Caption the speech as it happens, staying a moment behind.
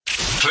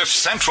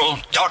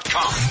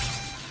CliffCentral.com.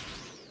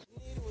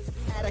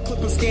 At a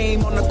Clippers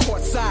game on the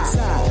court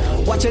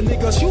side. Watch a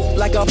nigga shoot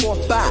like a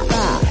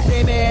 4-5.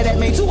 They mad at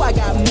me too, I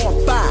got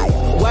more fire.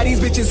 Why these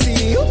bitches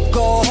see you?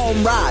 Go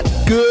home ride.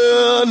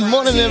 Good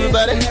morning,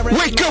 everybody.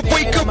 Wake up,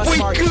 wake up, wake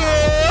up.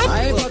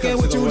 I ain't fucking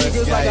with you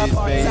niggas like a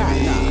part-time.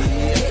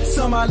 Hit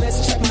some,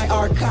 let's check my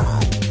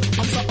archive.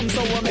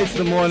 It's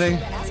the morning,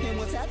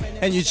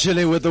 and you're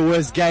chilling with the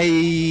worst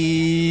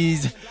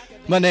guys.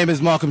 My name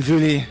is Malcolm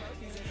Julie.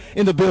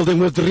 In the building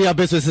with Ria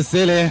Beswe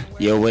Sesele.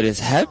 Yo, what is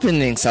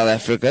happening, South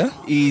Africa?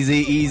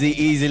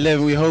 Easy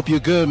living. We hope you're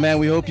good, man.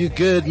 We hope you're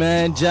good,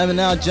 man. Jamming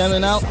out.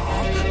 No,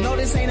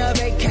 this ain't a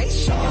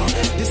vacation.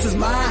 This is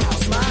my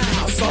house, my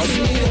house. All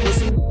she needed was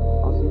some.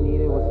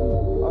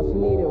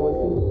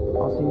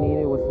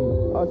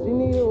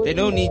 They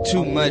don't need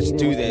too much,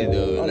 do they,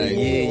 though? Like,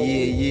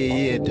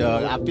 Yeah,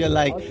 dog. I feel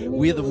like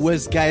we're the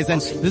worst guys, and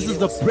this is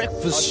the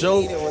breakfast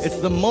show. It's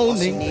the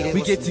morning.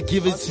 We get to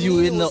give it to you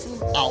in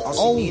our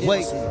own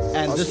way.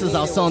 And this is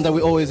our song that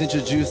we always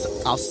introduce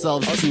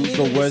ourselves to,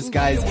 the worst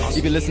guys.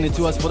 If you're listening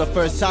to us for the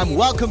first time,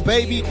 welcome,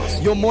 baby.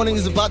 Your morning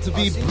is about to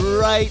be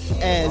bright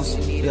as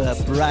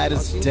the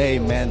brightest day,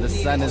 man. The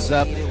sun is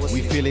up. We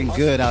feeling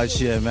good out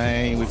here,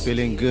 man. We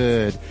feeling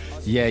good.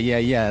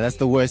 Yeah. That's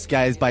the worst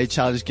guys by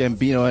Childish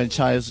Gambino and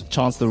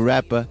Chance the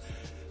Rapper.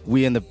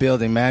 We in the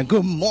building, man.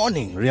 Good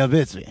morning, Real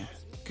Bitsy.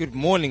 good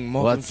morning,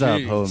 Malcolm. What's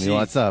up,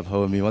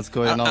 homie? What's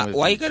going on with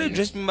why you? you gotta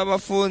address me by my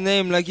full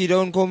name like you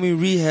don't call me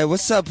Rehab?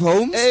 What's up,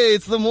 Holmes? Hey,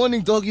 it's the morning,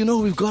 dog. You know,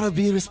 we've gotta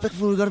be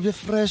respectful. We've gotta be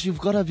fresh. We've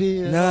gotta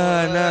be...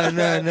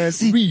 Nah.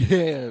 See,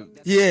 Rehab.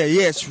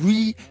 Yes,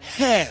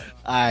 Rehab.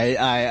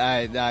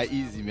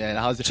 Easy, man.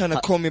 How's it? Trying to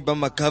call me by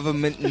my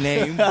government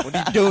name? What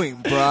are you doing,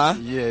 bruh?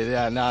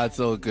 Yeah, nah, it's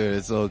all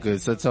good. So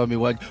tell me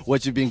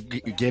what you've been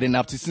getting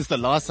up to since the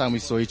last time we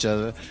saw each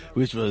other,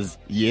 which was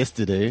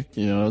yesterday,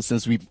 you know,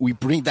 since we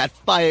bring that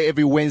fire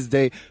every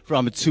Wednesday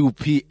from 2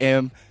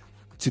 p.m.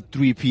 to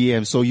 3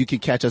 p.m. So you can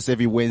catch us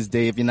every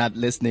Wednesday. If you're not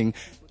listening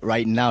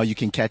right now, you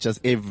can catch us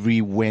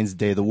every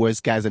Wednesday, The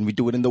Worst Guys, and we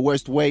do it in the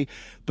worst way.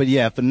 But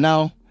yeah, for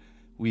now,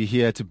 we're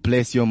here to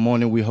bless your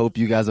morning. We hope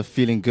you guys are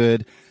feeling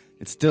good.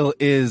 It still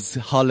is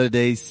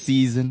holiday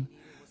season.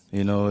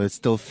 You know, it's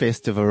still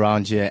festive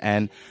around here.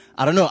 And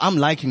I don't know, I'm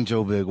liking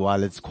Joburg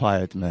while it's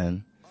quiet,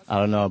 man. I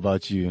don't know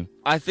about you.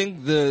 I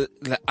think the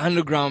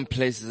underground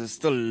places are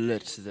still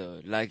lit though.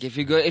 Like if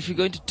you go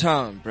into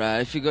town, bruh,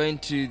 if you go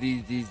into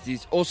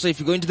these also if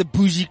you go into the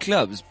bougie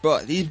clubs, bro,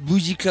 these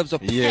bougie clubs are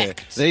packed. Yeah,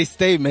 they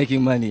stay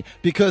making money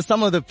because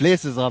some of the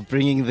places are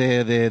bringing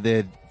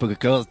their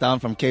girls down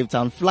from Cape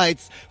Town.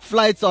 Flights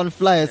on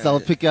flights.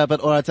 I'll pick you up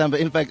at Ora Time, but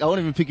in fact, I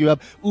won't even pick you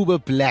up Uber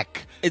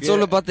Black. It's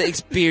all about the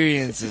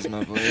experiences,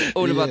 my boy. It's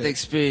all about the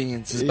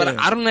experiences. But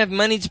I don't have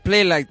money to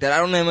play like that. I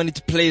don't have money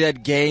to play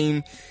that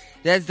game.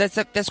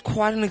 That's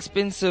quite an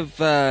expensive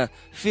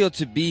field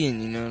to be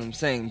in, you know what I'm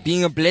saying?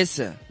 Being a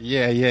blesser.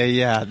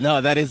 Yeah. No,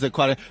 that is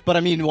but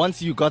I mean,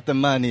 once you got the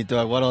money,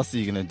 dog, what else are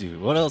you gonna do?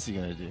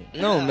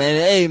 No,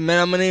 man. Hey,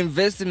 man, I'm gonna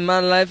invest in my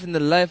life and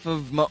the life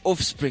of my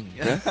offspring,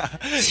 bro.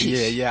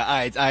 Yeah.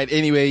 Alright.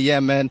 Anyway,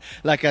 yeah, man.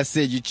 Like I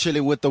said, you're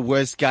chilling with the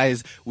worst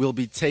guys. We'll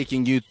be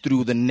taking you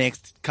through the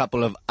next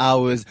couple of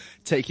hours,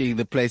 taking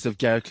the place of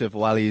Garrett Cliff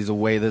while he's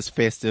away this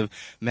festive.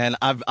 Man,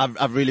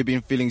 I've really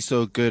been feeling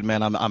so good,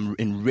 man. I'm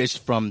enriched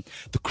from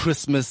the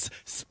Christmas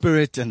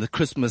spirit and the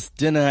Christmas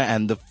dinner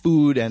and the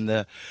food and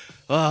the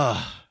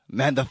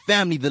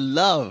family, the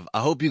love. I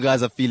hope you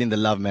guys are feeling the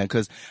love, man,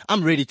 because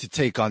I'm ready to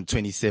take on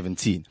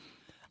 2017.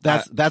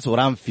 That's what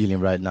I'm feeling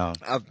right now.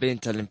 I've been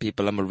telling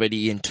people I'm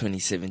already in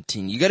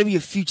 2017. You gotta be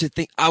a future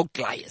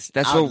outliers.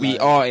 That's what we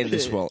are in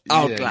this world.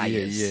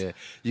 Outliers. Yeah.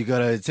 You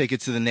gotta take it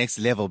to the next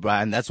level,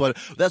 Brian. That's what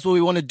we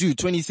want to do.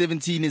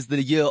 2017 is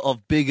the year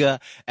of bigger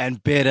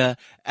and better.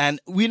 And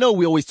we know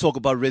we always talk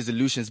about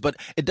resolutions, but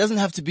it doesn't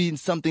have to be in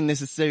something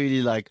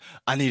necessarily like,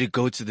 I need to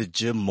go to the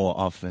gym more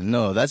often.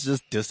 No, that's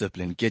just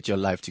discipline. Get your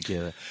life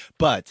together.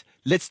 But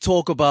let's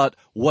talk about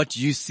what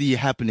you see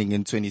happening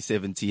in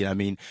 2017. I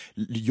mean,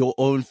 your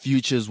own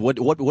futures. What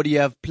do you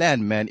have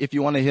planned, man? If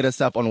you want to hit us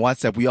up on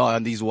WhatsApp, we are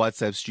on these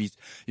WhatsApp streets.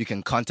 You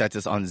can contact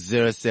us on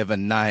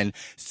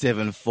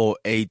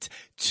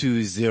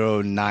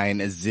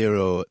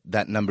 079-748-2090.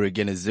 That number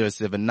again is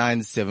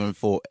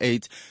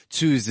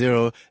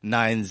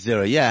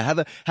 079-748-2090. Yeah,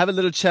 have a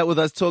little chat with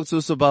us. Talk to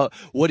us about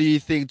what do you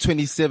think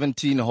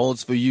 2017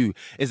 holds for you.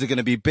 Is it going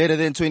to be better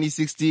than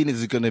 2016?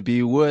 Is it going to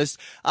be worse?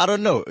 I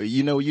don't know.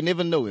 You know, you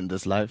never know in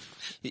this life.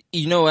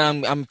 You know what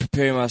I'm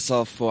preparing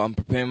myself for? I'm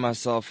preparing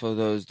myself for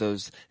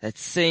that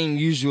same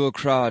usual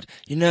crowd.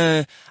 You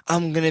know,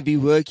 I'm gonna be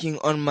working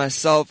on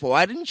myself.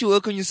 Why didn't you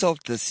work on yourself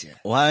this year?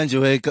 Why didn't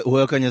you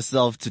work on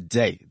yourself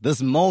today,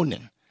 this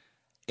morning?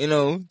 You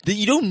know,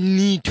 you don't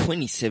need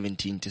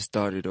 2017 to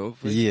start it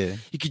off. Right? Yeah.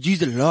 You could use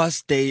the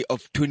last day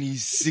of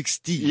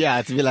 2016.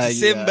 Yeah, to be like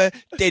December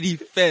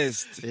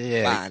 31st.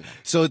 Yeah. Man.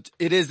 So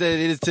today is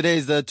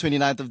the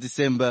 29th of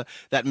December.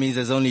 That means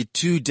there's only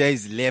 2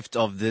 days left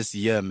of this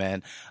year,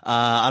 man.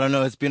 I don't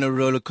know. It's been a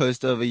roller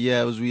coaster of a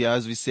year, as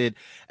we said.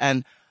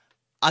 And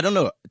I don't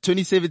know.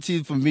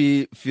 2017 for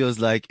me feels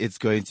like it's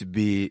going to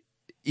be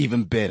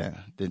even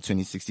better than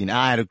 2016.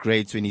 I had a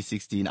great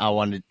 2016. I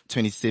wanted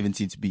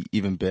 2017 to be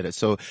even better.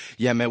 So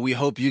yeah, man, we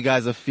hope you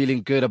guys are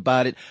feeling good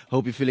about it.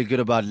 Hope you're feeling good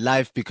about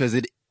life because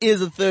it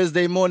is a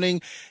Thursday morning.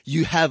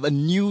 You have a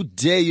new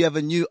day. You have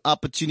a new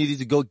opportunity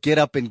to go get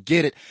up and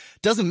get it.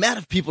 Doesn't matter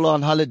if people are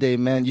on holiday,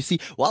 man. You see,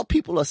 while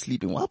people are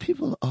sleeping, while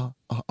people are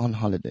on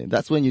holiday,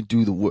 that's when you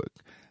do the work.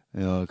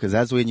 You know, cause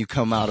that's when you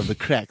come out of the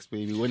cracks,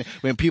 baby.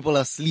 When people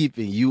are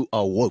sleeping, you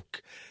are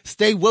woke.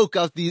 Stay woke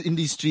out in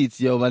these streets.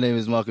 Yo, my name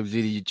is Malcolm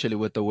Ziti. You chilling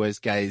with the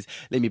worst guys.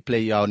 Let me play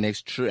you our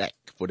next track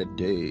for the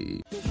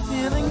day.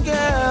 Feeling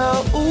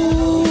girl,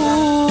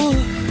 ooh,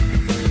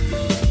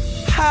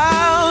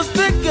 how's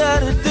the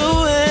gutter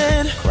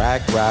doing?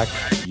 Crack.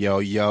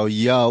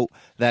 Yo.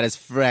 That is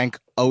Frank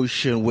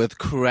Ocean with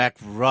Crack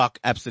Rock.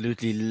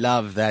 Absolutely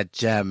love that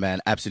jam, man.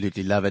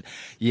 Absolutely love it.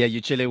 Yeah,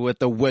 you're chilling with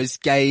the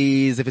worst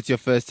guys. If it's your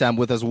first time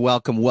with us,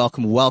 welcome.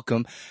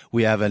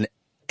 We have an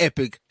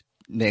epic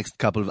next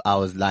couple of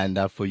hours lined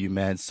up for you,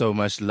 man. So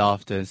much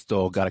laughter in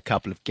store. Got a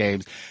couple of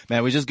games.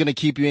 Man, we're just going to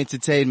keep you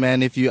entertained,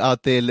 man. If you're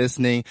out there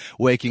listening,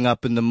 waking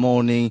up in the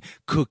morning,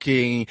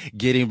 cooking,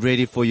 getting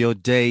ready for your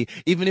day,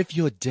 even if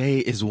your day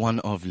is one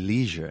of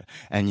leisure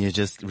and you're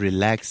just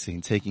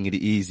relaxing, taking it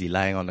easy,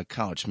 lying on the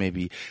couch,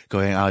 maybe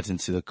going out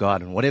into the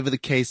garden, whatever the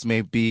case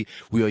may be,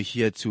 we are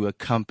here to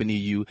accompany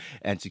you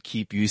and to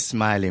keep you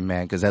smiling,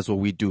 man, because that's what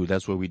we do.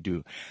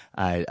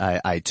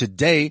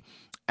 Today,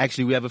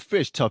 actually, we have a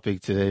fresh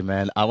topic today,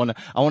 man. I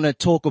wanna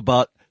talk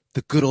about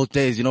the good old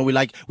days. You know, we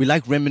like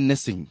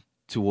reminiscing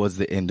towards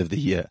the end of the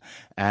year.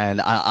 And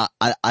I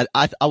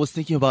was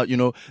thinking about, you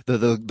know,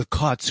 the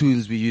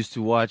cartoons we used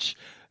to watch,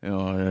 you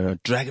know,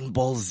 Dragon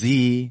Ball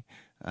Z.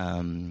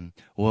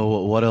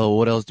 What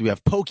else do we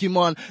have?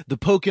 Pokemon, the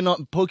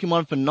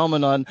Pokemon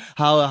phenomenon,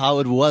 how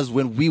it was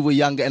when we were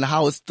younger and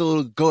how it's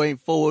still going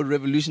forward,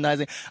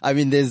 revolutionizing. I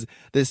mean, there's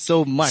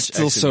so much.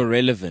 Still so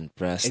relevant,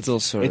 bruh. It's still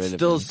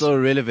so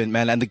relevant,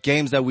 man. And the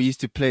games that we used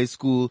to play at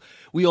school,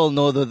 we all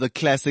know the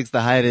classics,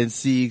 the hide and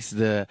seeks,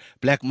 the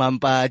Black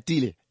Mamba,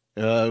 Tile.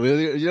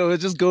 We'll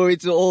just go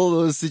into all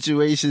those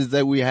situations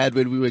that we had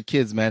when we were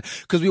kids, man.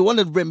 Cause we want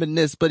to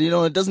reminisce, but you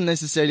know, it doesn't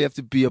necessarily have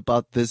to be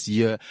about this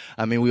year.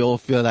 I mean, I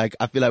feel like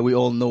we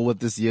all know what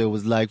this year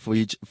was like for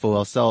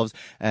ourselves,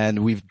 and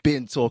we've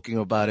been talking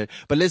about it.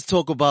 But let's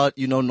talk about,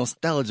 you know,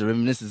 nostalgia,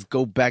 reminiscence,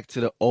 go back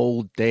to the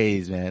old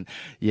days, man.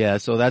 Yeah.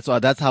 So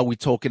that's how we're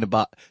talking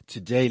about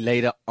today.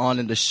 Later on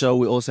in the show,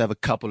 we also have a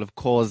couple of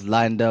calls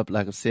lined up.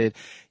 Like I said,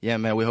 yeah,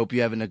 man, we hope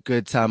you're having a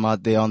good time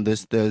out there on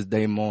this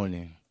Thursday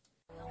morning.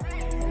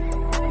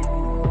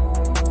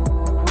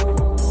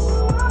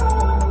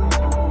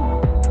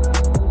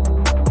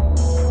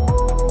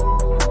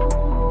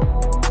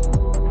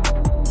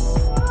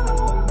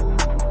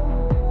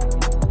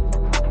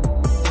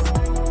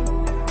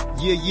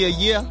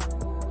 Yeah.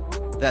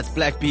 That's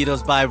Black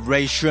Beatles by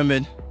Ray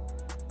Sherman.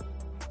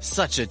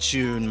 Such a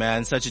tune,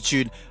 man. Such a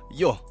tune.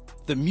 Yo,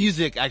 the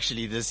music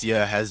actually this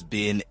year has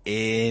been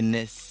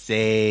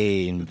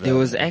insane, bro. There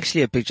was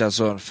actually a picture I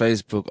saw on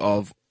Facebook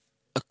of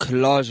a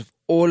collage of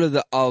all of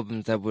the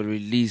albums that were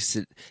released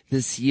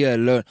this year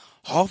alone.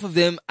 Half of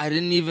them, I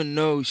didn't even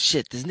know,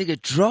 shit, this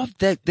nigga dropped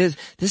that.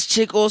 This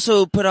chick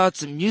also put out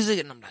some music,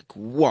 and I'm like,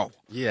 whoa.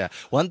 Yeah.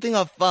 One thing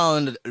I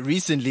found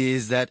recently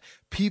is that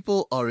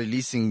people are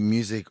releasing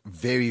music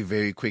very,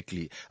 very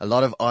quickly. A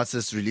lot of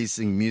artists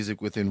releasing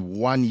music within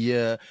 1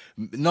 year,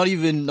 not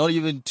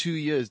even 2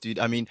 years, dude.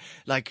 I mean,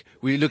 like,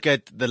 we look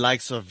at the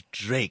likes of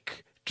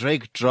Drake.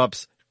 Drake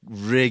drops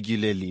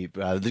regularly,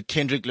 bro. The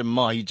Kendrick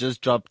Lamar, he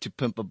just dropped To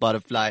Pimp a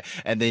Butterfly,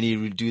 and then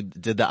he did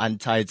the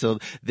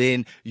Untitled.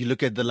 Then you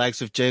look at the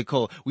likes of J.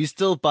 Cole. We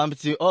still bump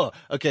into,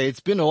 it's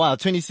been a while.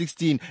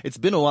 2016, it's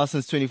been a while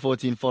since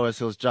 2014 Forest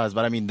Hills Drive.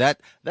 But I mean, that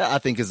I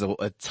think is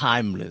a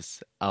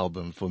timeless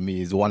album for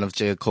me. Is one of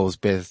J. Cole's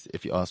best,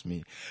 if you ask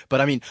me. But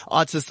I mean,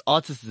 artists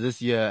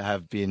this year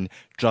have been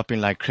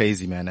dropping like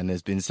crazy, man. And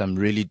there's been some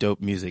really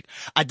dope music.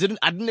 I didn't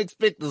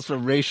expect this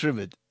from Ray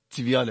Sherman,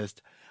 to be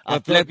honest.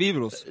 Black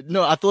Beatles.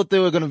 No, I thought they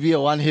were going to be a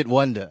one-hit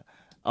wonder.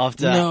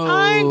 After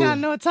I ain't got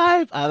no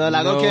type. I was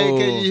like,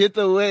 okay, you hit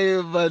the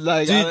wave, but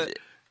like... Dude,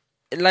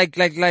 like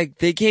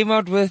they came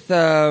out with,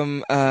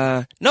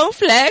 No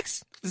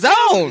Flex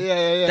Zone.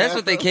 Yeah. That's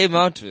what they came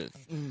out with.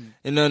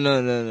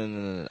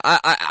 No.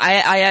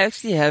 I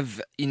actually have,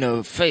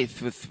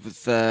 faith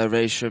with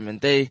Ray Sherman.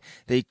 They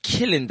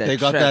killing that. They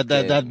got track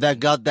that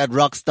got that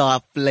rock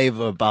star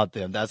flavor about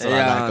them. That's what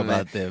I like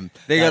about them.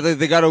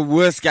 They got a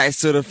worst guy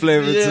sort of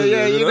flavor to them.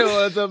 Yeah, you know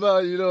what it's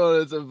about. You know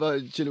what it's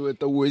about. Chilling with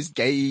the worst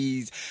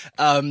guys.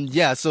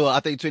 So I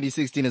think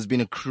 2016 has been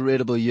a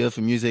incredible year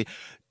for music.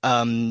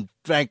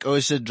 Frank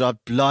Ocean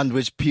dropped Blonde,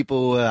 which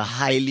people were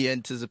highly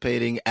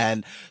anticipating,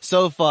 and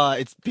so far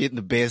it's been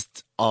the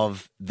best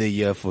of the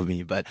year for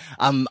me. But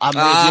I'm maybe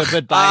a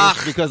bit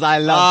biased because I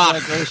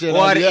love Frank Ocean.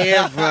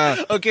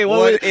 Whatever. Okay, what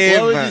would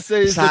you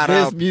say is the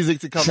best music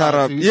to come out? Shut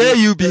up. Yeah,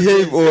 you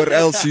behave or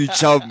else you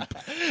jump.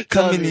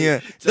 Come in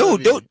here. No,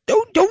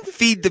 don't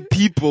feed the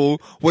people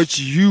what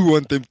you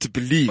want them to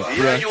believe.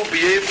 Yeah, you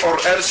behave or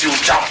else you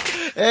jump.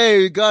 Hey,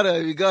 we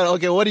gotta.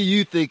 Okay, what do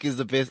you think is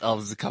the best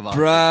albums to come out?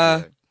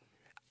 Bruh.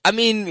 I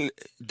mean,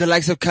 the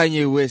likes of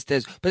Kanye West,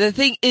 but the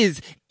thing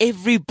is,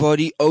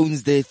 everybody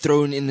owns their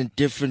throne in a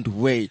different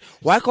way.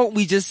 Why can't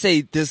we just say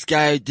this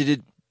guy did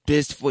it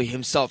best for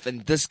himself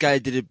and this guy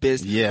did it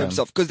best for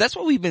himself? Because that's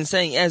what we've been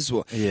saying as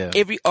well. Yeah.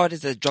 Every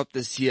artist that dropped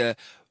this year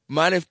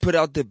might have put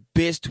out the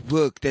best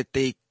work that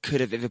they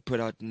could have ever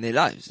put out in their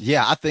lives.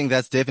 Yeah, I think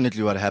that's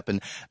definitely what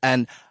happened.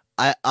 And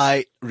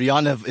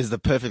Rihanna is the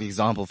perfect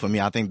example for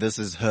me. I think this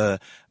is her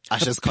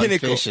Usher's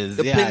Confessions.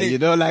 You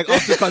know, like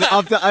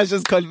after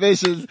Usher's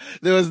Confessions,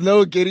 there was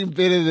no getting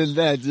better than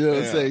that. You know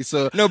what I'm saying?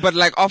 So no, but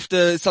like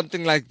after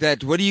something like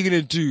that, what are you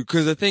gonna do?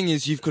 Because the thing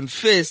is, you've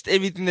confessed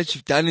everything that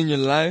you've done in your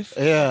life.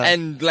 Yeah.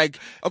 And like,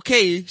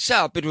 okay,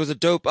 sharp, it was a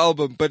dope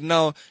album, but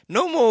now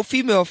no more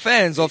female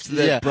fans after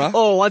that, bruh.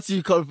 Oh, once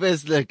you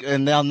confess, like,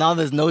 and now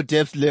there's no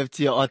depth left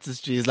to your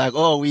artistry. It's like,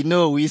 oh, we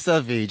know we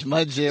savage.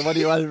 Manje, what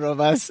do you want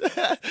from us?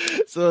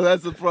 So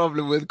that's the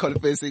problem with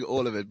confessing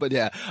all of it. But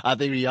yeah, I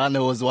think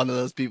Rihanna was one of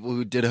those people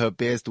who did her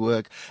best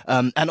work.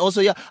 And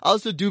also, I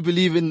also do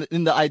believe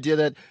in the idea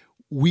that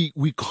we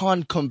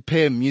can't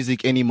compare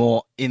music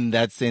anymore in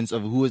that sense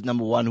of who is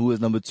number one, who is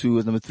number two, who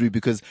is number three,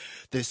 because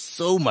there's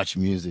so much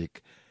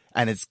music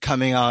and it's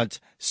coming out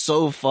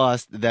so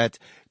fast that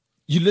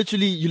you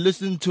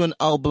listen to an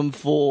album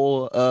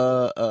for,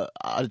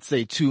 I'd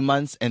say 2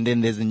 months, and then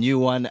there's a new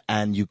one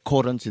and you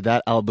caught onto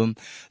that album.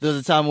 There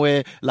was a time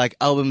where like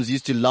albums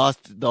used to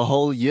last the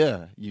whole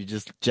year. You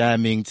just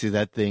jamming to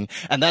that thing.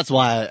 And that's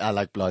why I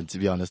like Blonde, to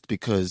be honest,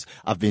 because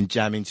I've been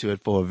jamming to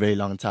it for a very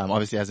long time.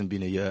 Obviously it hasn't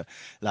been a year.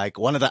 Like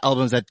one of the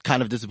albums that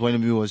kind of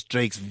disappointed me was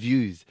Drake's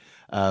Views.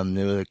 It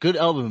was a good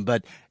album,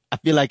 but I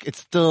feel like it's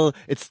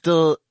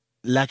still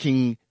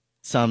lacking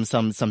some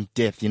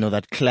depth, you know,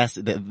 that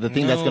classic, the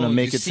thing that's gonna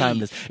make it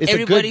timeless. It's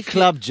a good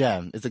club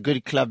jam. It's a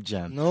good club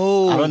jam.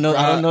 No, I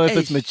don't know if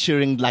it's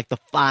maturing like the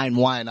fine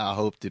wine I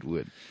hoped it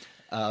would.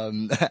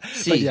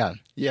 But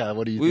yeah,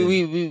 what do you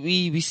think?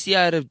 We see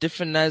out of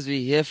different eyes,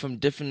 we hear from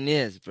different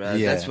ears, bro.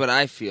 Yeah. That's what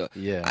I feel.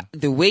 Yeah.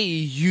 The way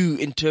you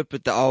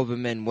interpret the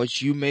album and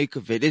what you make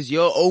of it is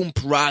your own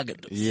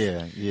prerogative.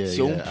 Yeah. It's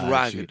your own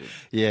prerogative.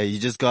 Yeah, you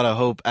just gotta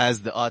hope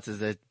as the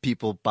artist that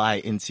people buy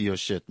into your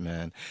shit,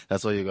 man.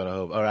 That's all you gotta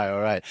hope. All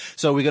right.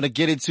 So we're gonna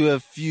get into a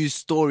few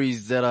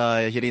stories that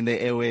are hitting the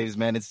airwaves,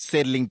 man. It's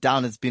settling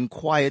down. It's been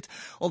quiet.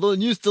 Although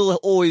news still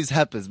always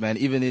happens, man,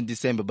 even in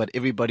December, but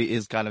everybody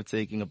is kind of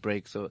taking a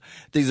break. So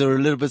things are a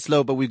little bit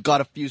slow, but we've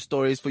got a few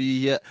stories for you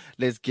here.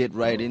 Let's get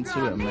right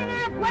into it, man.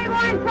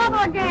 Playboy in trouble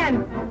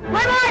again.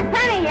 Playboy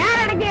Penny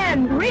at it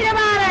again. Read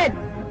about it.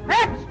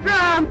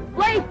 Extra.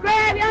 Place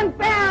grab young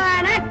fella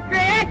and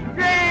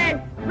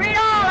extra. Read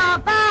all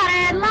about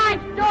it.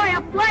 Life story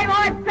of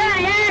Playboy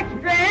Penny.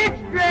 Extra.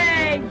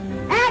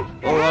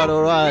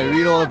 All right.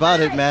 Read all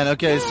about it, man.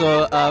 Okay,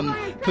 so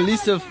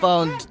police have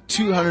found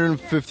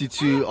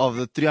 252 of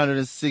the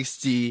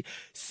 360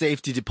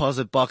 safety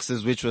deposit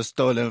boxes which were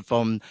stolen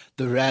from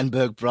the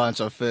Randburg branch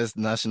of First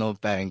National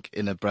Bank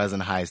in a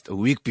brazen heist a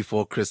week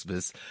before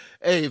Christmas.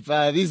 Hey,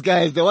 these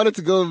guys, they wanted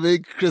to go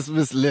make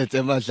Christmas lit.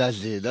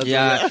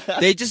 Yeah,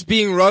 they're just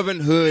being Robin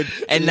Hood,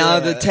 and now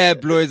the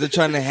tabloids are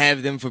trying to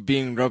have them for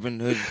being Robin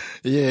Hood.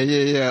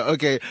 Yeah.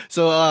 Okay,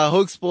 so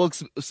Hoek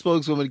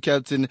spokeswoman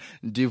Captain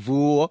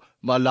Divuo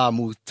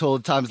Malamu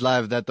told Times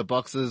Live that the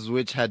boxes,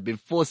 which had been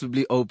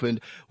forcibly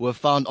opened, were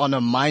found on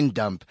a mine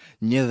dump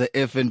near the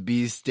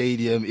FNB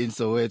Stadium in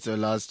Soweto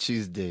last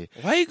Tuesday.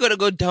 Why you gotta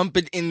go dump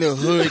it in the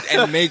hood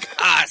and make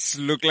us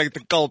look like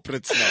the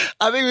culprits now?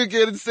 I think we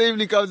can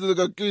safely come to the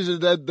conclusion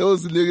that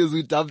those niggas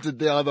who dumped it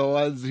there are the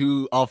ones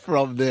who are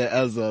from there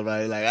as well,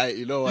 right? Like,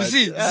 you know what?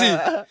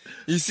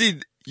 You see,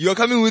 you're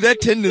coming with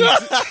that tendency.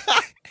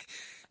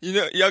 You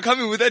know, you're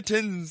coming with that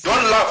tendency.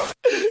 Don't laugh.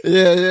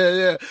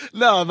 Yeah.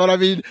 No, but I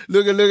mean,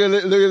 look at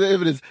the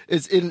evidence.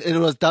 It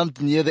was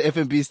dumped near the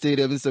FNB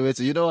Stadium in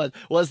Soweto. You know what?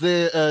 Was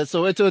the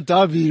Soweto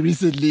derby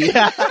recently?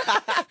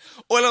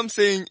 All I'm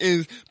saying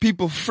is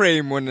people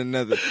frame one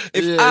another.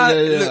 Look,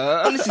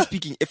 honestly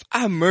speaking, if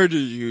I murder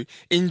you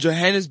in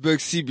Johannesburg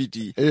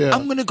CBD,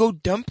 I'm gonna go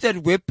dump that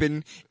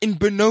weapon in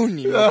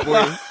Benoni, my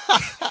boy.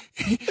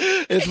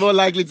 It's more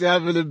likely to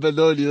happen in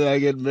Benoni than I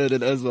get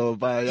murdered as well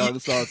by a young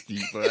softy.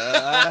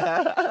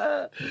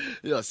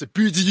 Yeah,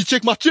 security, you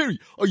check my cherry.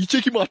 Are you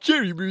checking my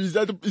cherry, bro? Is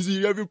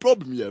he having a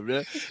problem here,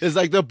 bro? It's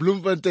like the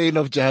Bloemfontein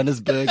of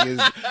Johannesburg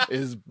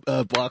is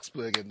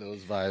Boksburg and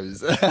those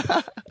vibes.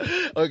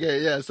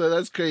 Okay, yeah, so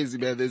that's crazy,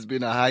 man. There's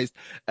been a heist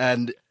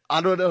and I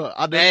don't know.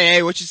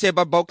 Hey, what you say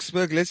about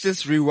Boksburg? Let's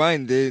just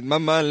rewind.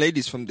 My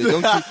ladies from there.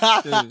 Don't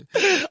you?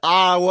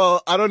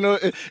 Well, I don't know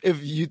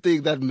if you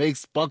think that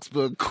makes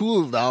Boksburg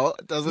cool now.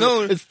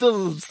 No. It's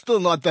still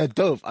not that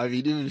dope. I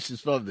mean, even if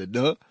she's from there,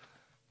 no?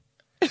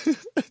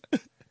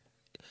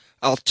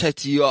 I'll chat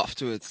to you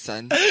afterwards,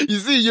 son. You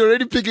see, you're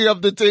already picking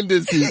up the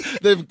tendencies.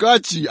 They've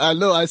got you. I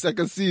know. I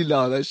can see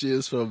now that she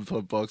is from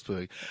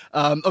Boksburg.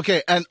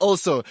 Okay. And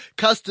also,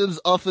 customs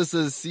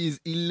officers seize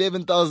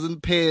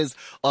 11,000 pairs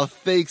of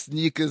fake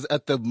sneakers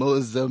at the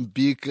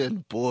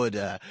Mozambican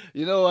border.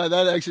 You know what?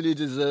 That actually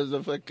deserves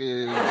a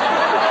fucking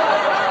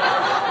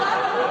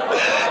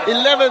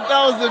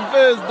 11,000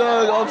 pairs,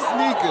 dog, of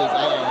sneakers.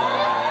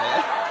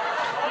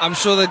 I'm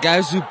sure the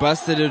guys who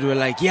busted it were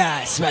like,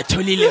 yeah,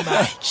 Smatolile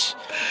match.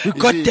 We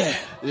got there.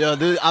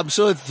 Yeah, I'm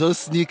sure it's those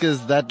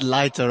sneakers that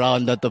light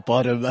around at the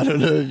bottom. I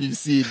don't know if you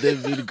see it.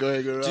 They've been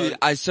going around. Dude,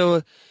 I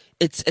saw,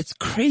 it's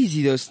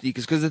crazy, those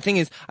sneakers. Cause the thing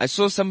is, I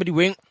saw somebody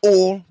wearing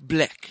all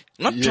black.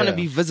 Not trying to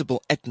be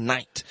visible at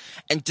night.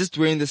 And just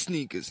wearing the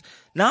sneakers.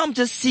 Now I'm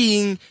just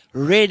seeing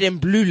red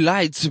and blue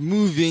lights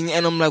moving.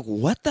 And I'm like,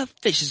 what the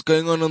fish is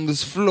going on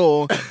this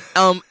floor?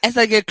 As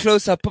I get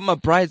closer, I put my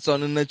brights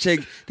on and I check.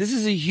 This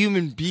is a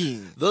human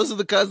being. Those are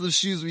the kinds of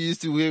shoes we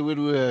used to wear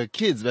when we were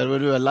kids, man.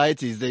 When we were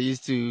lighties, they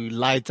used to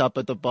light up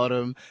at the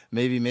bottom,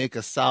 maybe make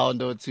a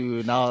sound or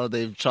two. Now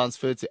they've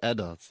transferred to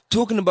adults.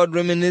 Talking about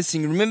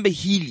reminiscing, remember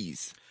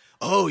Heelys?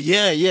 Oh,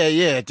 yeah.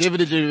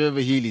 Definitely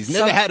remember Heelys.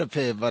 Never had a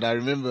pair, but I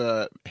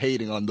remember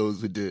hating on those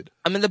who did.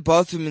 I'm in the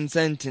bathroom in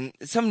Sandton.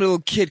 Some little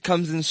kid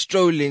comes in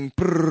strolling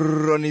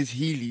on his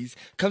Heelys,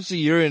 comes to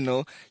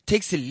urinal,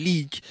 takes a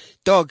leak.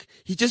 Dog,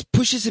 he just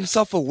pushes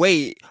himself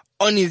away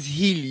on his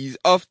Heelys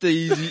after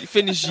he's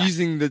finished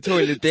using the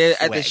toilet there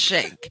at the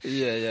shank.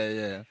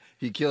 Yeah.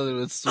 He killed it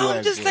with swag.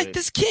 I'm just like,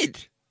 this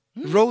kid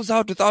rolls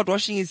out without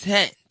washing his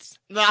hands.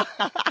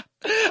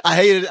 I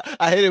hate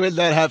it when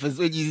that happens.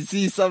 When you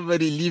see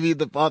somebody leaving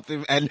the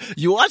bathroom and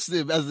you watch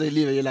them as they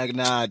leave and you're like,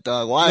 nah,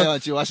 dog, why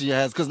aren't you washing your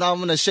hands? Cause now I'm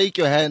gonna shake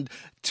your hand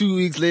 2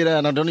 weeks later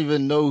and I don't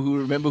even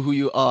remember who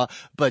you are,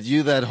 but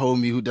you that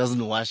homie who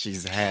doesn't wash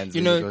his hands.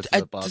 You know,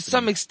 to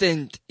some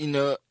extent, you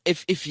know,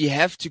 if you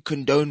have to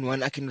condone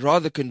one, I can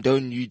rather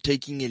condone you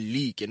taking a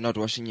leak and not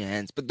washing your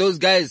hands. But those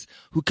guys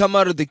who come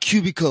out of the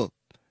cubicle,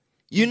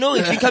 you know,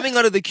 if you're coming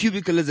out of the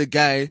cubicle as a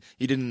guy,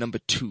 you did a number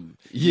 2.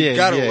 You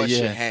gotta wash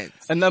your hands.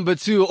 A number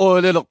 2 or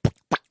a little.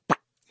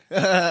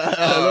 Those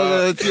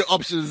are the 2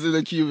 options in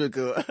the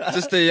cubicle.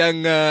 Just a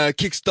young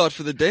kickstart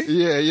for the day.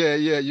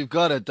 Yeah. You've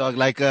got it, dog.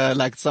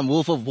 Like some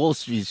Wolf of Wall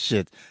Street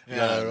shit.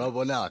 Yeah, rub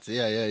one out.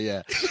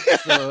 Yeah.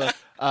 So,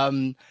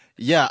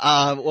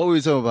 what were we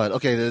talking about?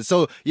 Okay,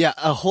 so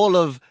a haul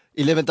of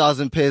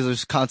 11,000 pairs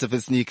of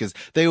counterfeit sneakers.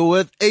 They were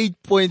worth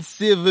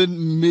 8.7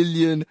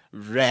 million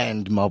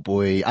rand, my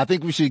boy. I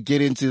think we should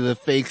get into the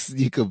fake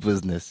sneaker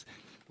business.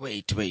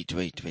 Wait.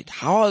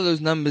 How are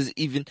those numbers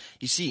even?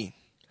 You see,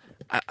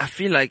 I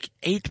feel like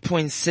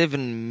 8.7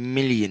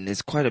 million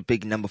is quite a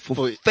big number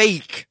for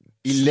fake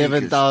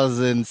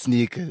 11,000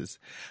 sneakers.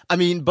 I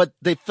mean, but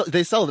they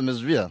sell them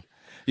as real.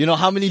 You know,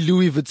 how many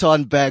Louis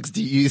Vuitton bags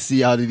do you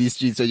see out of these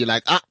streets where you're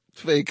like,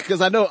 fake?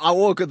 Because I know I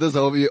walk with this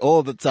homie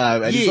all the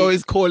time and he's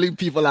always calling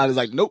people out. He's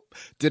like, nope,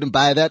 didn't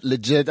buy that,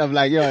 legit. I'm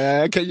like,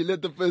 yo, can you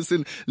let the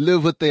person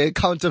live with their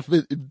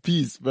counterfeit in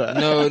peace, bro?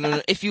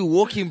 No. If you're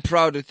walking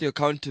proud with your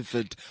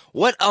counterfeit,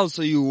 what else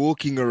are you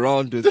walking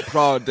around with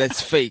proud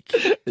that's fake?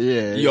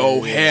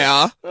 Your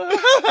hair.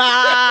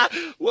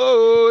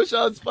 Whoa,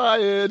 shots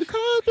fired.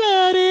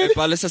 Cold-blooded.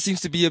 Palesa seems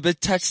to be a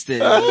bit touched there.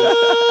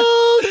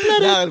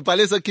 Nah,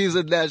 Palesa keeps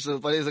it natural.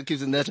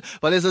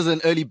 Palesa's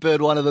an early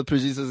bird. One of the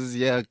producers is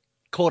here.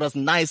 Caught us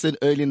nice and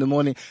early in the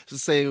morning to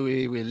say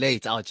we're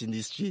late out in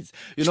these streets.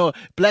 You know,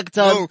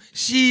 Blacktown. No,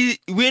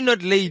 we're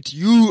not late.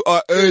 You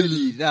are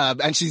early. Nah,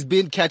 and she's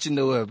been catching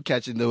the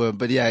worm.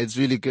 But yeah, it's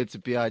really good to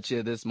be out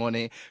here this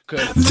morning.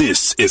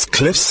 This is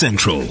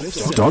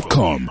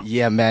CliffCentral.com.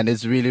 Yeah, man,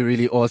 it's really,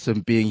 really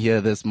awesome being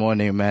here this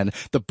morning, man.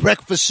 The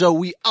breakfast show,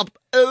 we up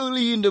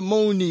early in the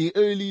morning.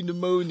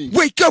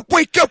 Wake up.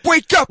 Wake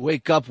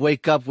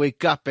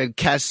up and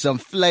catch some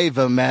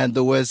flavor, man.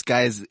 The worst,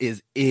 guys,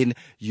 is in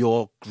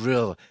your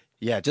grill.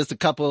 Yeah, just a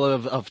couple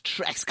of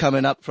tracks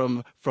coming up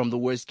from the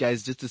worst,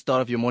 guys, just to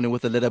start off your morning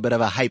with a little bit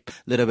of a hype,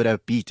 little bit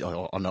of beat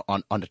on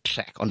the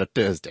track on the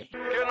Thursday.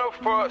 Get no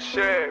fuck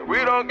shit. We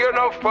don't get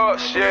no fuck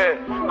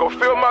shit. Go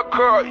fill my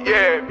cup,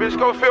 yeah. Bitch,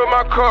 go fill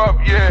my cup,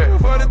 yeah.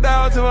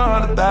 40,000 to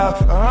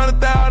 100,000,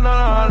 100,000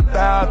 on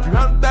 100,000,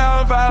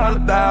 300,000,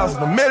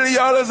 500,000, $1 million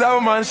out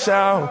of my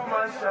shower.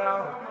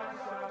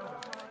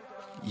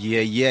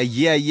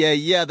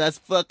 Yeah. That's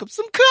fuck up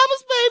some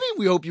commas, baby.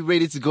 We hope you're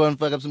ready to go and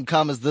fuck up some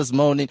commas this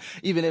morning.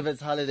 Even if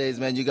it's holidays,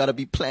 man, you gotta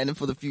be planning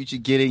for the future,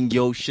 getting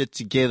your shit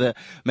together.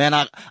 Man,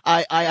 I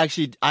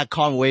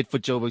can't wait for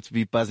Joburg to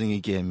be buzzing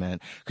again, man.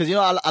 Cause you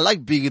know, I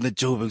like being in the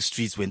Joburg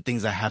streets when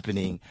things are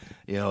happening.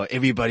 You know,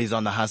 everybody's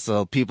on the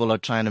hustle. People are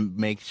trying to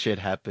make shit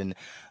happen.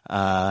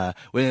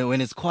 When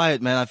it's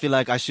quiet, man, I feel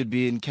like I should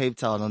be in Cape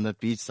Town on the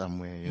beach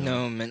somewhere. You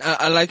know? No, man.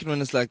 I like it when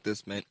it's like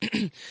this, man.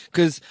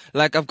 Cause,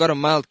 like, I've got a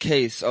mild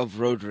case of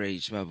road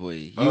rage, my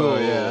boy.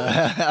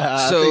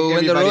 Yeah. So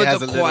when the everybody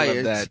has roads a are little of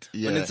quiet, that.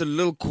 Yeah. when it's a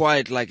little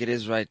quiet like it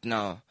is right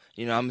now,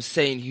 you know, I'm a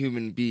sane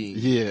human being.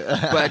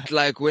 Yeah. But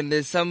like when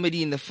there's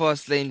somebody in the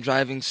fast lane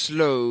driving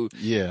slow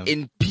Yeah.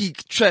 in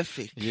peak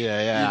traffic, Yeah,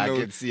 you know, I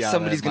can see how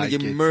somebody's that gonna might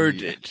get get to you.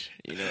 murdered,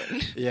 you know.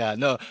 Yeah,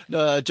 no,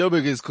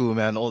 Joburg is cool,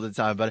 man, all the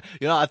time. But,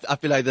 you know, I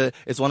feel like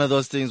it's one of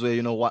those things where,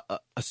 you know what, a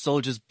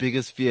soldier's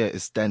biggest fear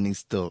is standing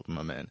still,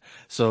 my man.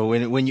 So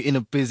when you're in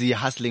a busy,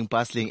 hustling,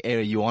 bustling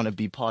area, you want to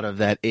be part of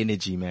that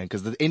energy, man,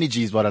 because the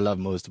energy is what I love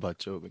most about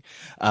Joburg.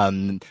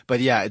 But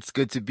yeah, it's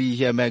good to be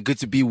here, man. Good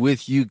to be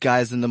with you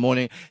guys in the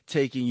morning,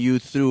 taking you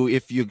through.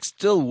 If you're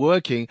still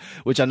working,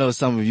 which I know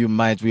some of you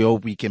might, we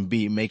hope we can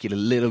make it a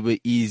little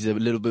bit easier, a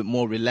little bit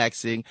more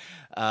relaxing.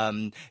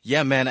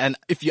 Yeah, man. And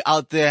if you're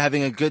out there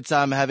having a good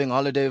time, having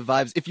holiday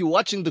vibes, if you're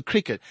watching the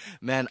cricket,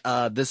 man,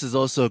 this is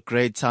also a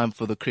great time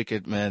for the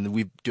cricket, man.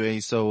 We're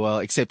doing so well,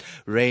 except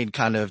rain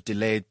kind of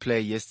delayed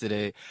play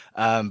yesterday.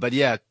 But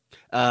yeah,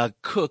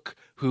 Cook,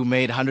 who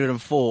made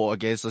 104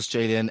 against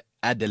Australia in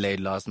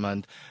Adelaide last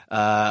month,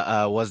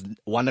 was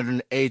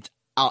 108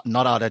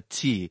 not out at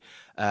T.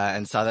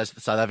 And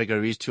South Africa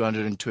reached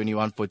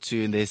 221 for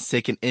 2 in their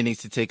second innings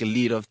to take a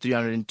lead of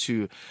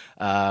 302.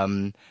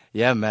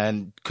 Yeah,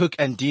 man. Cook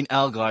and Dean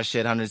Elgar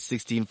shared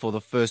 116 for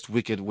the first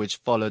wicket, which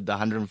followed the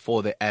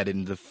 104 they added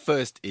in the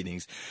first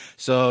innings.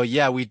 So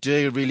yeah, we're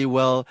doing really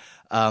well.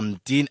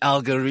 Dean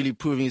Elgar really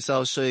proving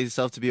himself, showing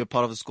himself to be a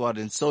part of the squad,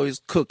 and so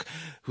is Cook,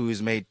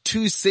 who's made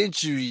 2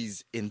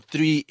 centuries in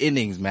 3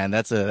 innings, man.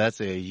 That's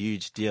a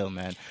huge deal,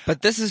 man.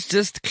 But this is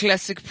just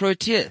classic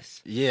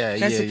Proteas. Yeah.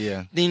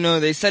 You know,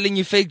 they're selling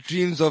you fake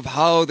dreams of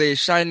how they're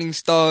shining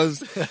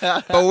stars.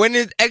 But when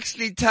it's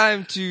actually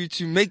time to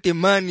make their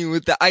money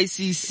with the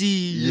ICC,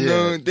 you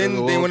know, then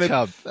the they World want to,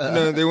 Cup. you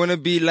know, they want to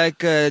be like,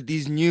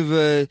 these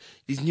newer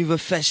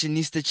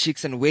fashionista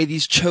chicks and wear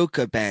these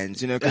choker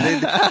bands, you know,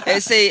 because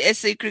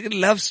SA cricket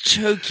loves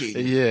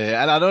choking.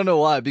 Yeah, and I don't know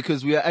why,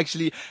 because we are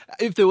actually,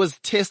 if there was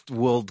Test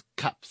World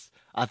Cups,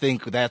 I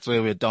think that's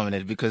where we're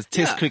dominated, because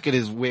Test cricket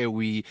is where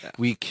we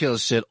kill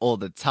shit all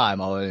the time.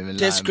 I won't even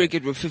Test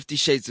cricket with 50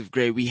 Shades of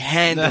Grey, we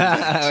handle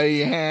that. We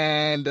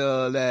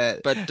handle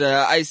that. But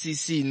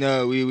ICC,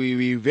 no,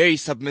 we very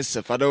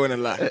submissive. I don't want to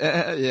lie.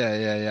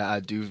 Yeah. I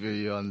do feel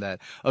you on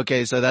that.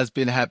 Okay, so that's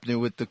been happening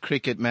with the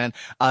cricket, man.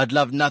 I'd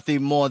love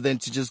nothing more than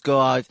to just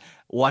go out,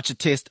 watch a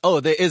test. Oh,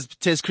 there is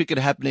Test cricket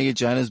happening in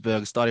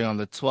Johannesburg starting on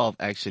the 12th,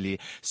 actually.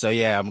 So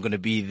yeah, I'm going to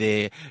be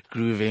there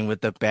grooving with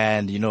the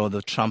band. You know,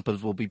 the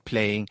trumpets will be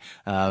playing,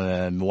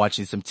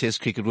 watching some Test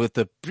cricket with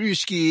the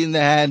brewski in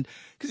the hand.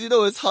 Cause you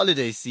know, it's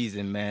holiday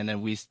season, man,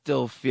 and we're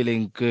still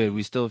feeling good.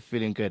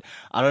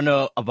 I don't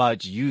know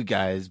about you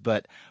guys,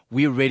 but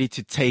we're ready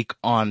to take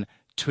on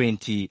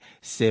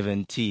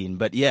 2017.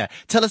 But yeah,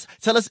 tell us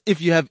if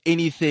you have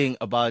anything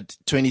about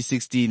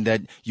 2016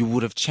 that you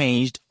would have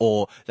changed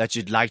or that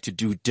you'd like to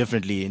do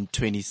differently in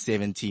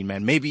 2017,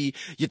 man. Maybe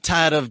you're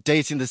tired of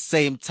dating the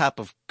same type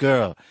of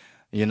girl.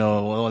 You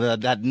know,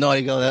 that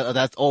naughty girl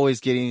that's always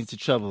getting into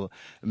trouble.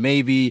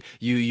 Maybe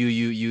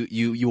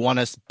you want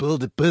to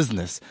build a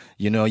business.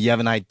 You know, you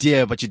have an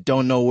idea, but you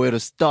don't know where to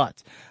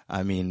start.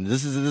 I mean,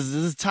 this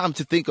is time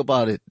to think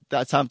about it.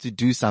 That's time to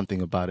do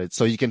something about it.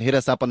 So you can hit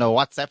us up on our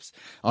WhatsApps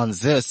on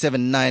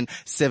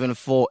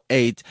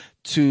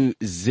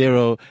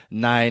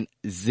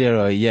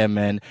 079-748-2090. Yeah,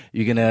 man.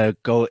 You're gonna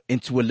go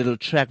into a little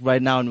track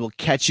right now and we'll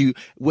catch you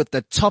with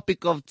the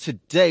topic of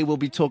today. We'll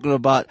be talking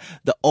about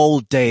the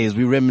old days.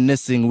 We're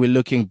reminiscing, we're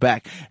looking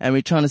back, and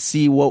we're trying to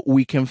see what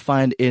we can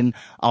find in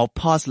our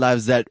past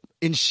lives that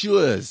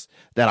ensures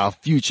that our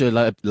future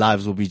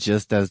lives will be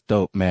just as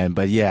dope, man.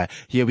 But yeah,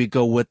 here we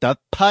go with the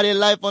party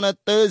life on a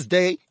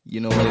Thursday.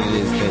 You know what it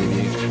is,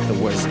 baby.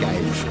 The worst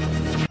guys.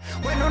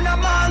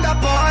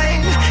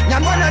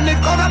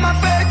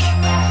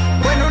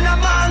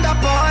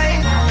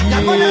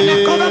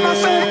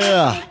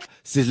 Yeah.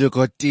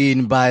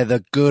 Silukotin by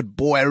the good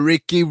boy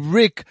Ricky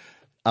Rick.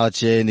 Out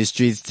here in the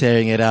streets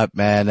tearing it up,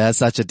 man. That's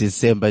such a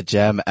December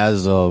jam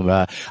as well,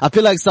 man. I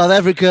feel like South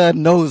Africa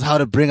knows how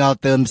to bring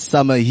out them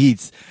summer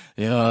heats.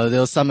 You know,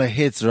 those summer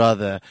hits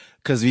rather.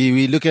 Cause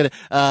we look at,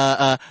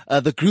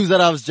 the grooves that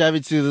I was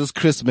jamming to this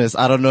Christmas.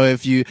 I don't know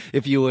if you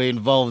were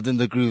involved in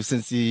the groove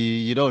since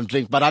you don't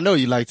drink, but I know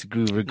you like to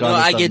groove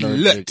regardless. No, I get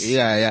lit.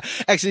 Yeah.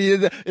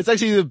 Actually, it's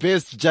actually the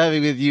best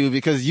jamming with you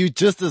because you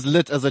just as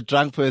lit as a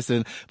drunk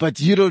person,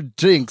 but you don't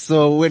drink.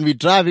 So when we're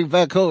driving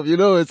back home, you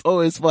know, it's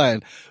always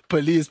fine.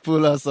 police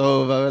pull us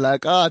over. We're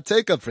like,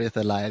 take a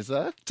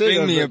breathalyzer.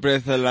 Bring me a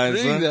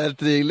breathalyzer. Bring that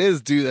thing.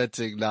 Let's do that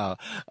thing now.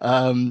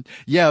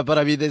 Yeah, but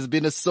I mean, there's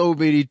been so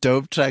many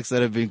dope tracks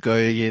that have been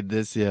going in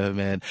this year,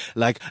 man.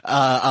 Like,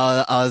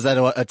 I was at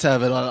a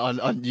tavern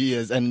on New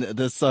Year's, and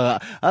this,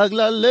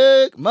 Agla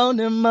Leg,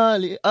 Mountain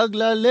Mali,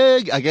 Agla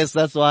Leg. I guess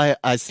that's why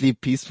I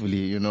sleep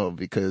peacefully,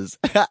 because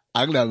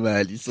Agla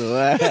Mali.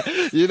 So,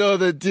 you know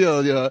the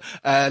deal,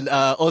 And,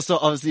 also,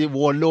 obviously,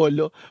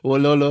 Wololo.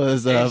 Wololo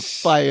is a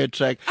fire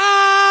track.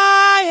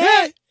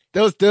 Yeah.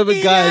 Those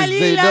Durban guys,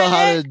 they know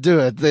how to do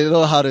it. They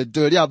know how to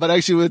do it. Yeah, but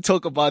actually we'll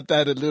talk about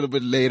that a little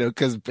bit later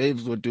because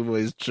Babes Wodumo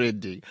is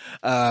trending,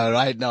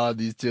 right now on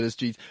these Twitter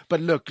streets.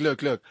 But look.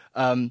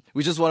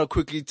 We just want to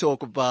quickly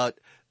talk about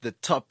the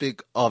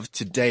topic of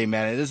today,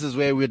 man. And this is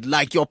where we'd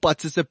like your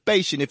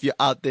participation. If you're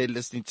out there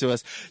listening to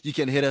us, you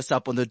can hit us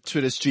up on the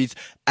Twitter streets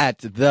at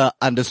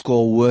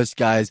 @the_worst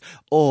guys,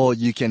 or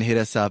you can hit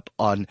us up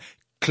on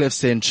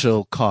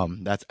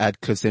CliffCentral.com. That's at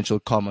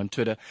CliffCentral.com on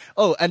Twitter.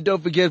 Oh, and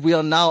don't forget, we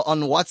are now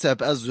on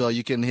WhatsApp as well.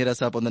 You can hit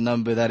us up on the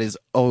number that is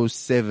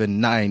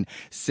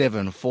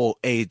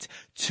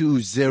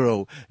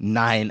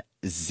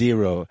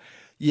 0797482090.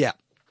 Yeah.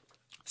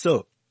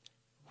 So,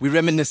 we're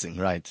reminiscing,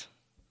 right?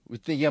 We're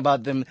thinking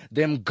about them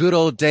good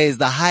old days,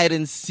 the hide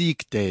and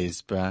seek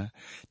days, bruh.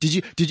 Did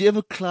you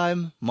ever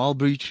climb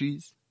mulberry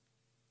trees?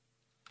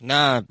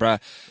 Nah, bruh.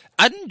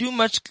 I didn't do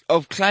much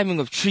of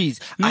climbing of trees.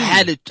 I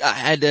had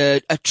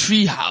a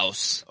tree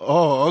house.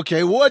 Oh,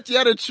 okay. What? You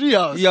had a tree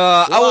house? Yeah,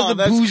 I was a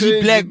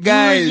bougie black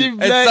guy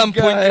at some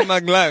point in my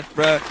life,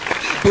 bruh.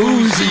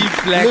 Bougie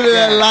black Look at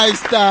that guy.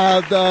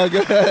 lifestyle, dog.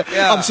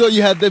 Yeah. I'm sure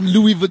you had them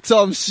Louis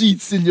Vuitton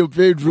sheets in your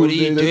bedroom. What are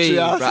you doing,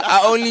 bruh?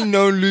 I only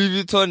know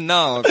Louis Vuitton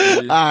now.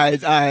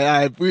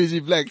 Alright. Bougie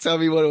black. Tell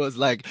me what it was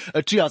like.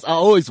 A tree house. I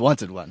always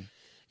wanted one.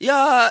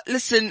 Yeah,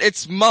 listen,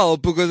 it's mal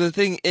because the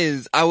thing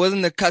is, I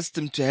wasn't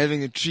accustomed to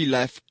having a tree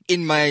life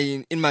in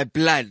my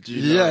blood,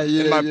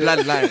 in my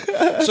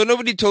bloodline. So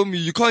nobody told me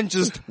you can't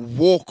just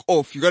walk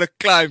off, you gotta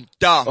climb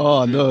down.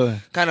 Oh no.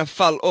 Kind of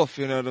fell off,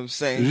 you know what I'm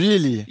saying?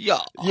 Really? Yeah.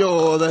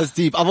 Yo, that's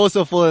deep. I've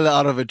also fallen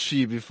out of a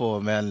tree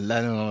before, man.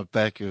 Landing on my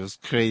back, it was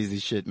crazy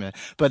shit, man.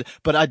 But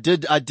I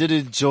did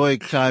enjoy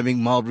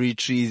climbing mulberry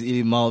trees,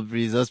 eating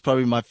mulberries. That's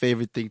probably my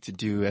favorite thing to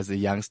do as a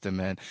youngster,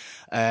 man.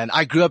 And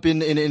I grew up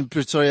in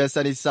Pretoria,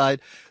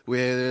 Sunnyside,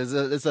 where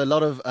there's a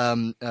lot of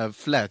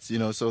flats,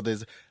 so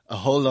there's a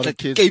whole lot Like of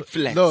kids. Cape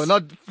flats. No,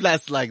 not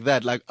flats like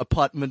that, like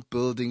apartment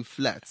building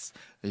flats.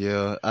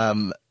 Yeah.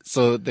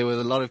 So there was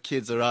a lot of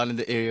kids around in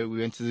the area. We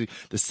went to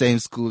the same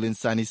school in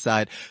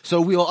Sunnyside. So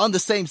we were on the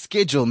same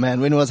schedule, man.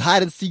 When it was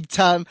hide and seek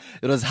time,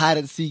 it was hide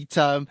and seek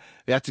time.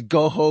 We had to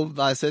go home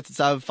by a certain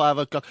time, 5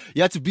 o'clock.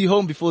 You had to be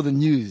home before the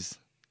news.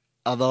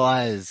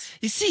 Otherwise.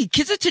 You see,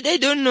 kids of today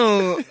don't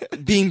know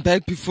being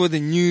back before the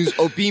news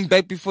or being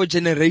back before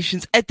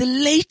generations at the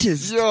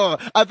latest. Yo,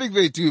 I think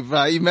they do,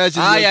 bro.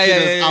 Imagine your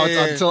kid is out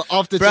until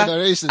after Bruh,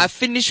 generations. I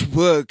finish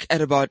work at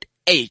about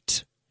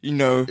 8,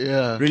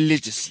 Yeah.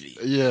 religiously.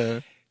 Yeah.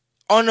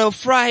 On a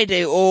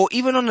Friday or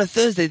even on a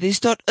Thursday, they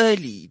start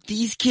early.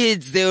 These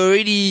kids, they're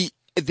already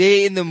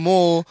there in the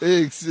mall.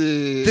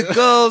 The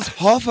girls,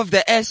 half of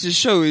their ass is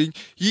showing.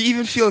 You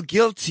even feel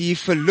guilty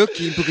for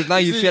looking because now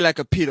you feel like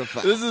a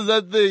pedophile. This is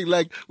that thing,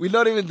 like, we're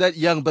not even that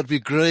young, but we're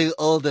growing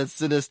old and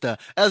sinister.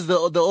 As the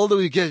older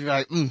we get, we're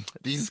like,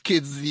 these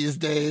kids these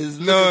days.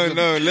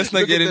 No, let's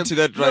not get into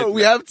that right now.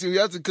 We have to,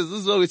 because this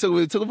is what we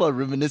talk about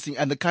reminiscing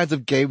and the kinds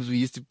of games we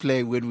used to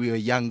play when we were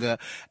younger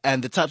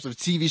and the types of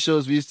TV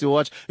shows we used to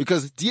watch,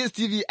 because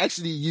DSTV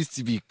actually used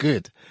to be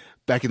good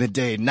back in the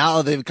day.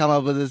 Now they've come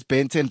up with this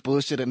Ben 10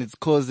 bullshit and it's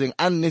causing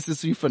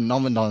unnecessary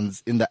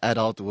phenomenons in the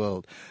adult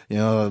world.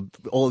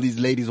 All these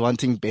ladies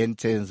wanting Ben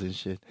 10s and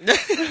shit.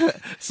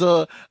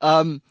 So,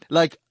 I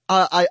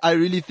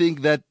really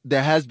think that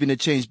there has been a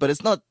change, but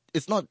it's not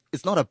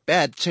a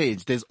bad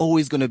change. There's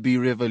always going to be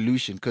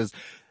revolution because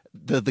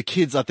the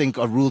kids, I think,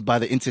 are ruled by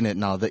the internet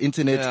now. The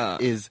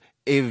internet is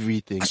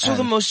everything. I saw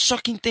the most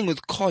shocking thing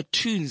with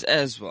cartoons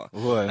as well.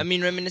 What? I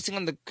mean, reminiscing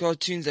on the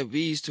cartoons that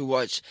we used to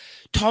watch.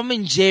 Tom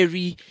and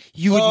Jerry.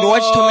 You would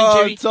watch Tom and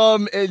Jerry.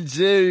 Tom and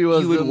Jerry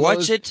was. You would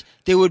watch it.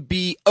 There would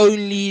be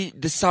only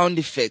the sound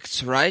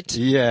effects, right?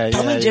 Yeah,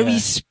 Tom and Jerry yeah.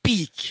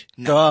 speak.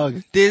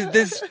 Dog.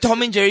 There's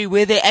Tom and Jerry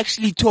where they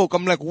actually talk.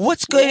 I'm like,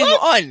 what's going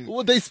on?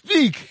 Well, they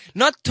speak.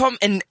 Not Tom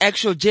and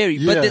actual Jerry,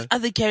 but Yeah. there's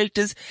other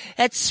characters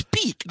that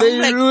speak. They're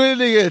I'm like,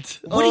 ruining it.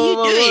 what are you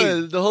my doing?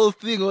 word. The whole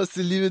thing was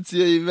to leave it to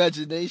your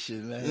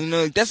imagination,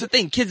 man. that's the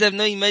thing. Kids have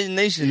no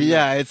imagination.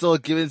 Yeah, it's all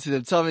given to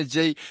them. Tom and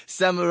Jerry,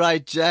 Samurai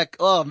Jack.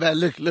 Oh man,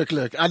 look.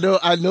 I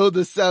know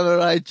the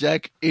Samurai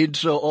Jack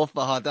intro off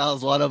by heart. That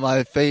was one of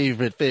my favorite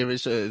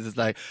shows. It's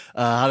like,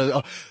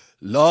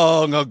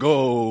 long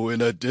ago in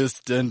a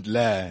distant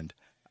land,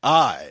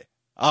 I,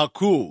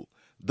 Aku,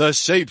 the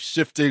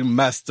shape-shifting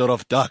master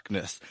of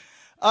darkness,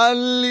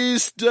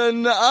 unleashed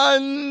an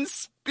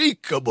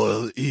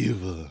unspeakable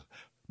evil.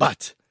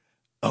 But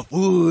a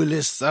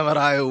foolish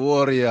samurai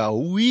warrior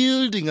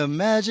wielding a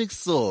magic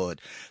sword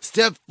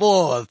stepped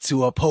forth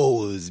to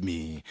oppose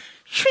me.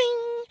 Shing,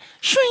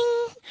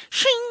 shing,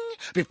 shing.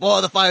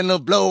 Before the final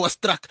blow was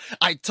struck,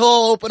 I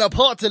tore open a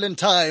portal in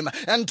time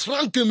and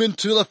trunk him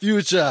into the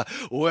future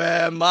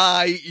where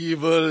my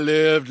evil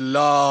lived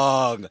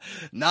long.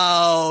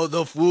 Now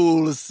the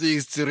fool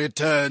seeks to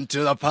return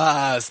to the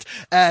past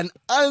and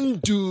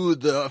undo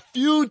the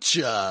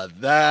future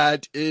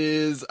that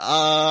is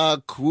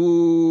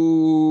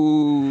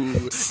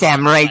cool.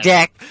 Samurai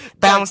Jack,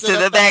 bounce to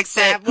the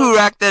backside, who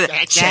rocked the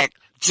check.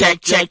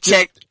 Check.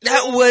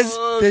 That was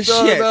the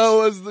shit. That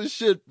was the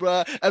shit,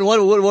 bro. And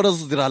what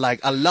else did I like?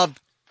 I loved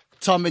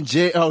Tom and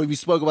Jerry. Oh, we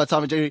spoke about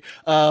Tom and Jerry.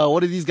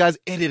 What are these guys?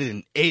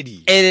 Eddie.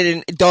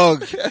 Editing,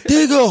 dog.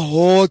 Dig a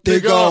hole,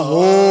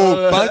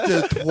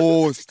 butter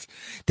toast.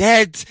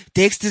 That's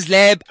Dexter's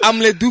Lab.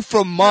 Omelette du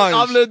fromage.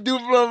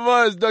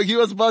 Dog. He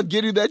was about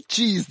getting that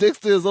cheese.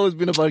 Dexter has always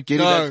been about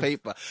getting that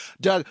paper.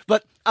 Dog,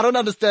 but I don't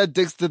understand,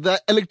 Dexter.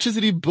 That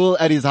electricity bill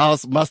at his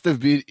house must have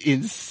been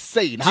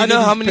insane. Do you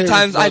know how many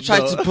times I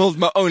tried to build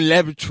my own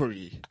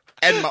laboratory?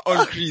 And my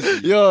own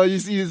crease. Yo, you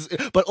see,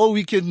 but all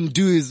we can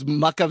do is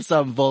muck up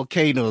some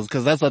volcanoes,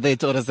 cause that's what they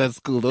taught us at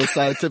school. Those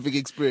scientific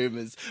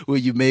experiments where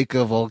you make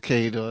a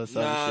volcano or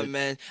something. Nah,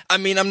 man. I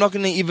mean, I'm not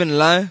gonna even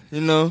lie,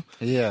 you know.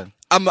 Yeah.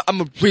 I'm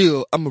a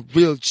real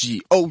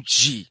G, OG,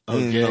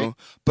 you know.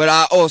 But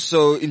I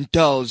also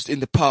indulged in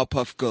the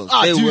Powerpuff Girls.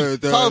 They were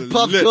the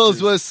Powerpuff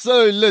Girls were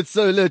so lit.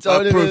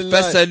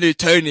 Professor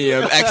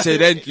Newtonium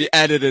accidentally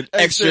added an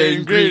extra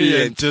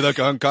ingredient to the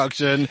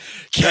concoction,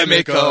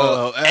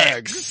 Chemical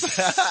X.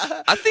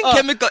 I think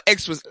Chemical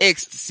X was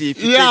ecstasy.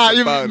 If you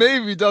think about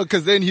maybe, dog,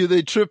 cause then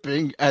they're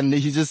tripping and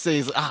he just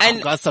says,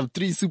 I've got some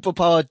 3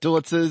 superpowered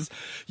daughters.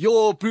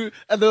 And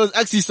there was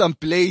actually some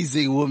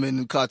blazing women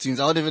in cartoons.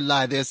 I won't even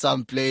lie, there's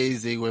some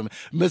blazing women.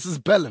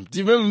 Mrs. Bellum. Do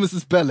you remember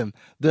Mrs. Bellum?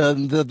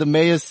 The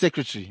mayor's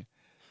secretary.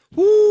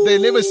 Woo. They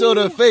never showed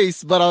her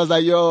face, but I was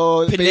like,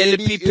 yo,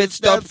 Penelope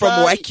Pitstop from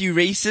Wacky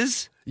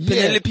Races.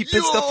 Penelope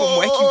Pitstop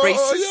from Wacky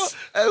Races.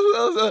 And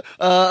who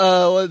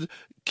else?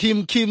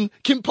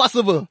 Kim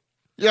Possible.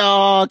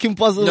 Yeah, Kim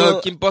Possible. No,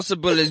 Kim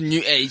Possible is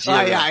New Age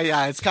era.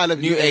 Yeah. It's kind of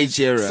New Age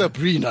era.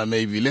 Sabrina,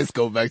 maybe. Let's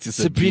go back to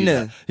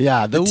Sabrina.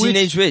 Yeah, the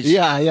Teenage Witch.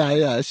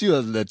 Yeah. She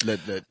was lit.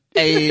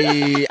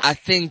 Hey, I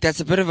think that's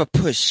a bit of a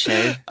push,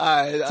 eh?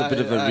 It's a bit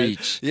of a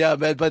reach. Yeah,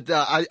 man, but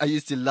I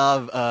used to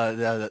love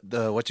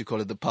the what you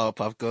call it, the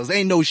Powerpuff Girls.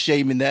 Ain't no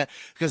shame in that,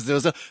 because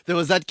there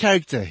was that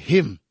character,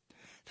 him,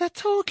 that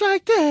talk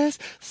like this.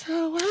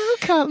 So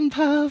welcome,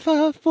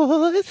 Powerpuff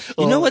Boys.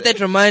 You know what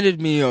that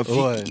reminded me of?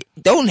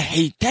 Don't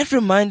hate. That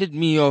reminded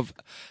me of,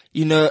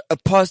 you know, a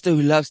pastor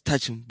who loves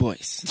touching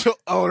boys.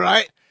 All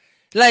right.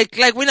 Like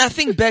when I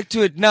think back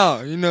to it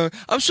now, you know,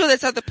 I'm sure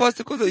that's how the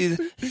pastor called it.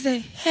 He's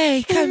like,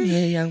 hey, come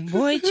here, young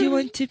boy. Do you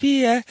want to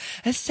be a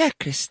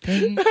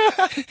sacristan?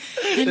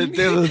 The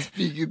devil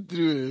speaking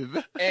through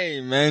him.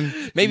 Hey, man.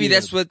 Maybe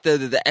that's what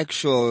the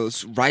actual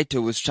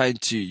writer was trying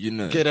to, you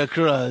know, get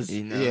across.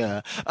 You know?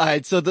 Yeah. All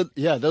right. So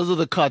those are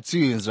the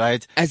cartoons,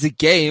 right? As a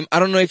game, I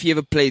don't know if you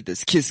ever played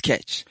this, Kiss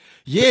Catch.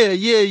 Yeah.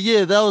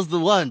 That was the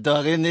one,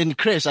 dog. And in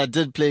Crash, I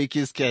did play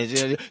Kiss Catch.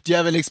 Yeah. Do you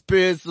have an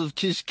experience of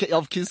Kiss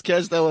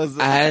Catch? That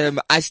was.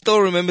 I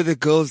still remember the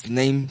girl's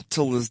name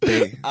till this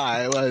day.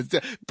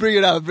 Bring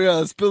it out.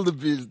 Spill the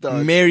beans,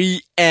 dog. Mary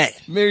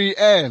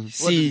Ann.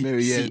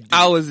 See,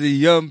 I was a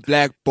young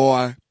black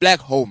boy,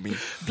 black homie.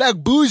 Black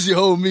bougie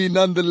homie,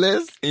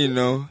 nonetheless. You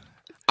know.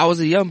 I was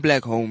a young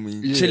black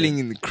homie, chilling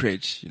in the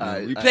crèche, you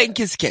know. We playing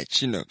Kiss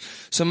Catch, you know.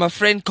 So my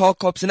friend Carl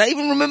Copson, I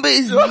even remember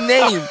his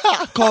name,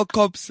 Carl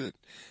Copson.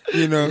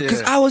 You know,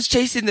 cause I was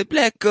chasing the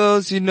black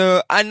girls, you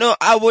know. I know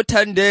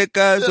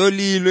Awotandeka,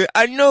 Zolilwe.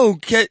 I know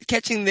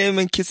catching them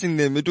and kissing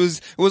them. It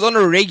was on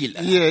a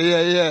regular.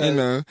 Yeah. You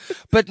know.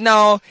 But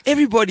now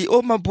everybody,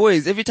 all my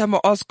boys, every time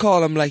I ask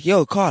Carl, I'm like,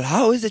 yo, Carl,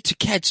 how is it to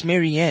catch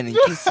Mary Ann and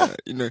kiss her?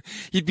 You know.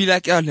 He'd be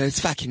like, oh no, it's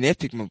fucking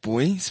epic, my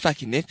boy. It's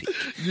fucking epic.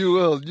 You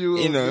will.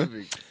 You know.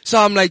 Epic. So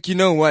I'm like, you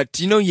know what?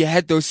 You know, you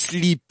had those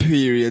sleep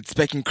periods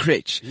back in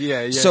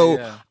crèche. So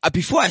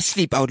before I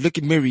sleep, I would look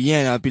at Mary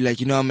Ann. I'd be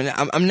like, you know, I'm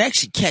gonna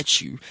actually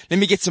catch you. Let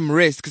me get some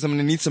rest, because I'm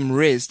gonna need some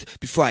rest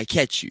before I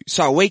catch you.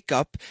 So I wake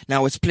up.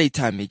 Now it's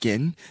playtime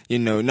again. You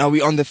know, now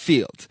we're on the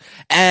field,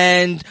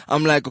 and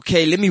I'm like,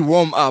 okay, let me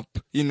warm up.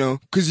 You know,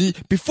 because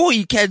before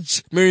you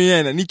catch Mary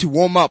Ann, I need to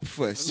warm up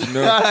first. You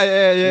know,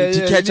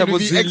 to catch up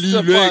with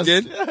Zililo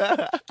again.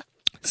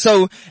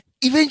 So.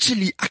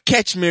 Eventually, I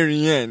catch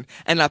Mary Ann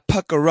and I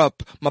puck her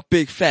up my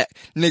big fat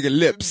nigga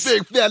lips.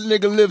 Big fat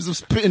nigga lips of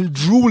spitting,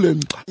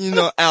 drooling. You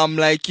know, I'm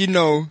like, you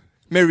know,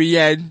 Mary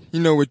Ann, you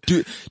know,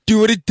 do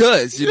what it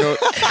does, you know.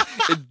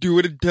 It do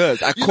what it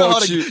does. I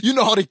caught you. You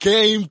know how the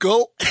game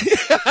go.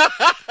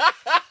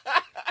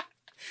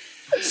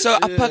 So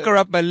I puck her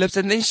up my lips,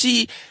 and then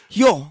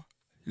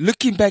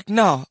looking back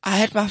now, I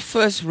had my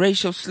first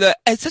racial slur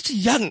at such a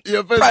young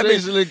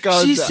racial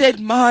encounter. She said,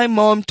 my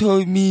mom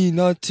told me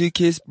not to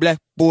kiss black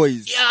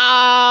boys.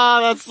 Yeah,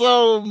 that's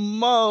so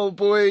mo,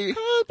 boy.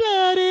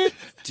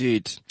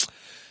 Dude.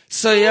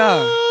 So yeah.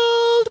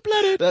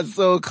 Cold-blooded. That's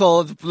so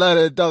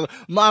cold-blooded, dog.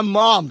 My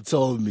mom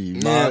told me.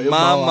 Yeah,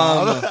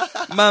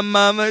 my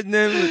mama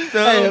never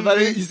Hey, told but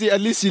me. you see,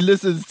 at least she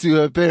listens to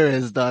her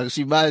parents, dog.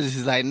 She's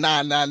like,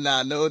 nah,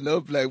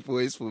 no black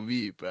boys for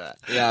me, bruh.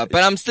 Yeah,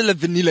 but I'm still a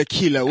vanilla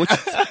killer.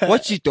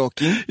 What you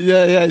talking?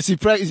 Yeah, she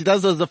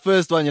does as the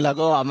first one. You're like,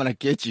 oh, I'm gonna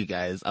get you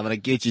guys. I'm gonna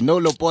get you. No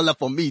lobola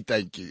for me,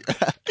 thank you.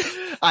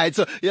 Alright,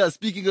 so yeah,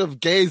 speaking of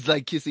games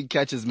like kissing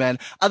catches, man,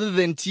 other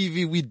than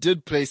TV, we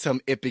did play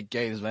some epic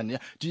games, man. Yeah.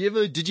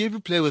 Did you ever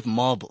play with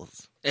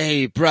marbles?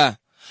 Hey, bruh.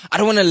 I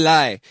don't want to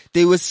lie.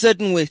 There were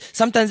certain ways.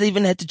 Sometimes I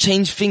even had to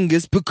change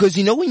fingers because,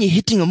 you know, when you're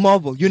hitting a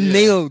marble, your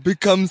nail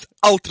becomes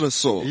ultra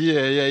sore.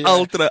 Yeah.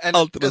 Ultra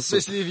sore.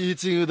 Especially if you're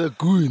hitting with the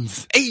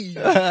goons.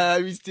 Hey.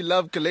 We still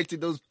love collecting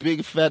those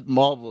big fat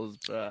marbles,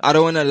 bruh. I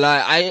don't want to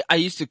lie. I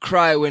used to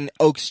cry when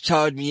Oaks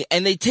chowed me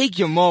and they take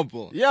your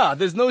marble. Yeah,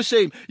 there's no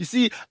shame. You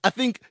see, I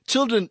think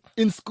children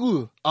in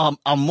school are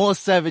more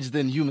savage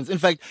than humans. In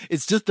fact,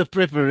 it's just a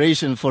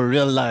preparation for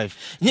real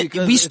life. Yeah,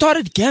 Because we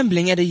started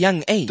gambling at a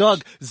young age.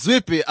 Dog,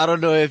 Zwippy, I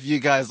don't know if you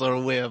guys are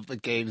aware of the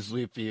game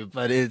Zwippy,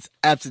 but it's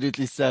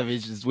absolutely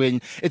savage.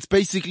 It's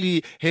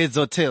basically heads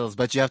or tails,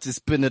 but you have to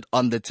spin it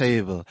on the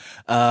table.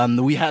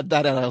 We had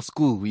that at our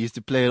school. We used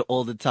to play it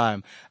all the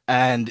time.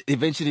 And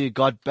eventually it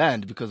got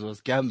banned because it was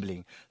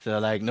gambling. So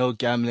like, no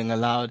gambling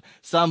allowed.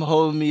 Some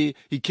homie,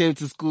 he came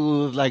to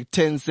school with like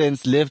 10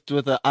 cents left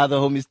with the other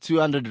homie's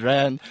 200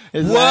 rand.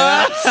 It's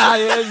What?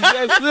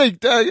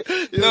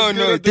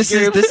 No,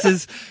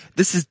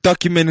 This is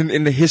documented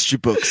in the history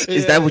books.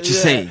 Is that what you're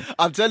saying?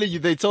 I'm telling you,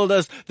 they told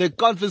us they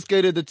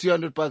confiscated the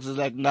 200 bucks. It's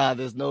like, nah,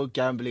 there's no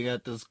gambling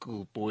at the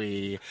school,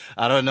 boy.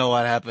 I don't know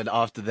what happened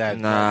after that.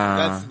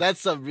 Nah. That's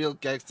some real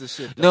gangster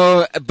shit.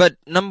 No, but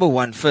number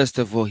one, first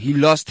of all, he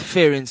lost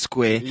fair and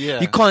square. Yeah.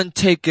 You can't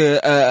take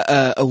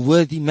a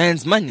worthy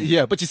man's money.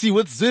 Yeah, but you see,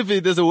 with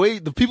Zwippy, there's a way,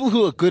 the people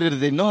who are good at it,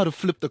 they know how to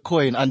flip the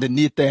coin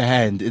underneath their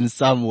hand in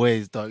some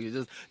ways, dog.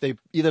 They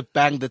either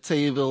bang the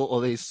table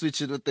or they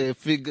switch it with their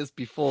fingers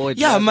before it.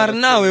 Yeah, lands on the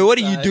Marnawe, same what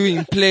are you side.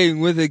 doing playing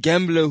with a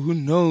gambler who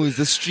knows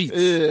the streets?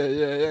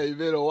 Yeah. You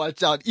better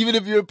watch out. Even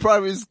if you're in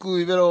primary school,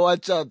 you better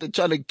watch out. They're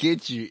trying to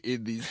get you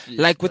in these streets.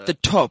 Like with the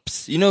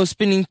tops, you know,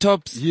 spinning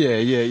tops.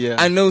 Yeah.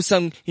 I know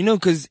some, you know,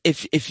 cause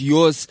if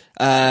yours,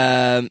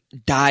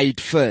 died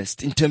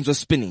first in terms of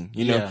spinning,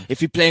 you know, Yeah.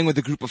 if you're playing with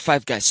a group of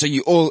 5 guys, so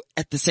you all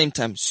at the same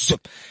time,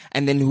 zoop,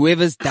 and then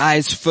whoever's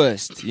dies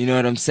first, you know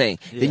what I'm saying?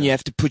 Then you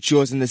have to put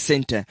yours in the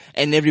center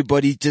and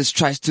everybody just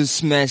tries to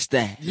smash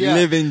the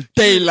living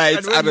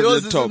daylights and out when of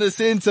yours the is top. in the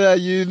center,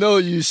 you know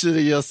you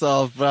shitting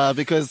yourself, bruh,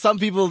 because some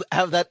people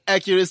have that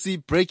accuracy,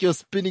 break your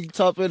spinning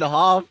top in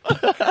half.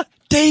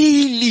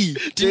 Daily.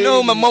 Do you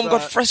know my Daily, mom bruh.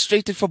 got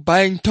frustrated for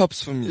buying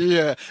tops for me?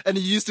 Yeah, and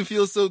it used to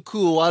feel so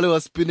cool while it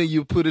was spinning.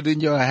 You put it in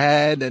your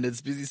hand and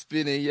it's busy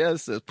spinning.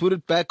 Yes, so put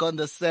it back on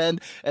the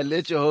sand and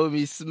let your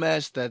homie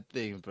smash that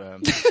thing, bro.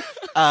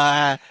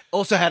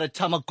 Also had a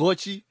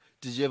Tamagotchi.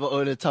 Did you ever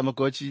own a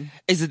Tamagotchi?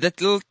 Is it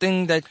that little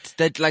thing that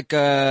like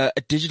a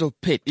digital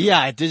pet?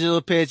 Yeah, a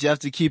digital pet. You have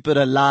to keep it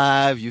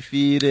alive. You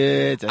feed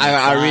it. and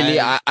it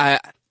dies.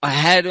 I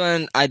had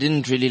one. I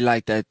didn't really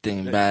like that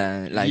thing,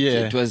 but like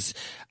Yeah. it was,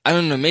 I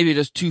don't know, maybe it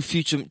was too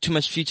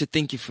much future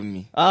thinking for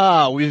me.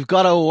 We've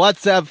got a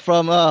WhatsApp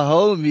from a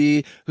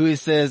homie who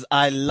says,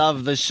 I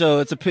love the show.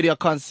 It's a pity I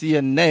can't see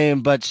your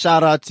name, but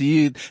shout out to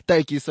you.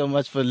 Thank you so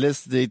much for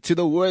listening to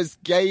the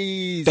worst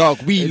gays.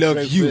 Dog, we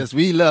love you. Breakfast.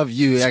 We love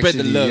you. Spread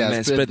actually. the love, Yeah,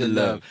 man. Spread the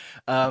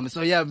love.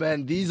 So yeah,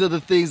 man, these are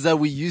the things that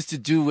we used to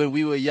do when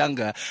we were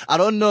younger. I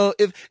don't know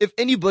if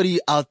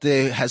anybody out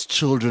there has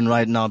children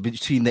right now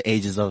between the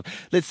ages of,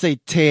 let's say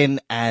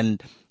 10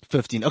 and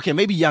 15. Okay,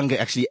 maybe younger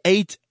actually.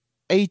 8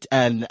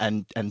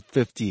 and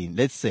 15,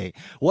 let's say.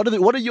 What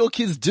are your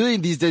kids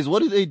doing these days?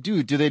 What do they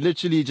do? Do they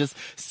literally just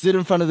sit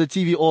in front of the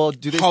TV or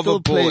do they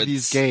still play Hoverboards.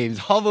 these games?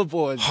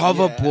 Hoverboards.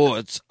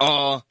 Hoverboards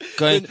are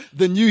going.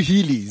 The new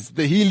Heelys.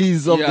 The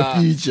Heelys of Yeah.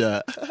 the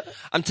future.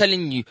 I'm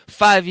telling you,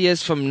 5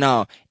 years from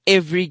now,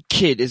 every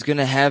kid is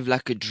gonna have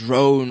like a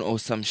drone or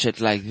some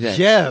shit like that.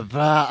 Yeah,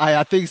 bruh.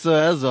 I think so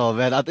as well,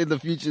 man. I think the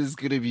future is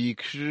gonna be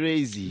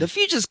crazy. The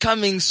future's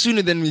coming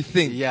sooner than we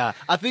think. Yeah,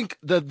 I think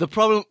the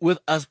problem with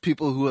us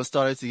people who are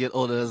starting to get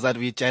older is that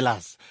we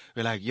jealous.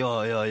 We're like,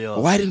 yo.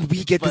 Why didn't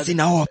we get this in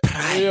our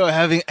prime?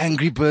 Having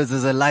Angry Birds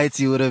as a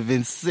lighty would have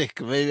been sick.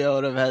 Maybe I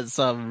would have had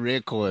some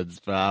records,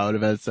 bro. I would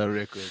have had some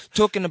records.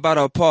 Talking about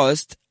our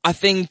past, I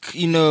think,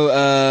 you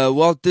know,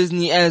 Walt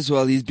Disney as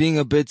well, he's being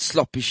a bit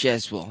sloppish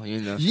as well,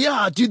 you know.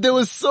 Yeah, dude, there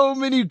were so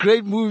many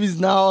great movies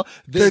now.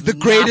 The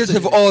greatest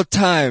of all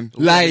time,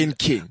 Lion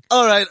King.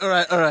 All right.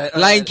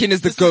 Lion King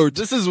is the GOAT.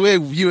 This is where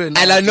you and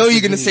And I know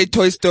you're gonna say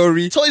Toy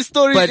Story. Toy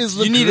Story but is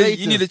the you need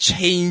greatest. to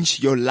change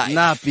your life.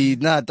 Nah, B,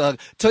 nah, dog.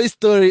 Toy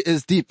Story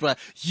is deep, right?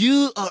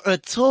 You are a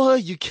toy,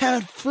 you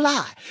can't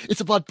fly. It's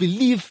about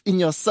belief in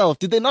yourself.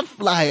 Did they not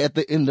fly at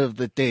the end of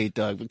the day,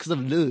 dog? Because of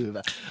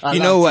love. I You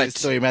love know Toy what?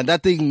 Story, man.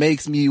 That thing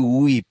makes me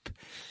weep.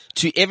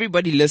 to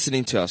everybody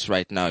listening to us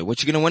right now,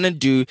 what you're going to want to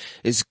do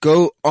is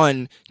go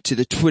on to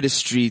the Twitter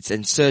streets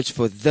and search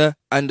for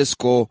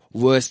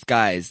 _worst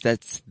guys.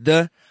 That's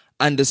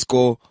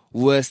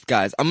 _worst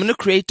guys. I'm going to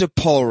create a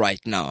poll right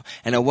now,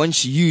 and I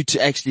want you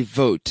to actually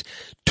vote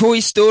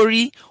Toy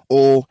Story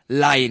or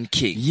Lion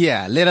King.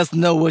 Yeah, let us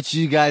know what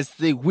you guys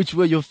think. Which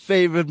were your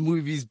favorite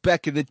movies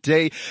back in the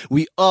day?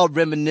 We are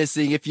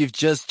reminiscing. If you've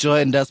just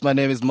joined us, my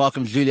name is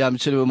Malcolm Julia. I'm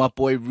chilling with my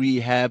boy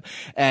Rehab,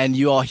 and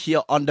you are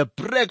here on the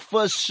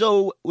Breakfast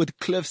Show with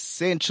Cliff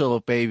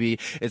Central, baby.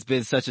 It's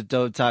been such a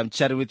dope time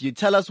chatting with you.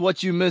 Tell us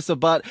what you miss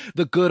about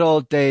the good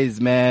old days,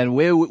 man.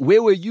 Where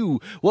were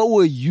you? What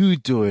were you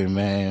doing,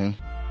 man?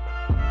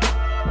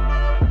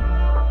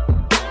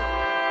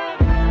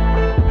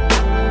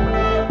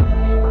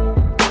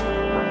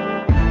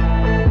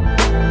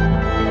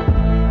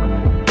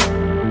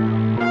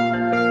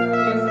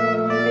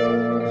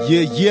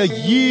 Yeah.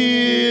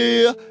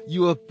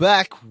 You are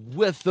back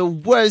with the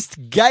worst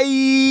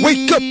guys.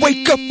 Wake up.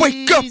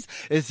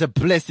 It's a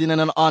blessing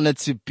and an honor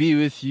to be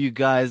with you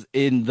guys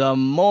in the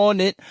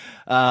morning.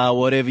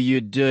 Whatever you're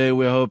doing,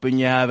 we're hoping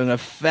you're having a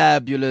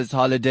fabulous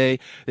holiday.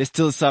 There's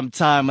still some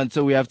time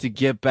until we have to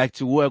get back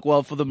to work.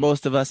 Well, for the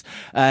most of us.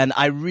 And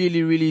I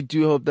really, really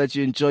do hope that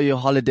you enjoy your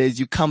holidays.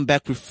 You come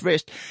back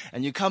refreshed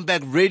and you come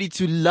back ready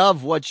to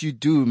love what you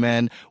do,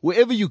 man.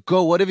 Wherever you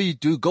go, whatever you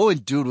do, go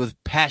and do it with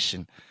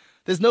passion.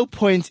 There's no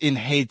point in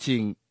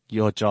hating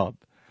your job,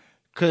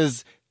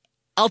 because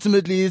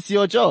ultimately it's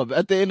your job.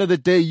 At the end of the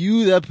day,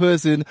 you, that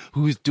person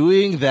who's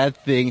doing that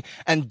thing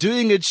and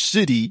doing it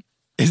shitty,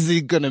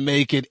 isn't gonna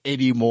make it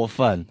any more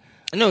fun.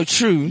 No,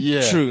 true.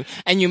 Yeah. True.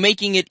 And you're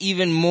making it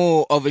even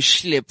more of a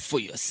schlep for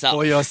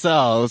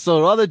yourself.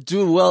 So rather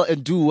do well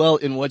and do well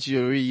in what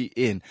you're really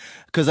in.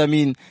 Cause I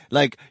mean,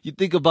 like, you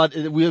think about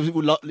it,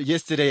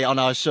 yesterday on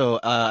our show,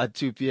 at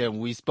 2 p.m.,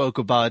 we spoke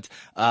about,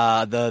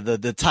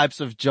 the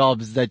types of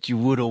jobs that you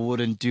would or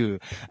wouldn't do,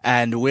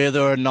 and whether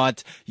or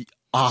not,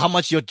 how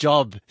much your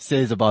job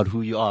says about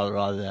who you are,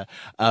 rather.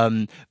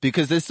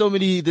 Because there's so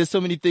many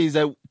things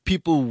that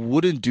people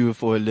wouldn't do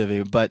for a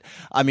living. But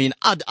I mean,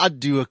 I'd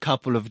do a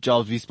couple of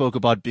jobs. We spoke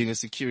about being a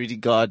security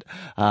guard,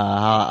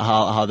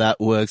 how that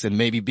works, and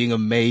maybe being a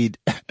maid,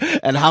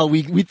 and how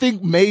we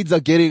think maids are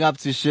getting up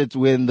to shit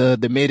when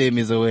the maid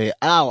is away.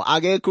 Ow,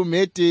 I get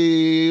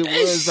committed.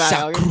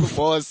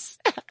 Boss.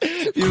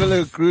 People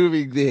are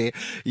grooving there.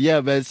 Yeah,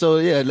 man. So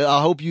yeah,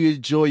 I hope you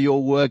enjoy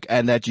your work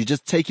and that you're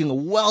just taking a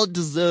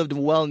well-deserved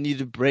and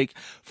well-needed break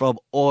from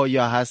all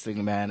your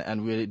hustling, man.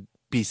 And we'll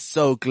be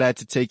so glad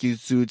to take you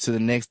through to the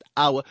next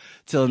hour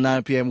till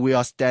 9 p.m. We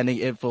are standing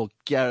in for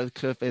Gareth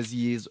Cliff as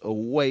he is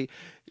away.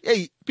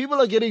 Hey, people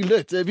are getting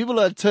lit. People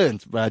are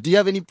turned, bro. Do you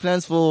have any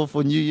plans for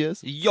New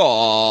Year's? Yeah.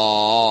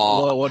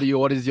 What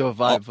is your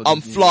vibe for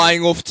I'm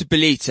flying off to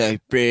Belito,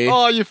 bro.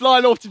 Oh, you're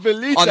flying off to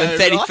Belito on the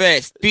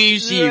 31st.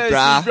 Bougie,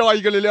 bruh. Bro,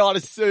 you're gonna learn how to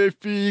surf,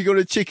 you're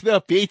gonna check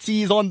the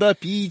Betties on the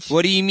beach.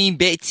 What do you mean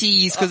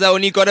Betties? Cause I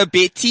only got a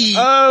Betty.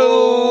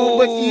 Oh,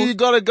 but you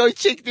gotta go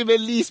check them at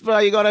least, bro.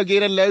 You gotta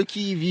get a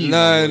low-key view.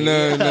 No.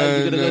 You're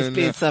gonna go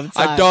spend some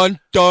time. I don't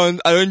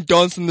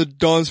dance on the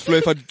dance floor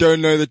if I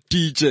don't know the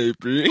DJ,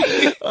 bro.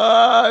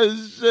 Oh,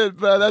 shit,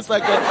 bro. That's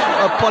like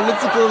a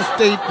political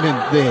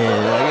statement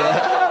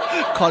there.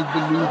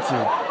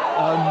 Convoluted.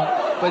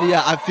 But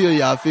yeah, I feel you.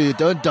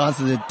 Don't dance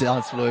on the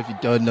dance floor if you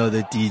don't know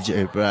the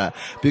DJ, bruh.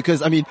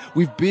 Because, I mean,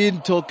 we've been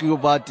talking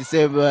about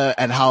December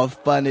and how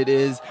fun it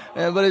is.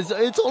 But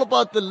it's all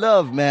about the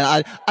love,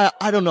 man.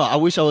 I don't know. I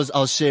wish I was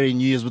sharing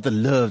New Year's with a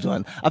loved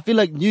one. I feel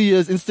like New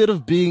Year's, instead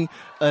of being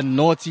a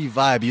naughty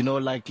vibe, you know,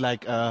 like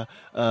the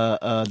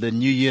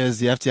New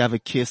Year's, you have to have a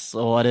kiss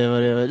or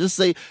whatever. Just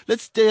say,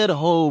 let's stay at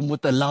home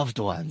with the loved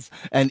ones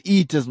and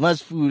eat as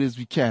much food as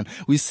we can.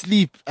 We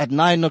sleep at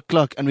 9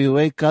 o'clock and we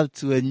wake up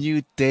to a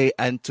new day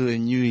and to a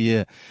new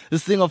year.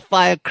 This thing of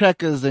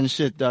firecrackers and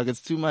shit, dog. It's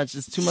too much.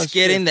 It's too much. Just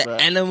getting the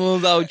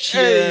animals out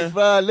here. Hey,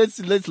 bro,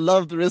 let's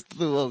love the rest of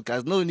the world,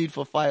 guys. No need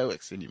for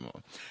fireworks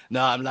anymore.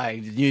 No, I'm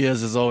like, New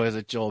Year's is always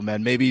a joy,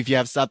 man. Maybe if you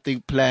have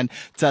something planned,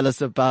 tell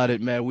us about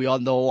it, man. We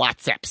on the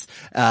WhatsApps.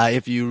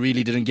 If you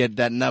really didn't get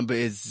that number,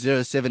 it's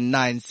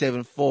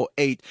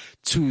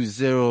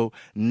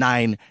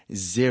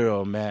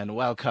 0797482090, man.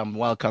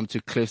 Welcome to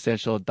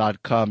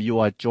cliffcentral.com. You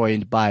are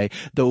joined by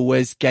the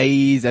worst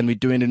guys, and we're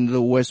doing it in the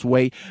worst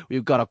way.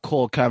 We've got a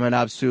call coming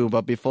up soon,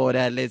 but before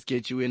that, let's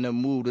get you in the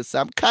mood with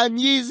some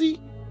Kanye.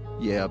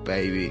 Yeah,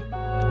 baby.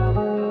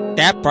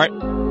 That part.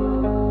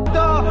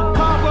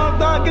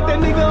 Get that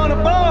nigga on the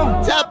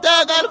phone. Top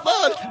dog on the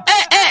phone. Hey.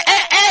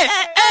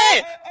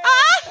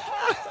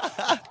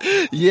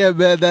 Yeah,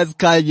 man, that's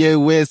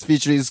Kanye West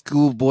featuring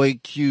Schoolboy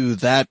Q.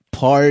 That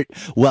part.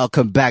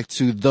 Welcome back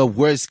to the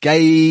worst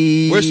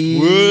guys.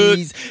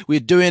 Westwood. We're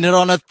doing it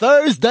on a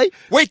Thursday.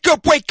 Wake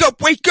up.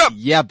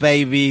 Yeah,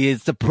 baby.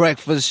 It's the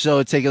Breakfast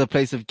Show taking the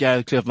place of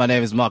Gareth Cliff. My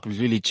name is Mark. I'm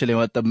really chilling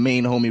with the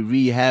main homie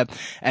Rehab.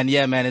 And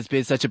yeah, man, it's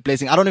been such a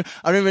blessing. I don't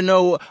even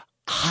know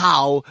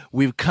how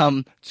we've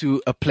come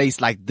to a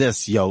place like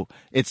this, yo.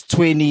 It's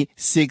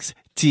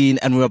 2016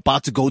 and we're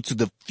about to go to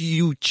the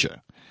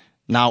future.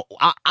 Now,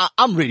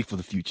 I'm ready for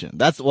the future.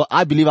 That's what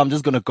I believe. I'm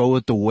just going to go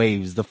with the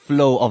waves, the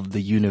flow of the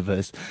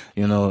universe.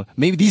 You know,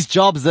 maybe these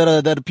jobs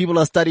that people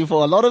are studying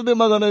for, a lot of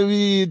them are going to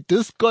be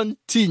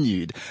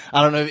discontinued.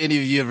 I don't know if any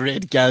of you have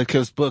read Gary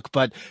Cliff's book,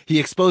 but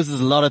he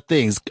exposes a lot of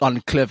things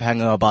on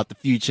Cliffhanger about the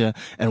future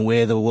and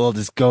where the world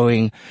is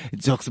going.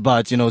 It talks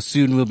about,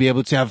 soon we'll be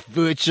able to have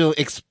virtual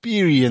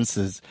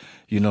experiences.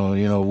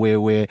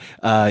 Where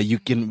you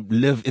can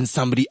live in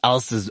somebody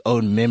else's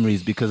own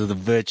memories because of the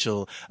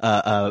virtual,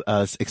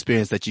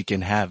 experience that you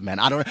can have, man.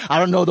 I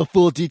don't know the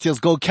full details.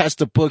 Go catch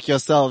the book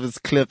yourself. It's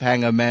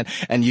Cliffhanger, man.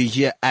 And you're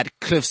here at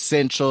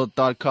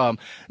cliffcentral.com.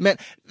 Man,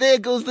 there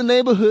goes the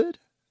neighborhood.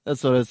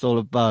 That's what it's all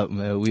about,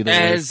 man. We the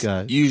As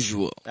guys.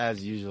 usual.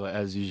 As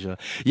usual.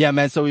 Yeah,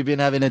 man. So we've been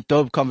having a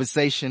dope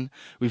conversation.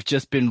 We've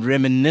just been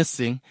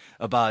reminiscing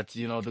about,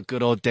 the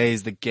good old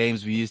days, the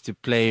games we used to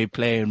play,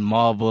 playing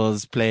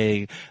marbles,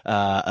 playing,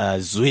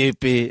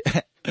 Zwipi,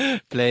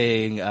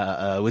 playing,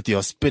 with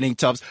your spinning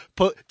tops,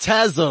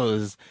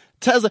 Tazos.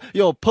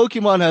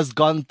 Pokemon has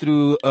gone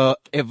through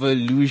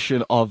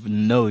evolution of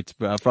note,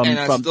 bro. From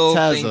still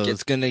Tazos. think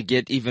it's gonna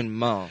get even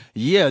more.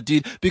 Yeah,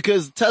 dude,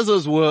 because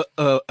Tazos were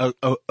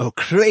a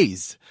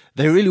craze.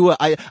 They really were.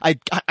 I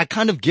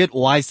kind of get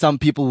why some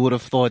people would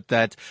have thought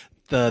that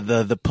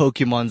the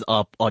Pokemons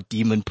are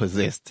demon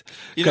possessed.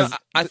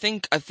 I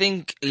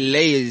think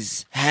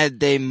layers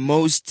had their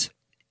most,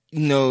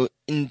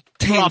 intense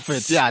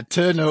profit,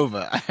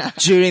 turnover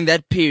during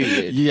that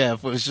period. Yeah,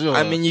 for sure.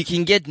 I mean, you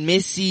can get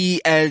Messi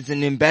as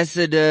an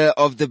ambassador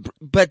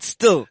but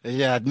still.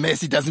 Yeah,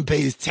 Messi doesn't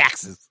pay his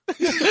taxes.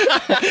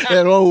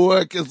 It won't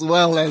work as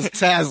well as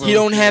Tazos. You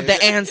don't have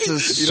the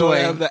answers, You don't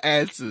have the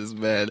answers,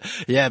 man.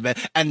 Yeah, man.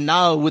 And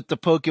now with the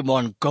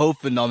Pokemon Go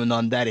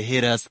phenomenon that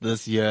hit us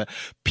this year,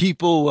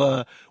 people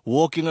were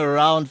walking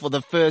around for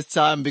the first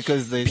time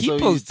because they so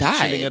used to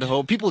chilling at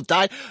home. People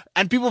died,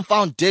 and people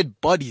found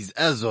dead bodies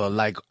as well.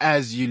 Like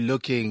as you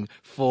looking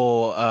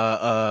for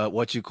a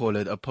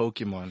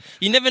Pokemon.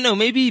 You never know.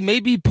 Maybe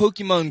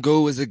Pokemon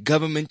Go was a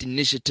government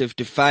initiative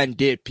to find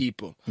dead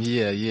people.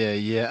 Yeah.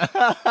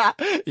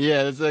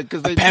 Yeah,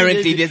 because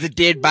apparently there's a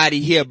dead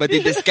body here, but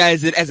they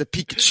disguise it as a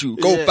Pikachu.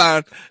 Go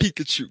find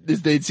Pikachu.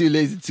 They're too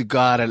lazy to go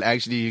out and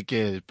actually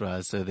get it,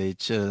 bro. So they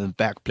chill in the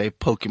back, play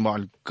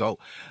Pokemon Go.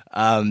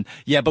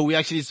 But we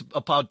actually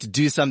about to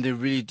do something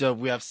really dope.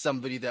 We have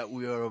somebody that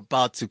we are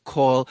about to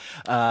call.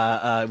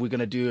 We're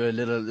gonna do a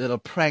little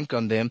prank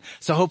on them.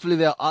 So hopefully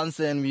they'll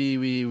answer and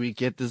we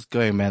get this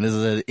going, man. This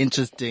is an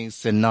interesting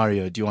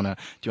scenario. Do you wanna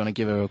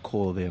give her a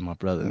call there, my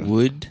brother?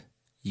 Would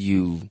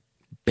you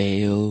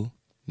bail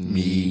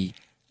me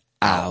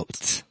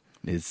out?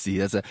 Let's see.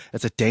 That's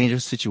a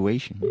dangerous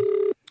situation.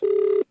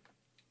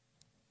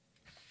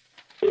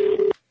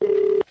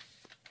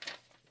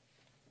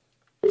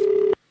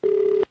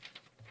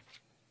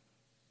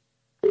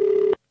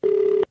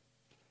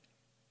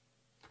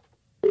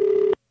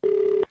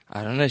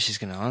 I don't know if she's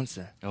gonna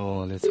answer. Oh,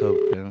 let's hope.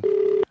 Yeah.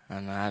 I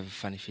don't know, I have a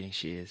funny feeling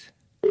she is.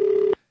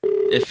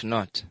 If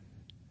not,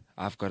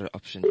 I've got an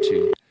option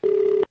too.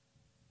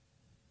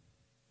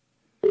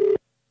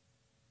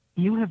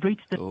 You have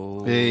reached the...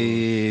 Oh.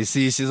 Hey,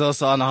 see, she's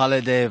also on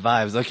holiday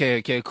vibes.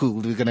 Okay,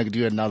 cool. We're gonna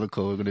do another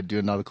call.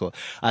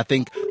 I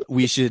think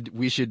we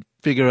should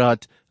figure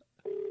out.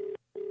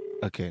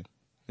 Okay.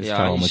 Let's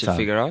try one you more should time.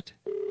 figure out.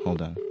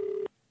 Hold on.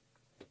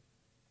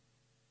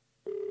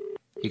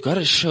 You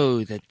gotta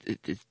show that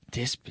it's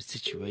desperate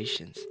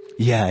situations.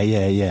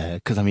 Yeah.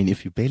 Because I mean,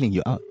 if you're bailing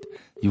you out,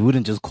 you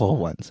wouldn't just call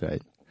once,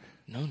 right?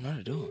 No, not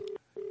at all.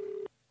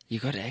 You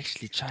gotta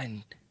actually try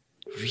and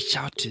reach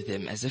out to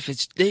them as if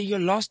they're your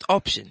last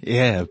option.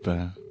 Yeah,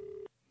 bro.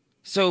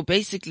 So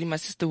basically, my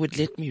sister would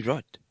let me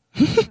rot.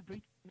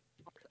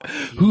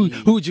 Who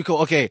would you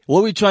call? Okay,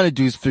 what we're trying to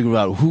do is figure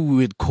out who we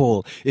would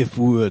call if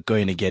we were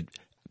going to get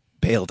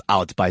bailed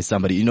out by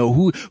somebody.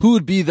 Who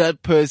would be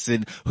that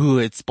person who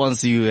would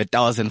sponsor you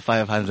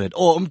 1,500?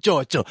 Or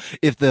Mchocho,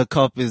 if the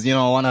cop is,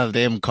 one of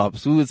them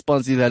cops, who would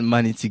sponsor you that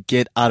money to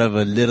get out of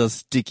a little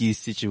sticky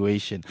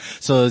situation?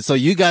 So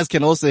you guys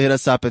can also hit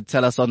us up and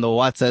tell us on the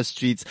WhatsApp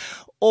streets.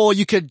 Or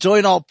you can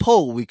join our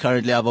poll. We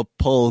currently have a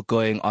poll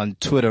going on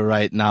Twitter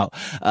right now.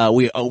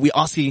 We're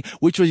asking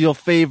which was your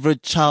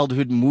favorite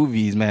childhood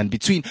movies, man,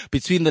 between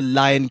The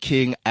Lion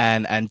King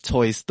and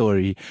Toy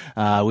Story.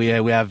 We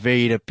have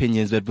varied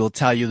opinions, but we'll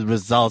tell you the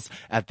results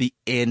at the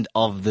end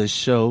of the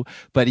show.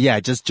 But yeah,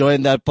 just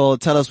join that poll.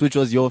 Tell us which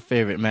was your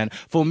favorite, man.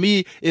 For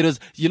me, it was,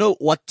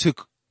 what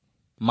took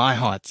my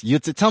heart. You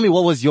tell me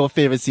what was your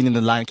favorite scene in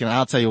The Lion King, and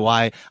I'll tell you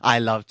why I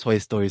love Toy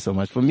Story so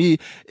much. For me,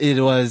 it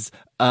was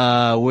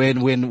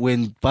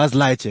when Buzz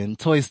Lightyear in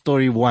Toy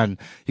Story 1,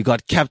 he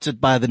got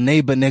captured by the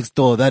neighbor next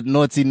door, that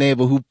naughty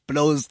neighbor who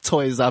blows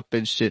toys up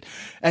and shit.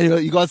 And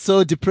he got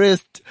so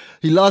depressed.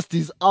 He lost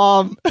his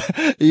arm.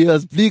 He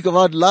was bleak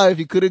about life.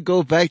 He couldn't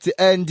go back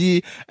to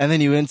Andy. And then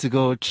he went to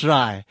go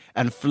try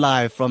and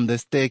fly from the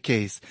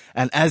staircase.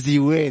 And as he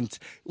went,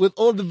 with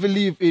all the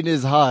belief in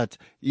his heart,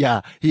 he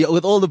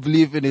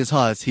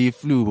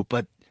flew,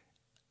 but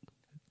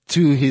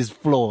to his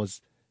flaws,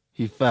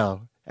 he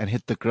fell and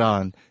hit the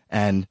ground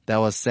And that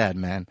was sad,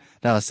 man.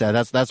 That was sad.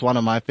 That's one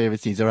of my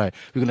favorite scenes. All right.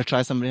 We're going to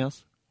try somebody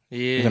else?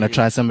 Yeah. We're going to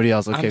try somebody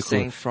else. Okay, I'm cool.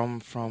 saying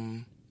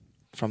from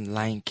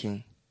Lion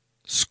King.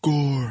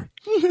 Score.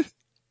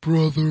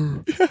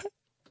 Brother.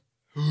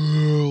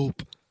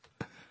 Help.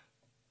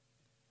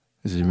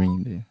 Is it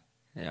ringing there?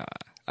 Yeah,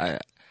 I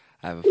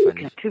have a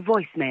funny. To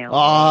voicemail.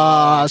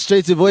 Ah,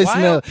 straight to Why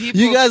voicemail. are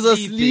people You guys are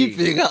sleeping?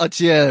 sleeping out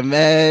here,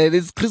 man.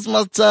 It's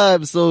Christmas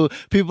time, so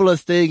people are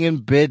staying in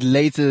bed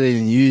later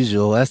than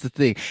usual. That's the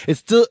thing.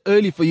 It's still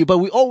early for you, but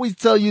we always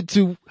tell you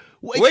to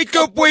Wake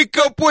up, wake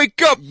up,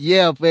 wake up!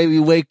 Yeah, baby,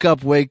 wake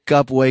up, wake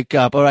up, wake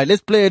up. All right,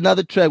 let's play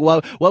another track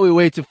while we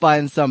wait to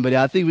find somebody.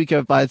 I think we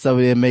can find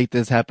somebody and make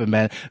this happen,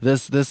 man.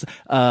 This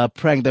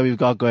prank that we've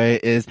got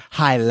going is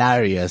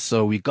hilarious,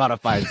 so we gotta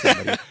find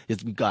somebody.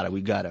 Yes, we gotta.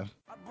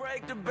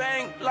 Break the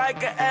bank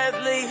like an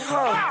athlete,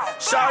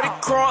 Shawty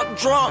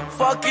crunk drunk,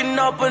 fucking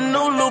up a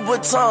new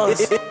Louboutin.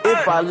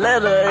 If I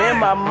let her in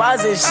my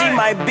Mazda, she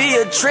might be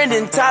a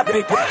trending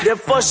topic.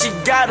 Therefore she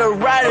gotta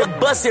ride it,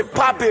 bust it,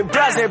 pop it,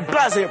 blase it.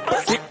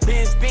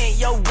 Been spent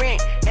your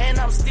rent, and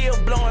I'm still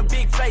blowing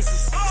big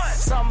faces.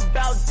 Something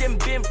about them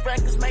Ben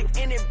Frankers make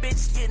any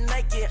bitch get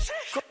naked.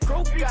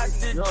 Crew got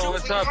the Yo,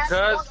 what's up,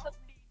 cuz?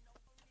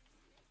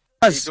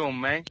 How you doing,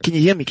 man? Can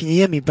you hear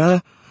me,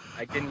 bro?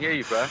 I can hear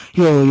you, bro.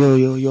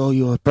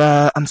 Yo,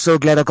 bruh. I'm so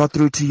glad I got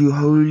through to you.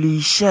 Holy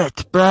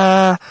shit,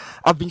 bruh.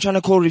 I've been trying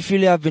to call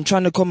Refulia. I've been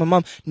trying to call my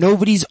mom.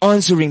 Nobody's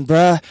answering,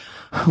 bruh.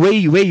 Where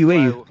you?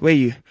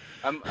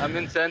 I'm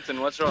in Santon.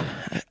 What's wrong?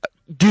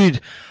 Dude,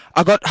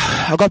 I got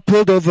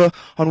pulled over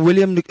on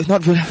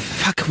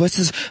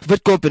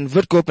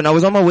Witkopen. I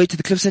was on my way to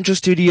the Cliff Central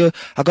studio.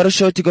 I got a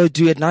show to go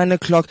do at 9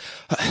 o'clock.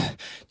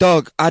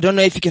 Dog, I don't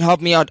know if you can help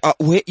me out.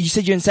 Where, you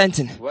said you're in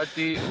Santon. What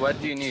do you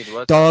need?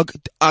 Dog,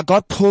 I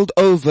got pulled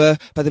over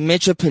by the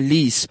Metro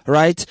Police,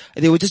 right?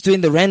 They were just doing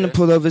the random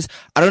pullovers.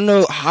 I don't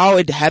know how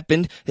it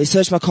happened. They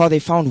searched my car. They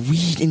found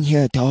weed in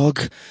here,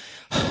 dog.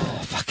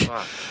 Fuck,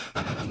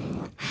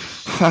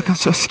 I'm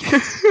so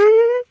scared.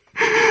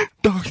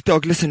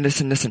 Dog, listen.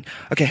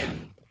 Okay.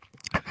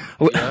 Yeah?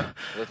 What do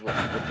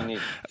you need?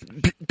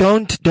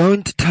 Don't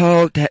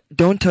tell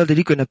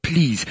Daddy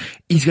please.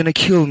 He's gonna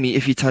kill me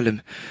if you tell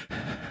him.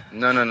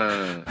 No,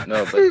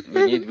 but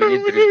we need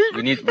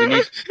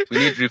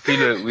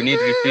refiller. We need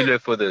refiller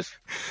for this.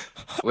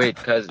 Wait,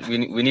 cuz we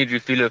need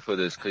refiller for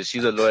this, cuz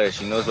she's a lawyer.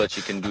 She knows what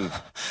she can do.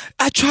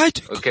 I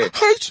tried. Okay.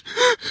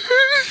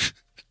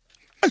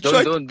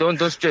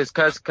 Don't stress,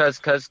 cuz.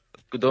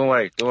 Don't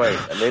worry.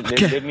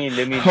 Let me.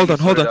 Hold on.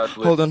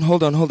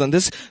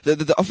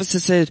 The officer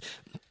said,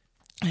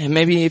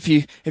 maybe if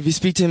you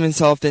speak to him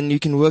himself, then you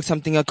can work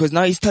something out. Cause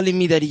now he's telling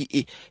me that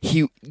he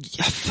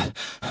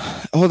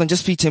hold on,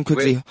 just speak to him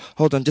quickly. Wait.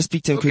 Hold on, just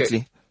speak to him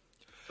quickly.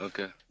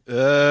 Okay.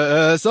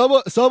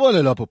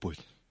 Sabone lapho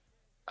bhuti.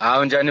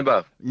 Unjani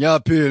baba?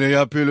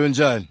 Ngiyaphila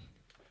unjani?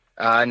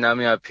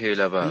 Nami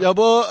yaphila baba.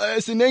 Yabo,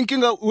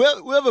 sinenkinga.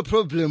 We have a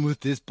problem with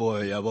this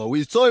boy, yabo.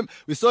 We saw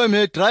him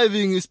here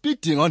driving,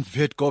 speeding on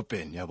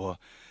Witkopen, yabo.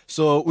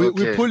 So we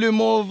pull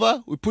him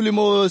over,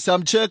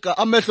 some check,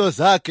 amehlo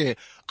zakhe,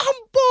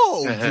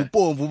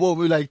 bomb.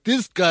 We're like,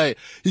 this guy,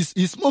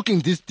 he's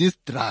smoking these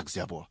drugs,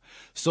 yabo.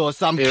 So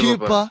some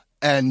keeper,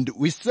 and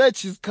we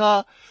search his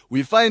car,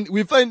 we find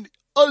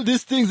all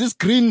these things, these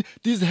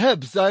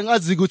herbs,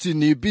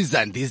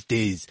 these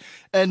days.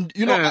 And,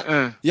 you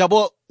know,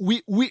 yabo,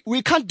 we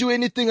can't do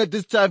anything at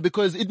this time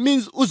because it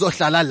means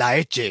uzohlala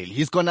la jail.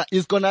 He's gonna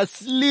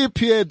sleep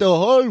here the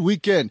whole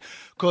weekend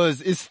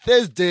because it's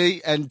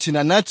Thursday and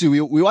Tinanati,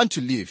 we want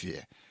to leave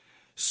here.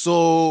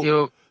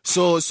 So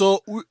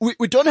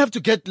we don't have to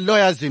get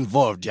lawyers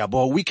involved, yeah,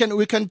 but we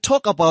can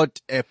talk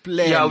about a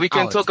plan. Yeah, we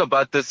can talk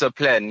about this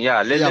plan.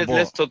 Yeah,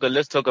 let's talk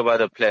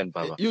about a plan,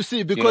 Baba. You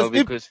see, because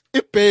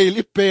if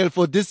bail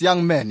for this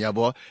young man, yeah,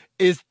 boy,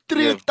 is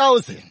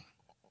 3,000.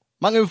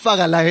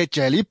 Mangimfaka la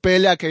jail,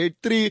 bail yakhe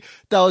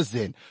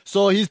 3,000.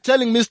 So he's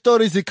telling me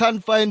stories. He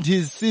can't find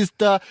his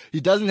sister. He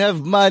doesn't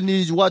have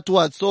money. What?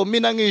 So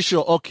mina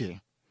ngisho,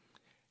 okay.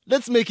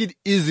 Let's make it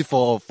easy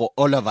for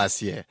all of us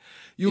here.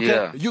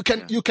 You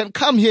can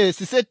come here.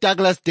 She said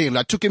Douglas Dale.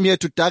 I took him here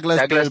to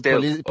Douglas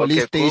Dale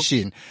police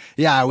station. Cool.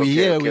 Yeah,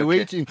 we're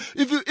waiting.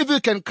 If you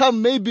can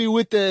come maybe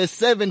with a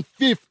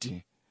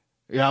 750.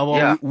 Yeah,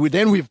 well,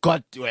 then we've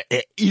got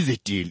easy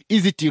deal,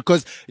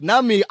 because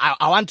now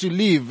I want to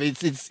leave.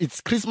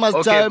 It's Christmas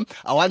time.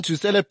 I want to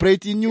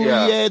celebrate the New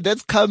Year.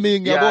 That's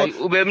coming. Yeah,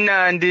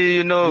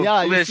 you know.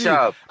 Yeah, you see,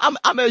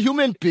 I'm a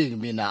human being,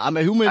 Mina. I'm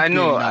a human being.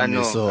 I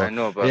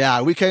know. But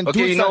yeah, we can.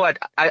 Okay, you know what?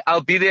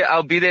 I'll be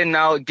there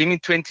now. Give me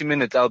 20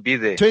 minutes. I'll be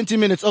there. 20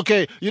 minutes.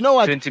 Okay. You know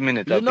what? 20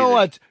 minutes. You know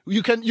what?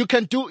 You can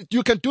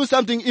do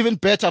something even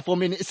better for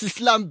me. It's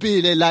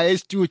slambile la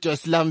studio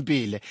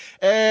slambile.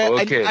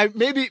 Okay. And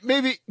maybe.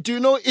 Do you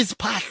know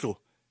Ispahlo?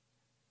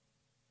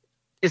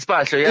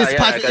 Ispahlo, yeah.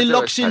 Ispahlo,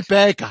 Lokshin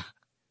Burger.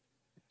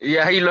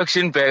 Yeah,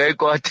 election bag.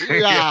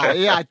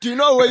 Yeah. Do you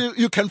know where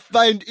you can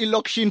find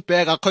election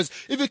burger? Because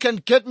if you can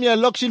get me a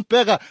election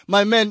burger,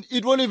 my man,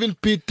 it won't even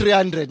be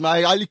 300.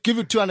 I'll give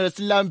you 200.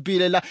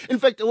 In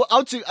fact,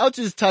 out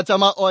is tata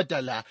ma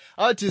order la.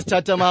 Out is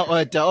tata ma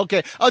order.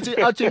 Okay.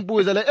 Out in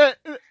booze la.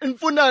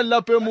 Infuna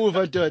lape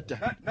move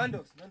daughter.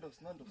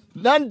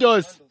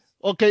 Nando's.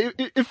 Okay.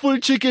 If full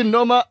chicken,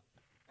 no ma.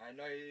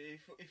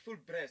 Full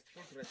breast.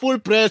 Full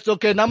breast,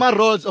 okay, nama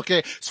rolls,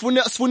 okay.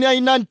 Sfuna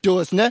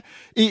inandos, ne?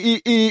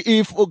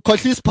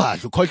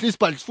 Khohlisiphandlu,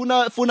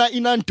 sfuna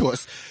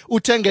inandos.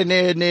 Utenge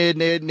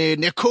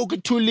ne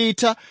Coke 2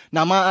 liter,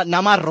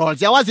 nama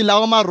rolls. Yawazi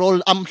lawa ma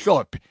roll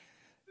amhlophe.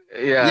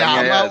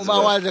 Yeah.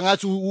 Mawazi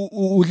ngathi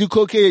udli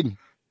cocaine.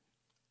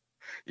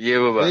 Yeah,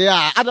 Baba.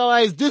 Yeah,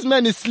 otherwise this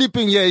man is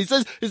sleeping here. He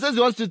says he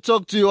wants to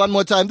talk to you one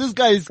more time. This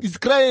guy is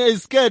crying,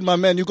 he's scared, my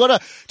man. You gotta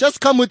just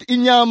come with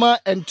inyama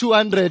and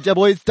 200. Yeah,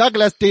 boy, it's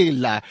Douglas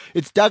Dale.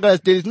 It's Douglas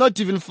Dale. It's not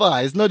even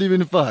far.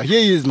 Here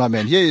he is, my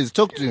man. Here he is.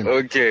 Talk to him.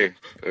 Okay.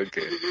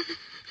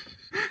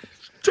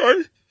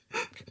 Charlie?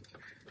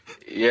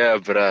 Yeah,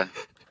 bruh.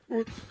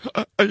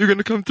 Are you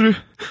gonna come through?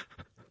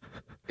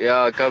 Yeah,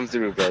 I'll come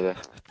through, brother.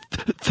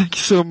 Thank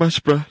you so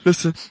much, bro.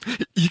 Listen,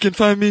 you can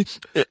find me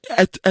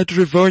at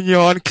Rivonia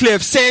on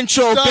Cliff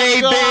Central,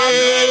 baby.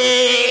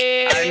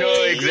 I know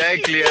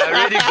exactly. I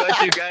already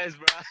got you guys,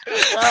 bro.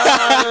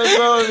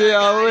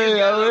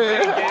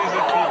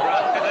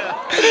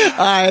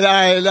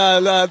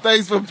 Alright.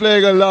 Thanks for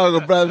playing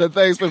along, brother.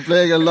 Thanks for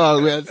playing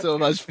along. We had so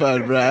much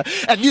fun, bro.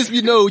 At least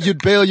we know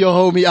you'd bail your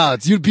homie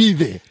out. You'd be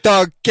there.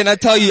 Dog, can I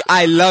tell you,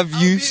 I love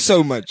you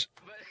so much.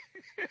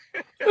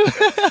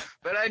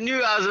 But I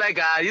knew, I was like,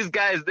 these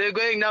guys, they're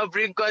going now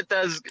bring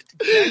quarters,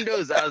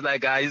 Nando's. I was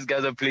like, these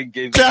guys are playing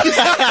games.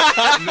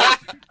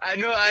 I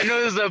know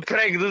it's a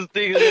prank, this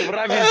thing is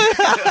rubbish.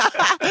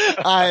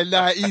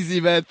 Alright,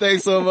 easy, man.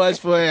 Thanks so much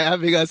for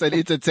having us and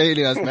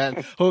entertaining us,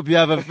 man. Hope you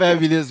have a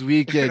fabulous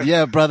weekend.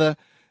 Yeah, brother.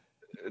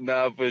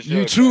 Nah, for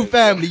sure. You true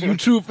family.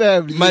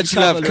 Much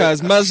love,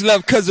 cuz. Much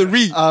love, cousin.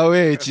 Oh,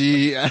 wait,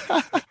 gee. One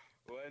time,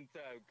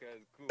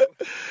 cuz. Cool.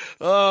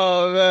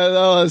 Oh man, that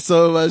was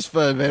so much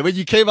fun, man. When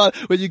you came out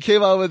with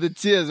the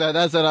tears, man,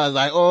 that's when I was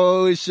like,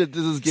 oh shit,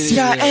 this is getting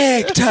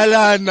real.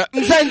 Talana.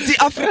 Mzansi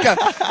Africa.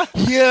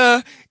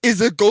 Here is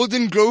a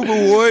Golden Globe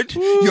Award,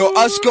 your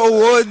Oscar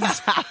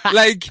awards.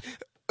 Like,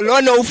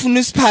 Lona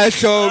Ufunus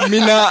Pasho,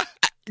 Mina,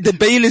 the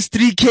bail is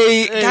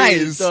 3K.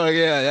 Guys. So,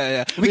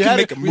 yeah. We can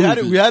make a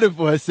movie. We had it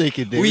for a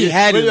second there. We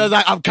had it. He was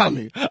like, I'm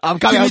coming.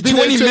 Give me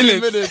 20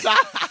 minutes.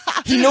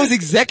 He knows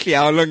exactly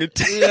how long it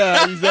takes.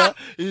 Yeah, he's a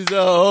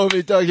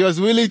homie dog. He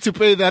was willing to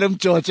pay that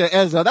Georgia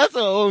Ezra. That's a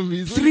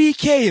homie.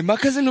 3K. My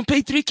cousin will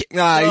pay 3K.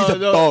 Nah, he's a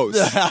boss.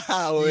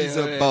 He's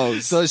a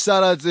boss. So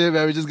shout out to him,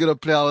 man. We're just gonna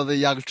play out with the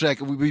young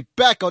track. We'll be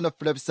back on the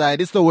flip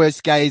side. It's the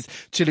worst, guys.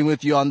 Chilling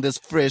with you on this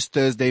fresh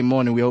Thursday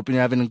morning. We hope you're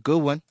having a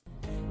good one.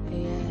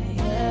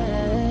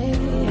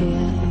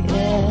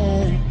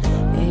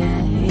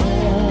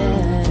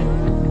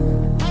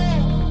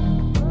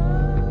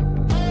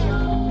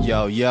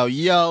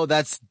 Yo,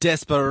 that's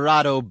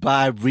Desperado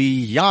by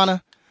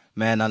Rihanna.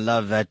 Man, I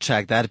love that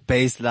track. That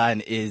bass line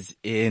is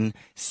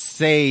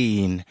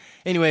insane.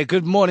 Anyway,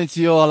 good morning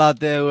to you all out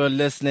there who are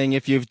listening.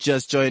 If you've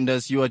just joined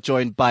us, you are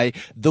joined by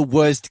The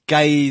Worst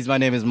Guys. My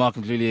name is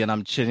Malcolm Fluley and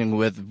I'm chilling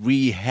with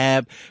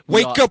Rehab.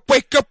 Wake up.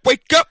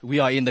 We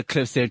are in the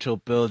Cliff Central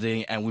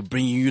building and we're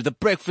bringing you the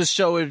breakfast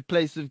show in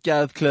place of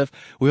Gareth Cliff.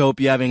 We hope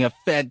you're having a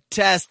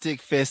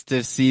fantastic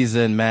festive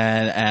season,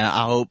 man. And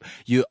I hope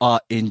you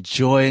are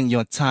enjoying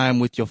your time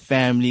with your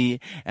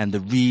family and the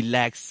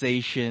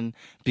relaxation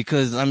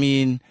because, I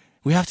mean,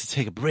 we have to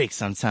take a break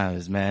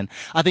sometimes, man.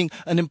 I think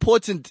an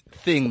important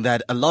thing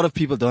that a lot of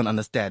people don't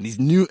understand, these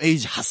new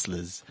age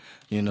hustlers,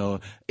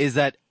 is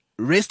that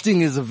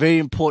resting is a very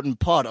important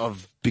part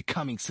of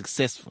becoming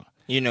successful.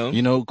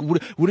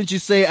 Wouldn't you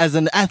say as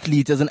an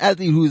athlete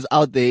who's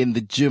out there in the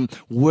gym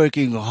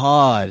working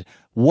hard,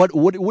 what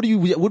would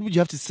you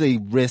have to say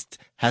rest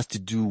has to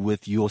do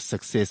with your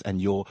success and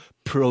your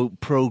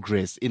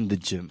progress in the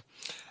gym?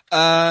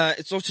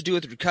 It's all to do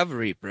with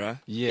recovery, bruh.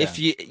 Yeah. If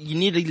you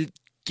need to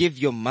give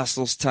your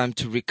muscles time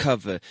to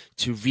recover,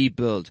 to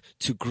rebuild,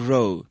 to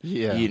grow.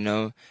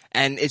 Yeah.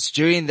 And it's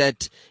during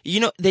that,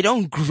 they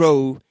don't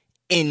grow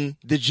in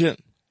the gym.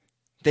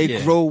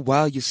 They grow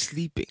while you're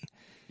sleeping.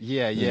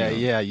 Yeah.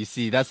 You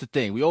see, that's the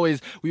thing. We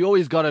always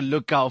gotta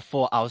look out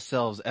for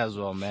ourselves as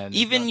well, man.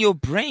 Even your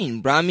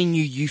brain, bro. I mean,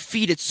 you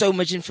feed it so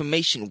much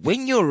information.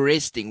 When you're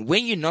resting,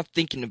 when you're not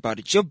thinking about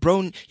it, your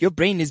brain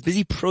is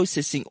busy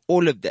processing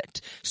all of that,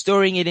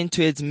 storing it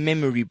into its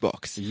memory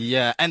box.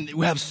 Yeah, and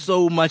we have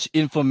so much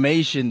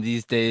information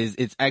these days.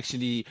 It's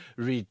actually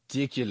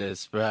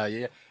ridiculous, bro.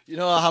 Yeah. You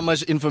know how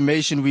much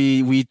information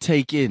we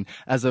take in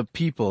as a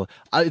people.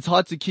 It's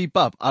hard to keep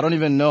up. I don't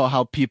even know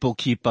how people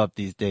keep up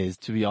these days,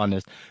 to be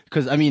honest.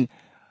 Because, I mean,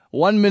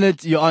 1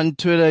 minute you're on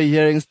Twitter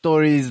hearing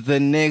stories, the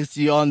next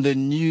you're on the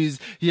news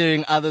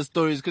hearing other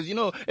stories. Cause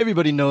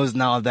everybody knows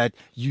now that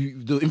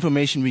the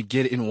information we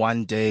get in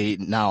one day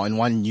now in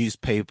one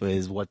newspaper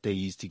is what they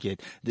used to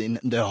get in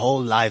their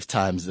whole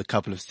lifetimes a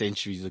couple of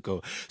centuries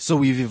ago. So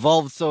we've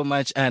evolved so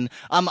much, and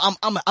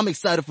I'm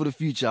excited for the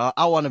future.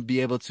 I want to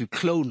be able to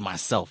clone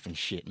myself and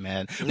shit,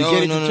 man. No.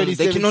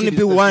 There can only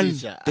be one.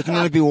 There can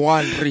only be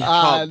one.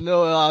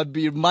 No, I'd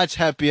be much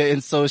happier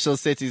in social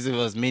settings if it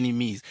was many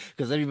me's,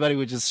 because everybody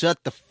would just shut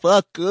the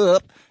fuck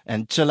up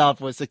and chill out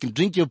for a second.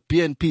 Drink your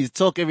beer in peace.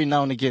 Talk every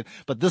now and again.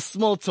 But this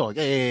small talk,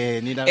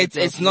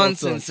 it's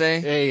nonsense, talk.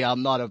 Hey,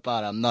 I'm not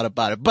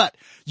about it. But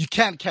you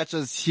can catch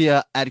us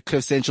here at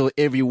Cliff Central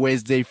every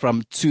Wednesday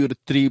from 2 to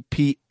 3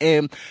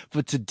 p.m.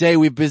 For today,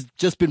 we've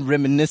just been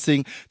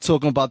reminiscing,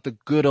 talking about the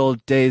good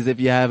old days. If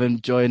you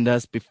haven't joined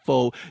us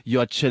before,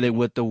 you're chilling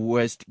with the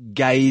worst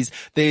guys.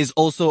 There's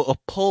also a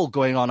poll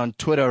going on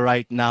Twitter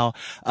right now.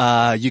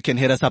 You can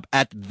hit us up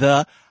at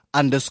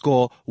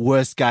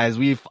 _worst guys.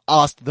 We've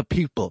asked the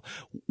people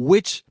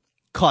which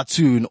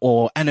cartoon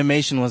or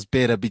animation was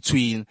better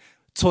between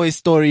Toy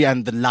Story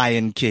and The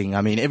Lion King.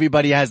 I mean,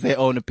 everybody has their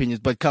own opinions,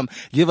 but come,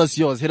 give us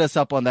yours. Hit us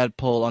up on that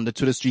poll on the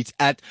Twitter streets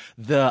at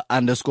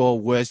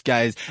 _worst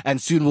guys.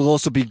 And soon we'll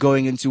also be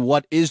going into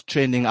what is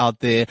trending out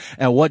there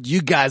and what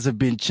you guys have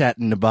been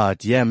chatting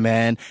about. Yeah,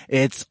 man.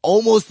 It's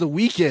almost the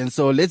weekend,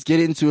 so let's get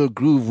into a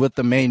groove with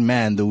the main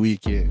man, The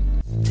Weeknd.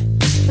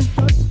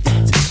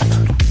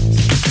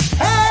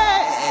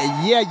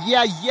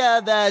 Yeah,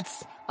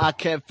 that's I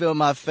Can't Feel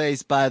My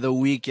Face by The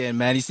Weeknd,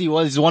 man. You see,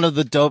 he's one of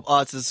the dope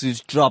artists who's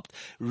dropped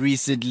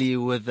recently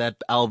with that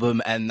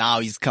album, and now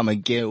he's come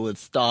again with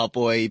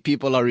Starboy.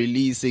 People are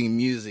releasing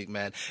music,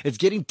 man. It's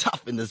getting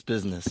tough in this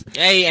business.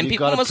 Hey, and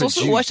people must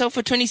also watch out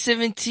for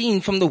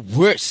 2017 from The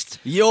Worst.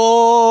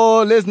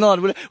 Yo, let's not.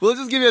 We'll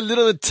just give you a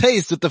little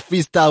taste with the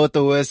freestyle with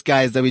the worst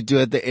guys that we do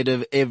at the end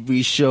of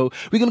every show.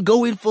 We're gonna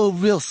go in for a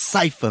real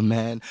cypher,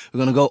 man. We're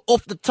gonna go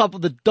off the top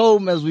of the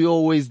dome as we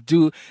always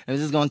do, and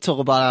we're just gonna talk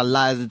about our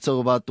lives and talk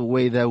about the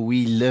way that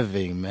we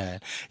living, man.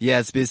 Yeah,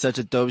 it's been such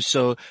a dope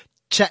show.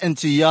 Chatting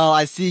to y'all.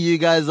 I see you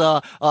guys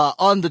are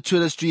on the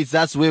Twitter streets.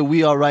 That's where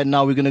we are right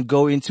now. We're gonna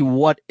go into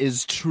what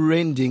is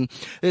trending.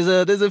 There's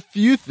a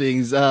few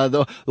things.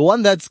 The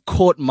one that's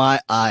caught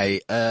my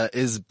eye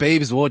is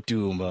Babes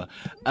Woduma.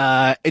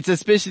 It's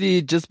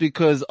especially just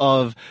because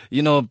of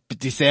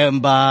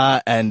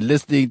December and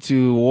listening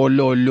to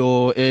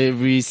Wololo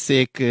every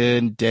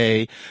second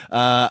day.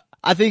 I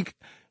think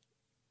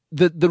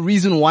the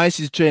reason why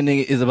she's trending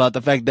is about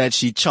the fact that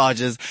she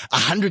charges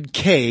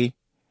 100K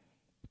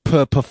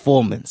per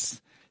performance.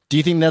 Do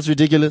you think that's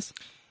ridiculous?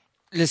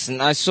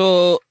 Listen, I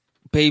saw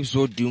Babes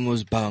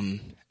Woduma's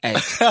bum at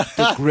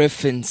the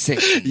Griffin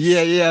section.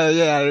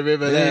 Yeah, I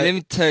remember that. Let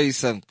me tell you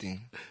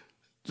something.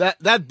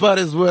 That butt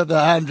is worth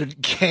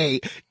 100K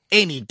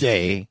any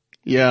day.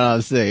 You know what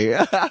I'm saying?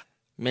 $1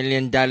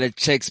 million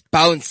checks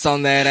bounce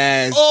on that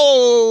ass.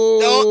 Oh,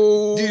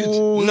 no,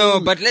 dude. No,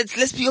 but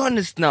let's be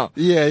honest now.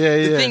 Yeah.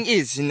 The thing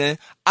is,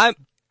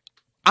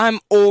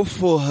 I'm all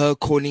for her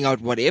calling out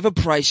whatever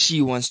price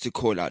she wants to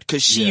call out,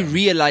 because she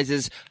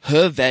realizes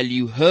her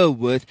value, her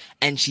worth,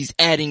 and she's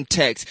adding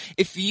tax.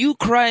 If you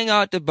crying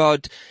out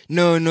about,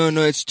 no,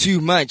 it's too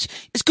much,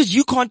 it's because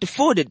you can't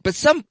afford it. But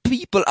some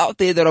people out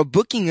there that are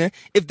booking her,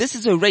 if this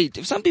is a rate,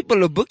 if some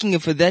people are booking her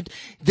for that,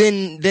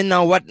 then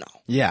now what now?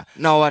 Yeah.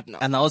 Now what now?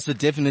 And I also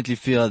definitely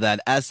feel that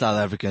as South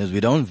Africans, we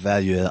don't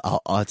value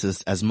our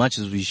artists as much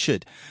as we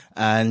should.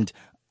 And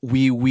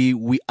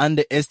we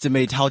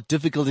underestimate how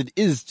difficult it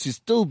is to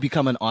still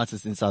become an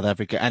artist in South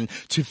Africa and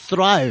to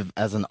thrive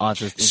as an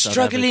artist in South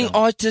Africa. Struggling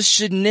artists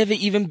should never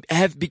even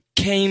have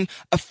became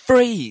a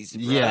phrase,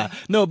 bro. Yeah.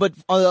 No, but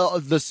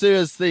the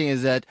serious thing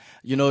is that,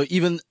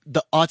 even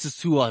the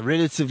artists who are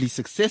relatively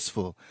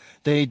successful,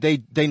 they're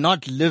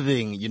not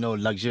living,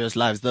 luxurious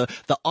lives. The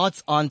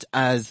arts aren't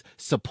as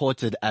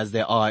supported as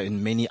they are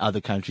in many other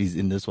countries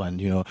in this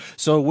one,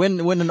 So when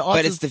an artist...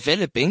 But it's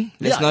developing.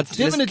 It's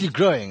definitely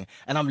growing.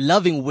 And I'm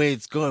loving where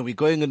it's going. We're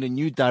going in a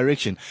new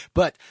direction.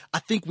 But I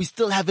think we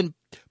still haven't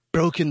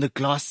broken the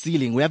glass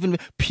ceiling. We haven't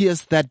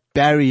pierced that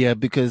barrier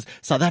because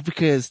South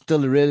Africa is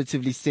still a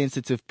relatively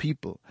sensitive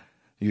people,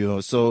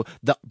 So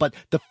but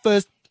the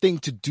first thing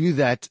to do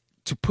that,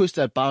 to push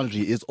that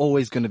boundary, is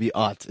always going to be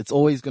art. It's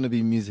always going to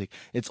be music.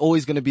 It's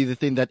always going to be the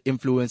thing that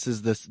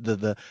influences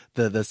the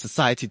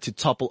society to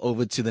topple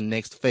over to the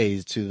next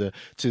phase, to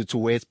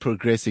where it's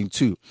progressing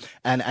to.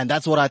 And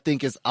that's what I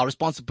think is our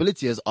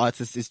responsibility as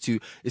artists, is to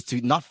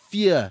not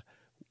fear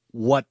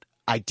what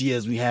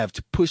ideas we have,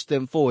 to push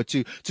them forward,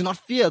 to not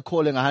fear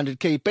calling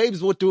 100K.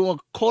 Babes, what do we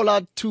call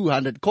out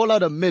 200, call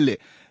out $1 million.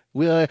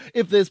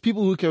 If there's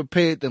people who can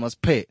pay it, they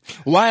must pay it.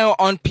 Why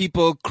aren't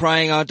people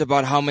crying out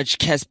about how much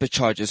Casper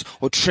charges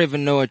or Trevor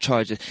Noah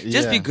charges?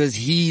 Just because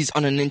he's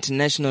on an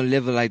international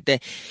level like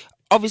that.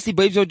 obviously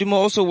Babes Wodumo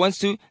also wants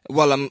to,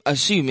 well, I'm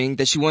assuming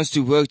that she wants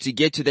to work to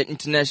get to that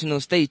international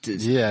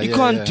status. You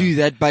can't do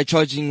that by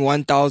charging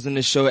 1,000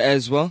 a show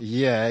as well.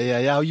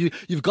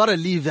 You've got to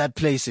leave that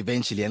place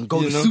eventually and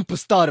go to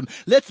superstardom.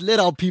 Let's let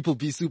our people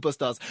be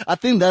superstars. I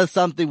think that's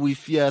something we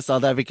fear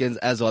South Africans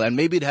as well, and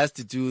maybe it has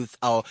to do with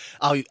our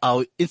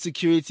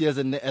insecurity as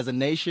a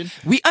nation.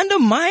 We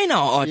undermine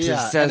our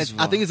artists as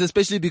well. I think it's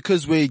especially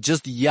because we're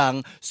just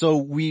young,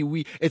 so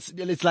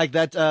it's like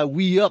that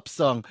We Up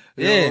song.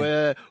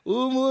 That's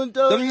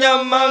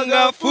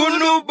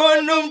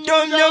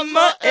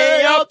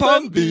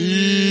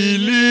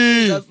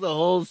the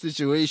whole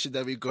situation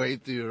that we're going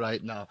through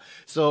right now.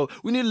 So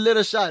we need to let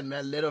her shine,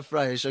 man. Let her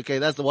flourish. Okay,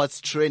 that's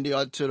what's trending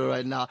on Twitter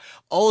right now.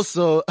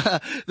 Also,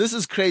 this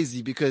is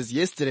crazy because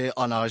yesterday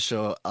on our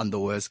show on The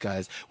Worst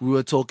Guys, we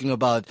were talking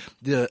about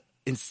the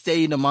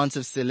insane amounts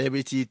of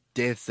celebrity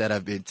deaths that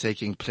have been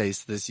taking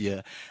place this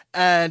year.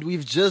 And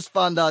we've just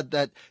found out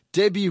that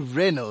Debbie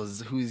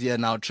Reynolds, who's here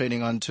now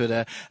trending on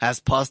Twitter,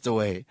 has passed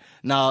away.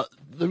 Now,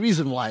 the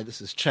reason why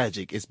this is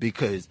tragic is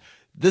because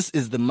this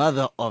is the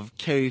mother of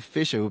Carrie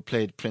Fisher, who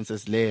played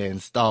Princess Leia in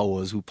Star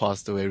Wars, who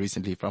passed away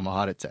recently from a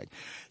heart attack.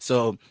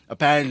 So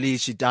apparently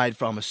she died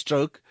from a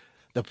stroke.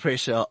 The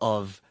pressure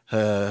of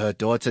her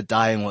daughter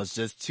dying was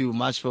just too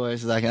much for her.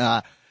 She's like,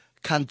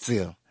 can't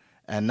deal.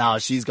 And now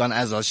she's gone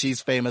as well.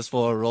 She's famous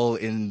for a role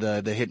in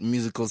the hit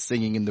musical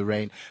Singing in the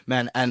Rain.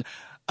 Man, and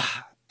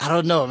I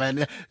don't know,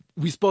 man.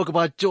 We spoke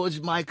about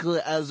George Michael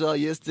as well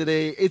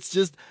yesterday.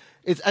 It's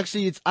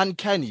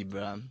uncanny,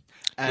 bro.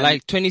 And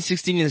like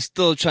 2016 is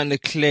still trying to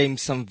claim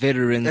some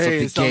veterans of the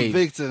game. Some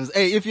victims.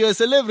 Hey, if you're a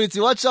celebrity,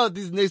 watch out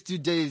these next 2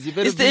 days.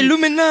 It's the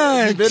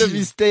Illuminati. You better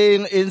be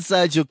staying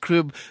inside your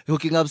crib,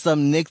 hooking up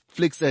some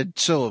Netflix and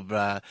chill,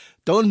 bruh.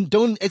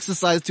 Don't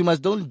exercise too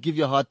much. Don't give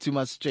your heart too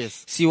much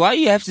stress. See, why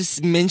you have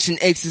to mention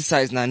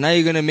exercise now? Now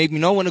you're going to make me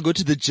not want to go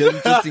to the gym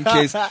just in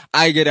case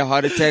I get a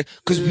heart attack.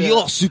 Cause we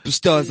are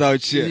superstars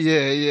out here.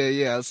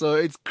 Yeah. So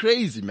it's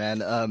crazy,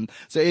 man.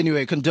 So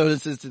anyway,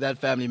 condolences to that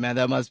family, man.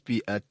 That must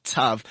be a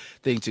tough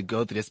thing to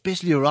go through,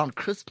 especially around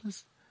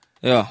Christmas.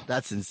 Yeah.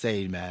 That's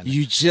insane, man.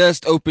 You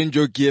just opened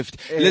your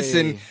gift. Hey.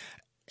 Listen,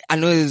 I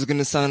know this is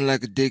gonna sound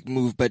like a dick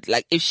move, but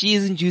like if she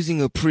isn't using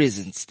her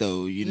presents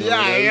though, you know.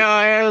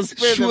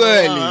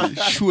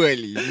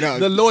 Surely. No.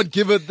 The Lord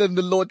giveth, then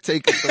the Lord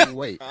taketh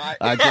away.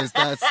 I guess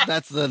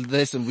that's the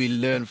lesson we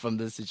learn from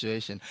this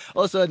situation.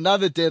 Also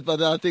another death, but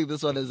I think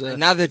this one is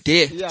another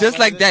death. Just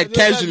like that,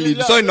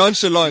 casually, so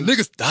nonchalant.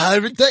 Niggas die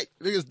every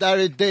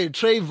day.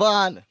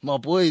 Trayvon, my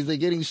boys, they're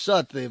getting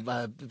shot there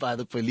by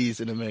the police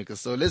in America.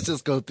 So let's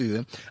just go through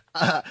them.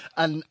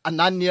 And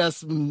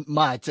Ananias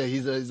Mate,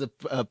 he's a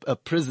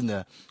prisoner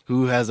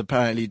who has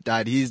apparently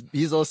died.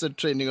 He's also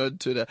trending on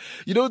Twitter.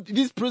 You know,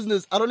 these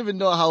prisoners, I don't even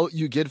know how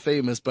you get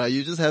famous, bro.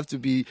 You just have to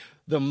be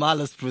the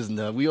mildest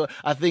prisoner.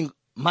 I think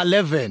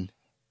Malevin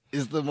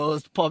is the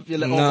most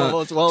popular, or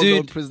most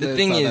well-known prisoner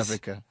in South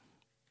Africa.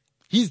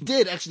 He's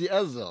dead actually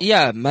as well.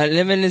 Yeah,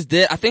 Malevin is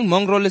dead. I think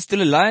Mongrel is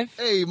still alive.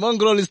 Hey,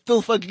 Mongrel is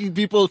still fucking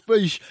people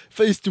face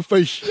to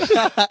face.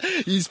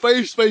 His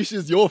face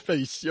is your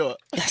face, yeah.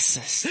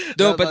 Yes.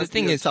 No, but the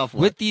thing is,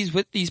 with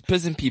these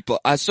prison people,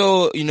 I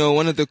saw,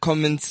 one of the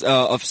comments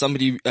of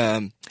somebody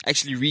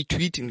actually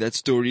retweeting that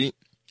story,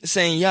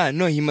 saying,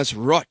 he must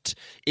rot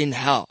in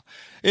hell.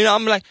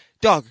 I'm like,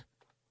 dog,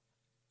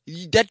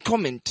 that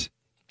comment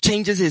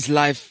changes his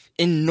life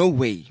in no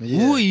way. Yeah.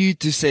 Who are you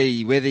to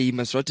say whether he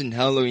must rot in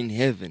hell or in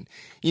heaven?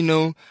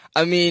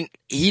 I mean,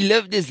 he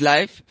lived his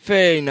life.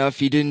 Fair enough.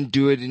 He didn't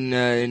do it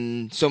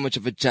in so much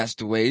of a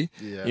just way.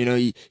 Yeah.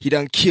 He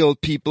done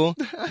killed people.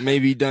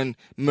 Maybe he done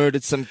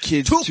murdered some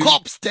kids. Two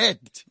cops dead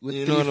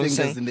with three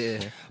fingers in the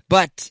air.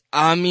 But,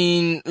 I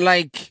mean,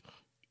 like,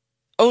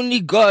 only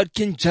God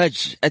can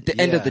judge at the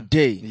end of the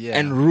day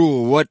and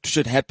rule what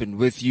should happen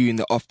with you in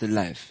the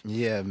afterlife.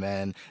 Yeah,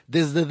 man.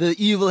 The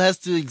evil has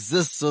to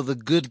exist so the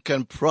good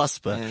can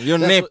prosper. Yeah, you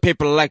need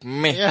people like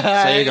me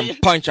so you can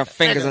point your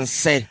fingers and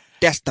say,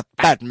 that's the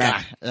bad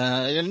man.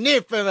 You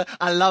need people.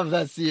 I love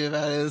that scene,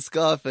 man. In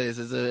Scarface,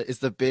 it's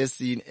the best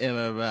scene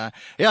ever, man.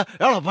 Yeah,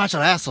 you're a bunch of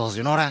assholes,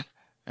 you know that?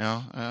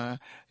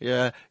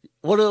 Yeah.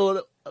 What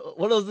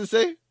else they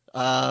say?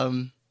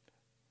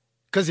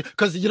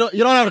 Cause you don't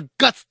have the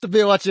guts to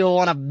be what you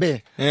wanna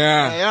be.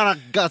 Yeah. You don't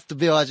have the guts to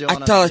be what you wanna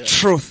be. I tell the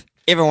truth,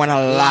 even when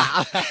I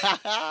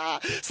lie.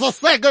 So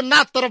say good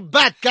night to the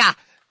bad guy.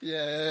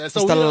 Yeah. So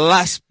it's the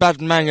last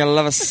bad man you'll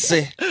ever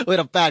see. We're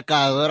the bad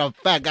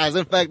guys.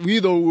 In fact, we're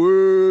the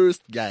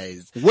worst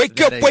guys. Wake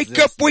up.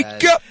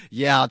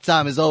 Yeah, our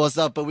time is almost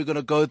up, but we're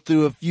gonna go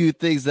through a few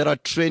things that are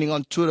trending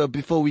on Twitter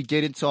before we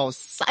get into our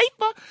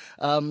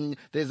cipher.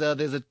 There's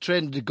a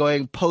trend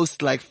going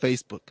post like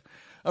Facebook.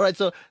 All right,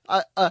 so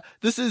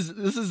this is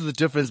the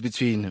difference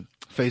between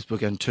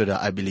Facebook and Twitter,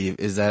 I believe,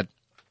 is that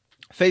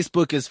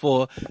Facebook is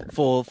for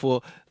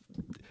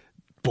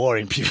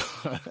boring people.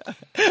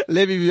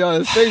 Let me be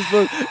honest,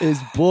 Facebook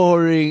is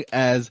boring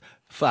as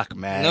fuck,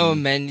 man. No,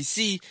 man, you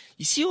see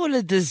all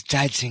of this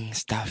judging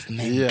stuff,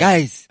 man. Yeah.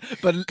 Guys,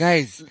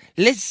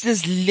 let's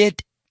just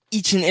let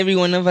each and every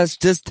one of us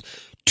just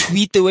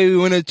tweet the way we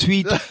want to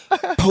tweet,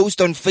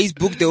 post on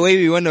Facebook the way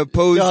we want to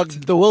post. Dog,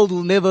 the world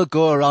will never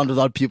go around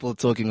without people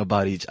talking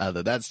about each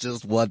other. That's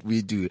just what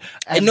we do.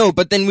 I know,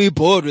 but then we're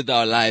bored with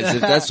our lives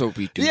if that's what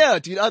we do. Yeah,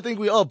 dude, I think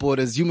we are bored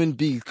as human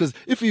beings, because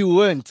if we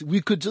weren't,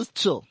 we could just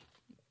chill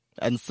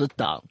and sit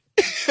down.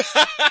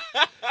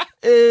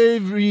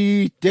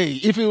 Every day.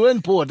 If we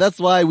weren't bored, that's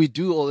why we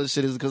do all this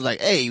shit, is because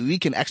like, hey, we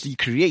can actually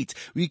create,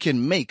 we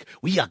can make,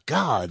 we are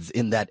gods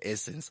in that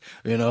essence,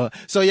 you know?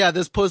 So yeah,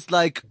 this post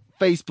like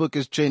Facebook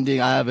is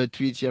trending. I have a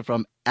tweet here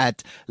from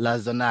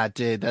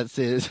 @lazonate that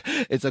says,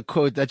 it's a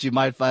quote that you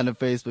might find on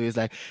Facebook. It's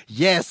like,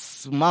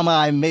 yes, mama,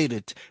 I made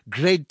it.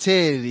 Grade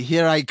 10,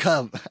 here I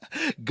come.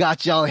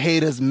 Got y'all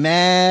haters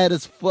mad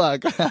as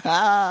fuck.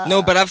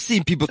 No, but I've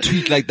seen people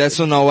tweet like that,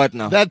 so now what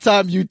now? That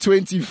time you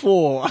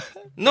 24.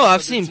 No,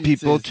 I've seen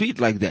people tweet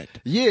like that.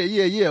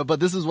 Yeah. But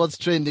this is what's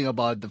trending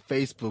about the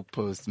Facebook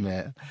post,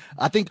 man.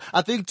 I think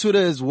Twitter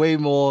is way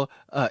more,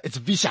 it's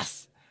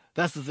vicious.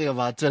 That's the thing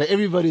about Twitter.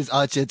 Everybody's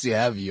out here to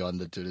have you on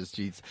the Twitter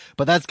streets.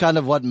 But that's kind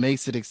of what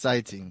makes it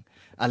exciting.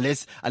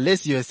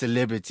 Unless you're a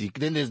celebrity,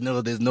 then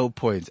there's no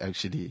point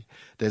actually.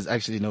 There's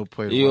actually no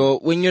point.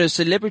 When you're a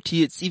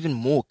celebrity, it's even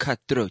more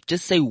cutthroat.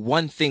 Just say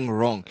one thing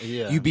wrong.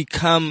 Yeah. You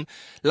become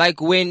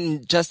like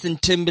when Justin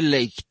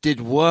Timberlake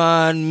did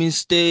one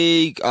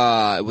mistake,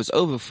 it was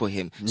over for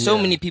him. So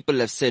many people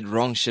have said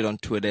wrong shit on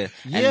Twitter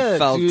and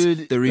felt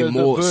the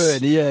remorse.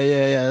 The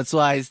yeah. That's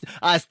why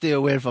I stay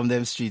away from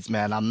them streets,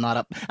 man. I'm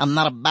not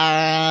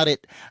about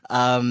it.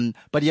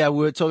 But yeah,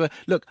 we're talking,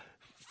 look,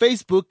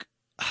 Facebook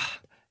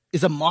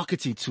is a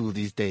marketing tool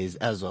these days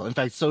as well. In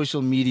fact,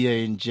 social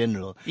media in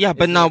general. Yeah,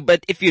 but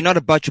if you're not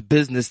about your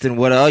business, then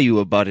what are you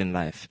about in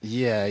life?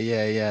 Yeah.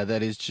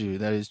 That is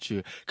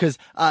true. Cause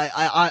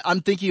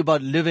I'm thinking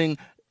about living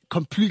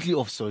completely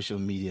off social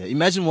media.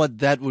 Imagine what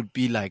that would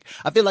be like.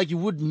 I feel like you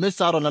would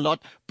miss out on a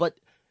lot, but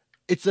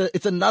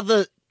it's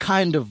another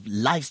kind of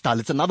lifestyle.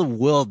 It's another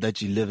world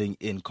that you're living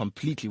in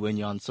completely when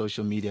you're on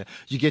social media.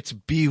 You get to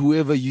be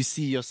whoever you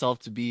see yourself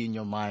to be in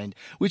your mind,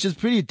 which is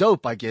pretty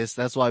dope, I guess.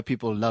 That's why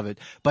people love it.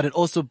 But it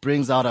also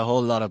brings out a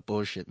whole lot of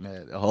bullshit,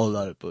 man. A whole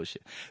lot of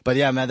bullshit. But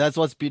yeah, man, that's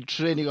what's been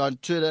trending on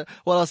Twitter.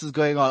 What else is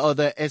going on? Oh,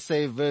 the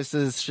SA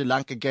versus Sri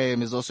Lanka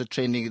game is also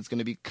trending. It's going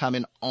to be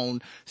coming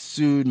on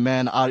soon,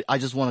 man. I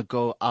just want to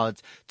go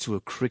out to a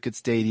cricket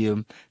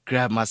stadium,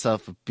 grab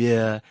myself a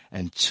beer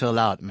and chill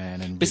out,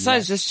 man. And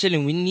besides just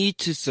chilling, we need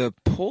to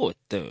support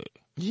though.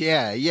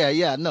 Yeah.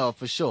 No,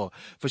 for sure.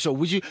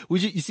 Would you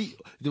see,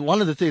 one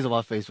of the things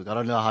about Facebook, I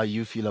don't know how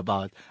you feel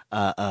about,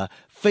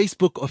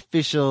 Facebook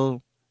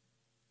official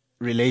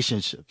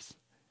relationships.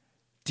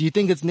 Do you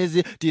think it's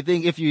necessary? Do you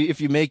think if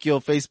you make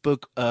your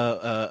Facebook,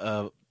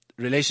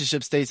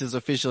 relationship status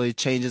official, it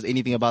changes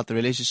anything about the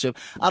relationship?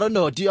 I don't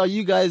know. Are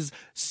you guys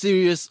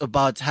serious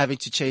about having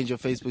to change your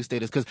Facebook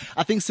status? Because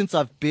I think since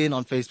I've been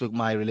on Facebook,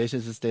 my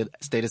relationship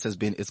status has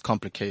been, it's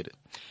complicated.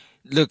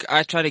 Look,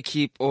 I try to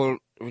keep all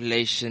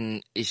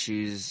relation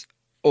issues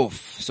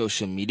off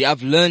social media.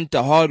 I've learned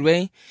the hard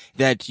way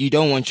that you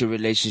don't want your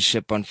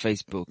relationship on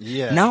Facebook.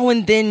 Yeah. Now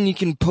and then you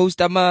can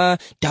post I'm a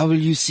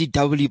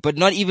WCW, but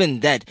not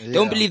even that. Yeah.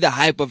 Don't believe the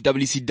hype of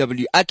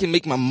WCW. I can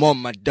make my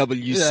mom a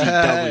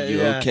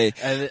WCW,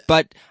 okay?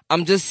 But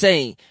I'm just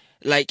saying,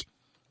 like,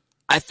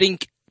 I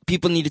think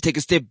people need to take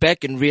a step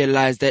back and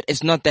realize that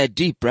it's not that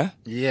deep, bruh.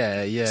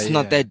 Yeah. It's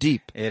not that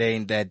deep. It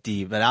ain't that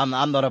deep. But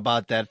I'm not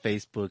about that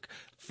Facebook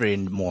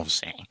friend more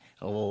saying,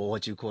 or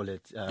what you call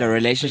it, the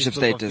relationship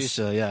Facebook status.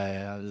 Official.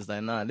 Yeah. I'm just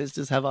like, nah, let's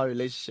just have our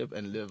relationship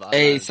and live our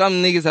Hey, lives.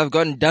 some niggas have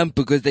gotten dumped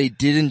because they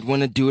didn't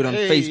want to do it on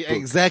Facebook.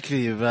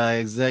 Exactly, bro.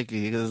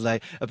 Exactly. Because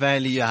like,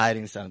 apparently you're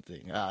hiding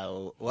something.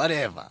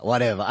 Whatever.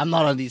 I'm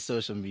not on these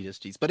social media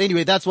streets. But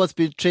anyway, that's what's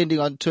been trending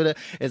on Twitter.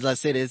 As I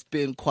said, it's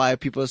been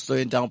quiet. People are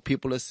slowing down.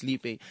 People are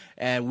sleeping.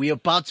 And we're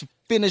about to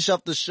finish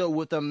up the show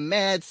with a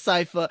mad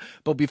cypher.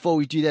 But before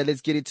we do that,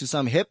 let's get into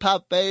some hip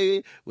hop,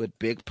 baby, with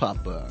Big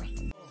Papa.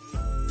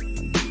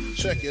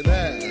 Check it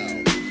out.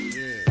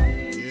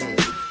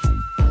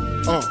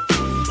 Yeah.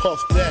 Puff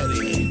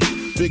Daddy,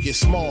 Biggie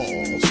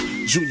Smalls,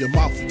 Junior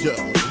Mafia,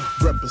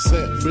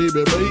 represent,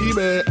 baby.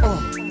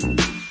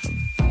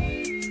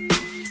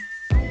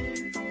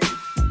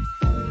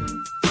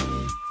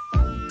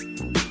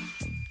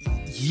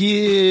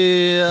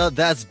 Yeah,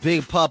 that's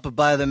Big Papa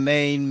by the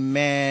main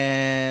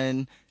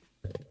man,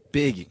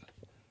 Biggie.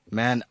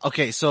 Man,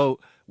 okay, so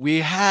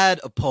we had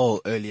a poll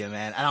earlier,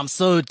 man, and I'm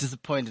so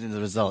disappointed in the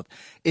result.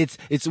 We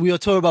were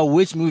talking about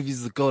which movie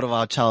is the goat of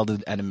our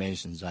childhood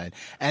animations, right?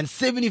 And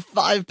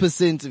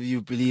 75% of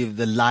you believe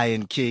The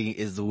Lion King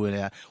is the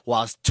winner,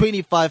 whilst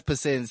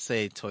 25%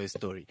 say Toy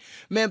Story.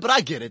 Man, but I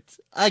get it.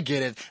 Who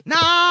doesn't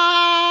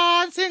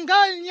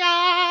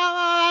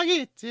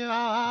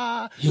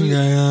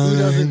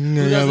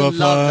love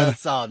that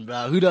sound,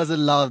 bro? Who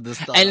doesn't love the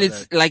style? And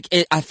it's like,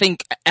 I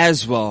think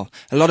as well,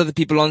 a lot of the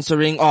people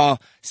answering are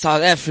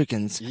South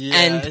Africans. Yeah,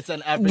 and it's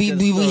an African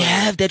story. we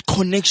have that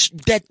connection,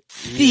 that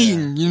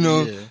thing, you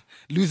know. Yeah.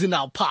 losing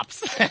our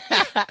pops.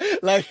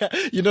 Like,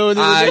 you know.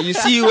 You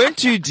see, you went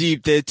too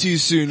deep there too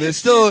soon. It's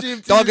still,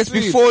 dog, it's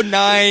soon. before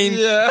 9.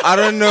 Yeah. I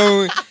don't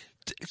know.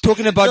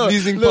 Talking about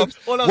losing pops.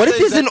 What if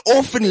there's an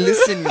orphan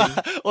listening?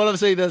 All I'm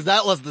saying is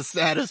that was the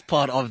saddest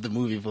part of the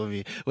movie for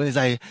me. When he's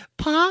like,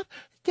 Pop,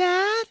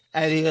 Dad?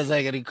 And he was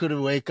like, and he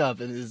couldn't wake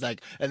up. And he's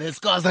like, and then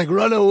Scar's like,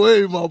 run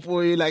away, my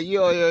boy. Like,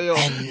 yo.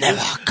 And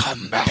never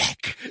come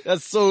back.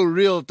 That's so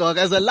real, dog.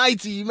 As a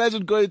lighty,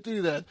 imagine going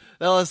through that.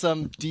 That was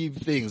some deep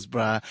things,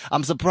 bruh.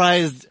 I'm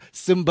surprised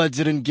Simba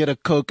didn't get a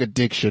coke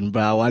addiction,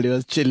 bruh, while he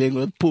was chilling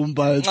with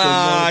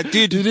Pumbaa.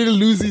 Dude. He didn't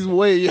lose his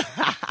way.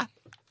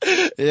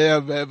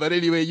 Yeah, man. But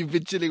anyway, you've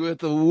been chilling with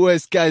the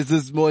worst guys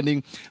this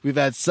morning. We've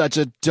had such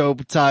a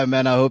dope time,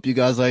 man. I hope you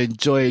guys are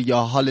enjoying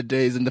your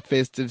holidays and the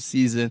festive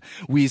season.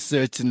 We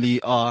certainly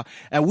are.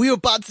 And we're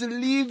about to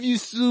leave you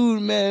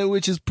soon, man,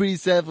 which is pretty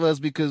sad for us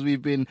because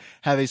we've been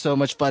having so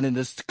much fun in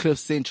the Cliff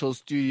Central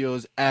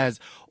studios as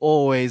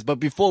always. But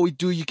before we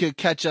do, you can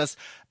catch us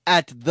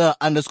at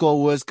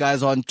 _worst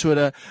guys on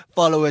Twitter.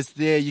 Follow us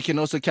there. You can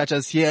also catch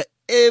us here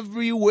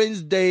every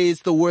Wednesday.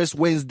 It's the Worst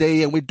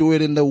Wednesday and we do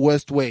it in the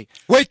worst way.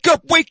 Wake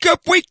up, wake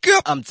up, wake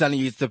up. I'm telling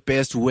you, it's the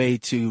best way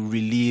to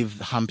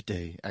relieve hump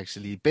day,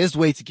 actually. Best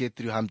way to get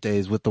through hump day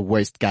is with the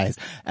worst guys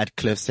at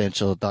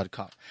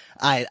cliffcentral.com.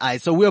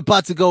 Alright, so we're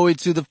about to go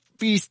into the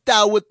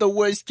freestyle with the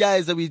worst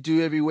guys that we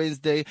do every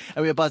Wednesday,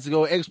 and we're about to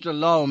go extra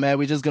long, man.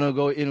 We're just gonna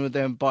go in with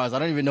them bars. I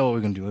don't even know what we're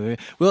gonna do.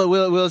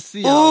 We'll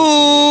see. Ooh.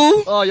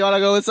 Oh, you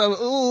wanna go with some?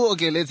 Ooh,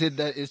 okay, let's hit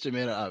that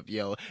instrumental up,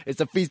 yo. It's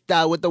a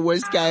freestyle with the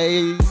worst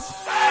guys.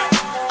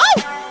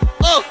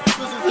 Oh,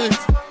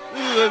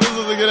 this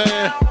is a good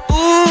idea.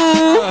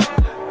 Ooh.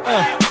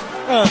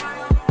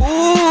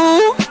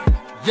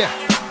 Yeah.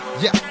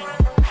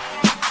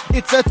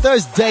 It's a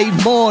Thursday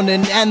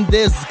morning and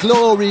there's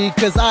glory,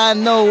 cause I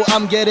know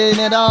I'm getting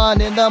it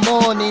on in the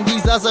morning.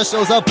 These other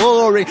shows are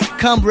boring.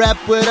 Come rap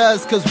with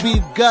us, cause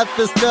we've got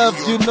the stuff,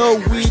 you know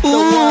we the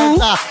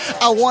ones.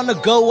 I wanna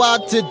go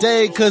out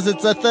today, cause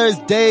it's a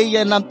Thursday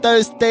and I'm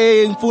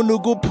thirsty in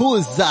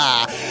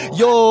Funugupuza.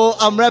 Yo,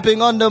 I'm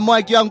rapping on the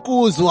mic,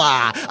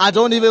 Yankuzwa. I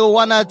don't even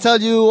wanna tell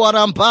you what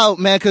I'm about,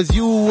 man, cause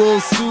you will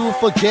soon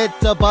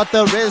forget about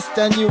the rest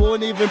and you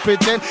won't even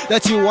pretend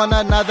that you want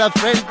another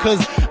friend,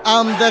 cause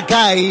I'm the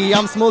guy,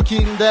 I'm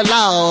smoking the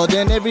loud,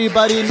 and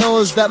everybody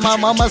knows that my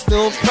mama's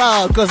still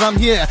proud, cause I'm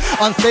here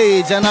on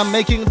stage and I'm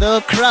making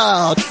the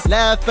crowd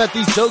laugh at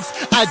these jokes.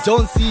 I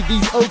don't see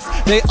these oaks,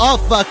 they are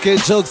fucking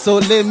jokes, so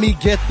let me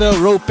get the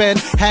rope and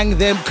hang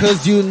them,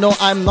 cause you know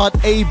I'm not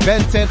a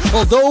Benton.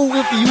 Although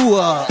if you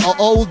are an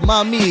old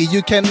mommy,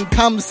 you can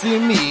come see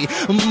me,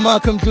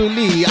 Malcolm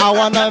Julie. I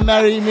wanna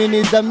marry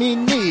Minnie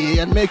Damini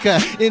and make her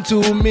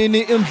into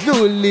Minnie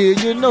Mzuli.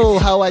 You know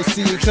how I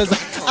see, cause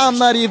I'm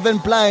not even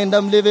blind,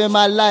 I'm living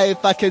my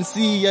life, I can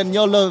see, and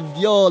y'all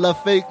are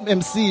fake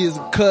MCs,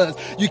 cause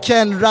you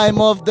can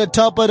rhyme off the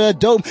top of the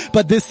dome,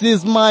 but this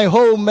is my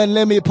home, and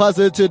let me pass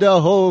it to the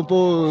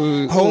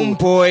homeboy.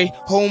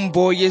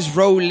 Homeboy is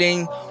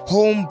rolling.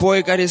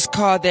 Homeboy got his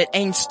car that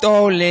ain't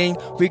stalling.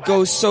 We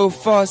go so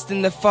fast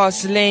in the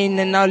fast lane,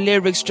 and our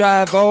lyrics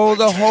drive all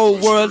the whole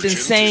world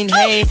insane.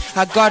 Hey,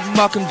 I got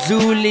Malcolm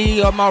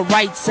Zuli on my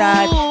right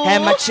side,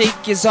 and my chick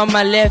is on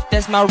my left,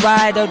 that's my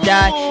ride or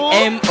die.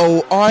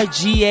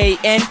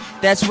 MORGAN,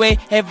 that's where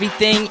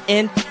everything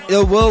in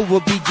the world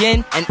will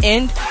begin and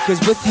end, cause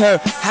with her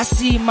I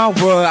see my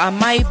world. I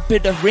might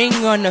put a ring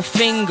on her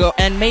finger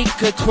and make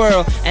her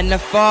twirl, and the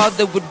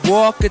father would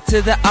walk her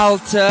to the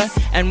altar,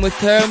 and with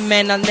her,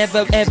 man, I'll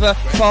never ever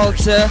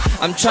falter.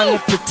 I'm trying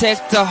to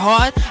protect her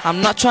heart,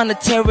 I'm not trying to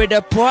tear it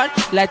apart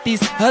like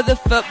these other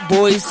fuck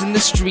boys in the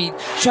street,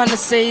 trying to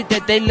say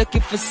that they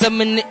looking for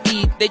something to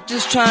eat. They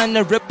just trying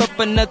to rip up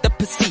another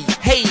pussy.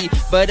 Hey,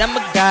 but I'm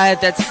a guy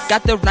that's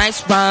got the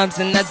nice rhymes,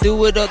 and I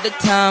do it all the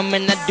time,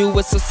 and I do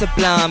it so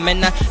sublime,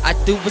 and I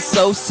do it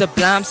so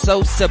sublime,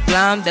 so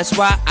sublime. That's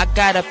why I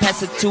gotta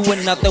pass it to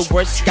another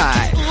worst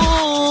guy.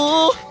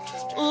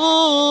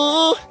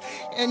 Ooh,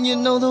 and you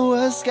know the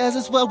worst guys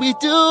is what we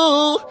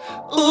do.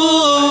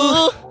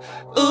 Ooh,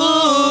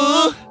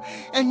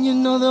 and you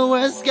know the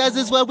worst guys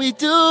is what we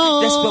do.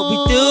 That's what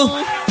we do.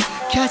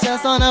 Catch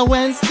us on a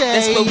Wednesday.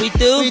 That's what we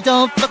do. We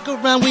don't fuck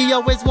around, we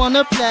always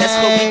wanna play. That's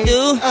what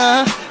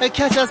we do.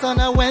 Catch us on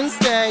a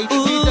Wednesday.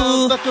 We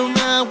don't fuck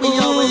around, we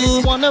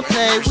always wanna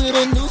play. We're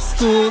the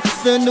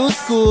new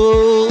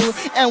school,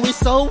 and we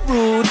so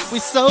rude, we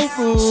so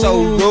rude.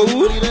 So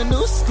rude. We the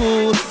new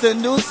school, So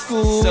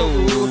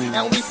rude.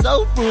 and we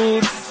so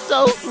rude,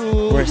 so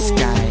rude. Worst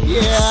guy.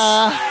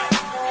 Yeah,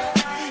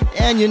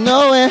 and you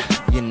know it.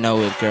 You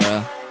know it,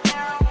 girl.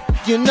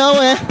 You know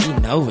it. You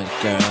know it,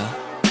 girl.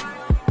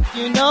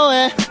 You know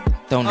it.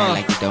 Don't act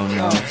like you don't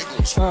know.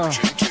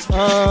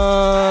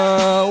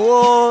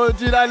 Whoa,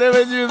 dude, I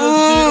never knew this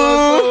beat was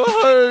so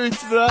hurt,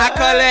 bro. I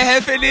call it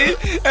Heffany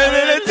and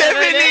then it's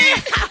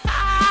Tiffany.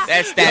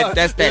 That's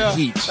that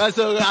heat. That's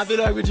okay. I feel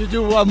like we should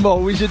do one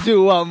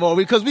more.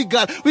 Because we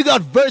got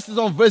verses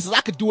on verses. I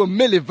could do a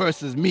million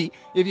verses, me.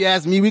 If you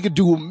ask me, we could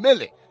do a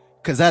million.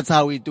 Cause that's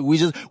how we do. We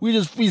just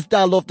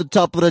freestyle off the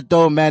top of the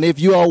dome, man. If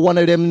you are one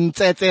of them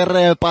tete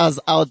rappers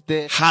out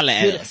there, holla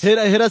at us.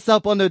 Hit us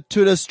up on the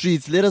Twitter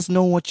streets. Let us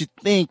know what you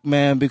think,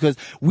 man, because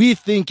we're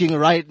thinking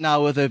right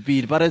now with a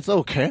beat, but it's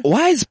okay.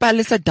 Why is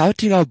Palisa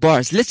doubting our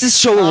bars? Let's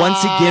just show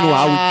once again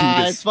how we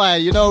do this. It's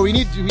fine. You know, we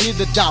need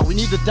the doubt. We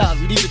need the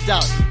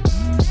doubt.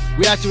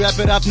 We have to wrap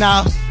it up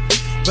now.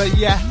 But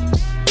yeah,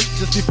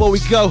 just before we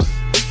go,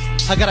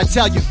 I gotta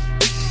tell you,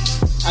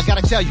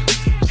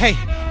 hey,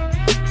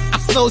 I'm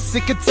so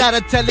sick and tired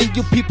of telling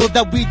you people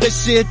that we the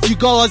shit. You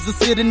guys are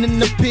sitting in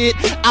the pit.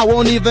 I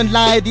won't even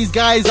lie, these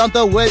guys aren't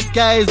the worst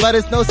guys, but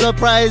it's no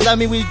surprise. I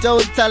mean, we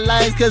don't tell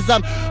lies, cause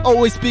I'm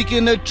always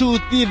speaking the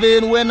truth,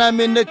 even when I'm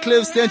in the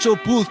Cliff Central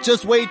booth.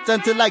 Just wait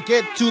until I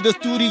get to the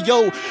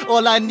studio.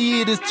 All I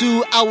need is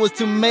 2 hours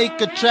to make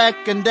a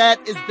track, and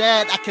that is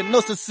that. I can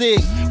also sing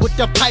with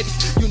the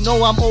pipes. You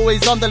know I'm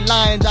always on the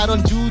lines. I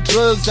don't do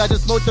drugs, I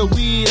just smoke the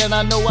weed, and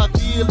I know I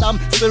feel I'm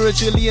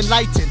spiritually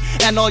enlightened.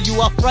 And all you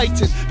are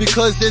frightened,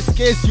 because it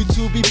scares you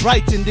to be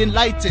brightened,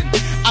 enlightened.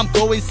 I'm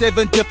going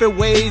 7 different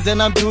ways,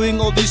 and I'm doing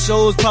all these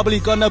shows, probably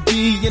gonna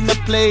be in the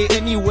play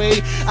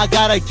anyway. I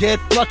gotta get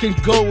fucking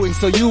going,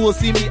 so you will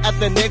see me at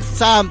the next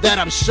time that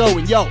I'm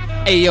showing, yo.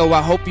 Hey yo,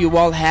 I hope you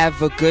all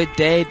have a good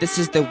day. This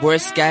is the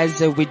worst guys,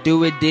 that we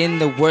do it in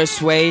the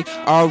worst way.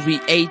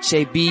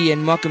 REHAB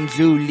and Malcolm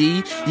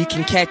Zuli. You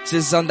can catch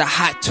us on the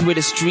hot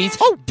Twitter streets,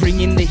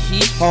 bringing the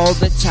heat all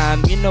the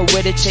time. You know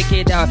where to check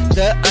it out,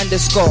 the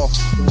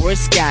 _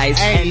 worst guys.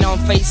 Hey. And on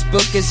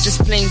Facebook it's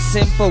just plain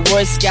simple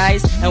worst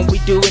guys, and we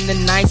doing the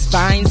nice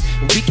vines.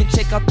 We can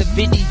check out the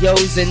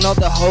videos and all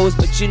the hoes,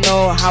 but you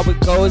know how it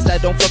goes. I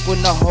don't fuck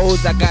with no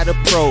hoes, I got a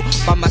pro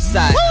by my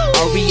side.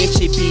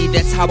 REHAB,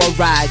 that's how I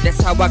ride,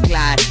 that's how I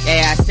glide.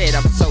 Yeah, I said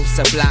I'm so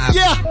sublime.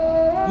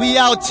 Yeah, we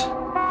out.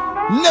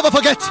 Never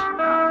forget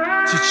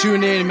to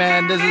tune in,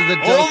 man. This is the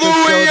dopest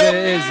show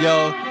there is,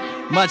 yo.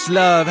 Much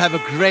love. Have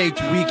a great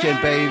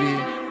weekend, baby.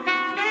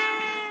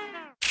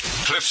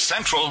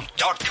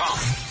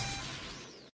 CliffCentral.com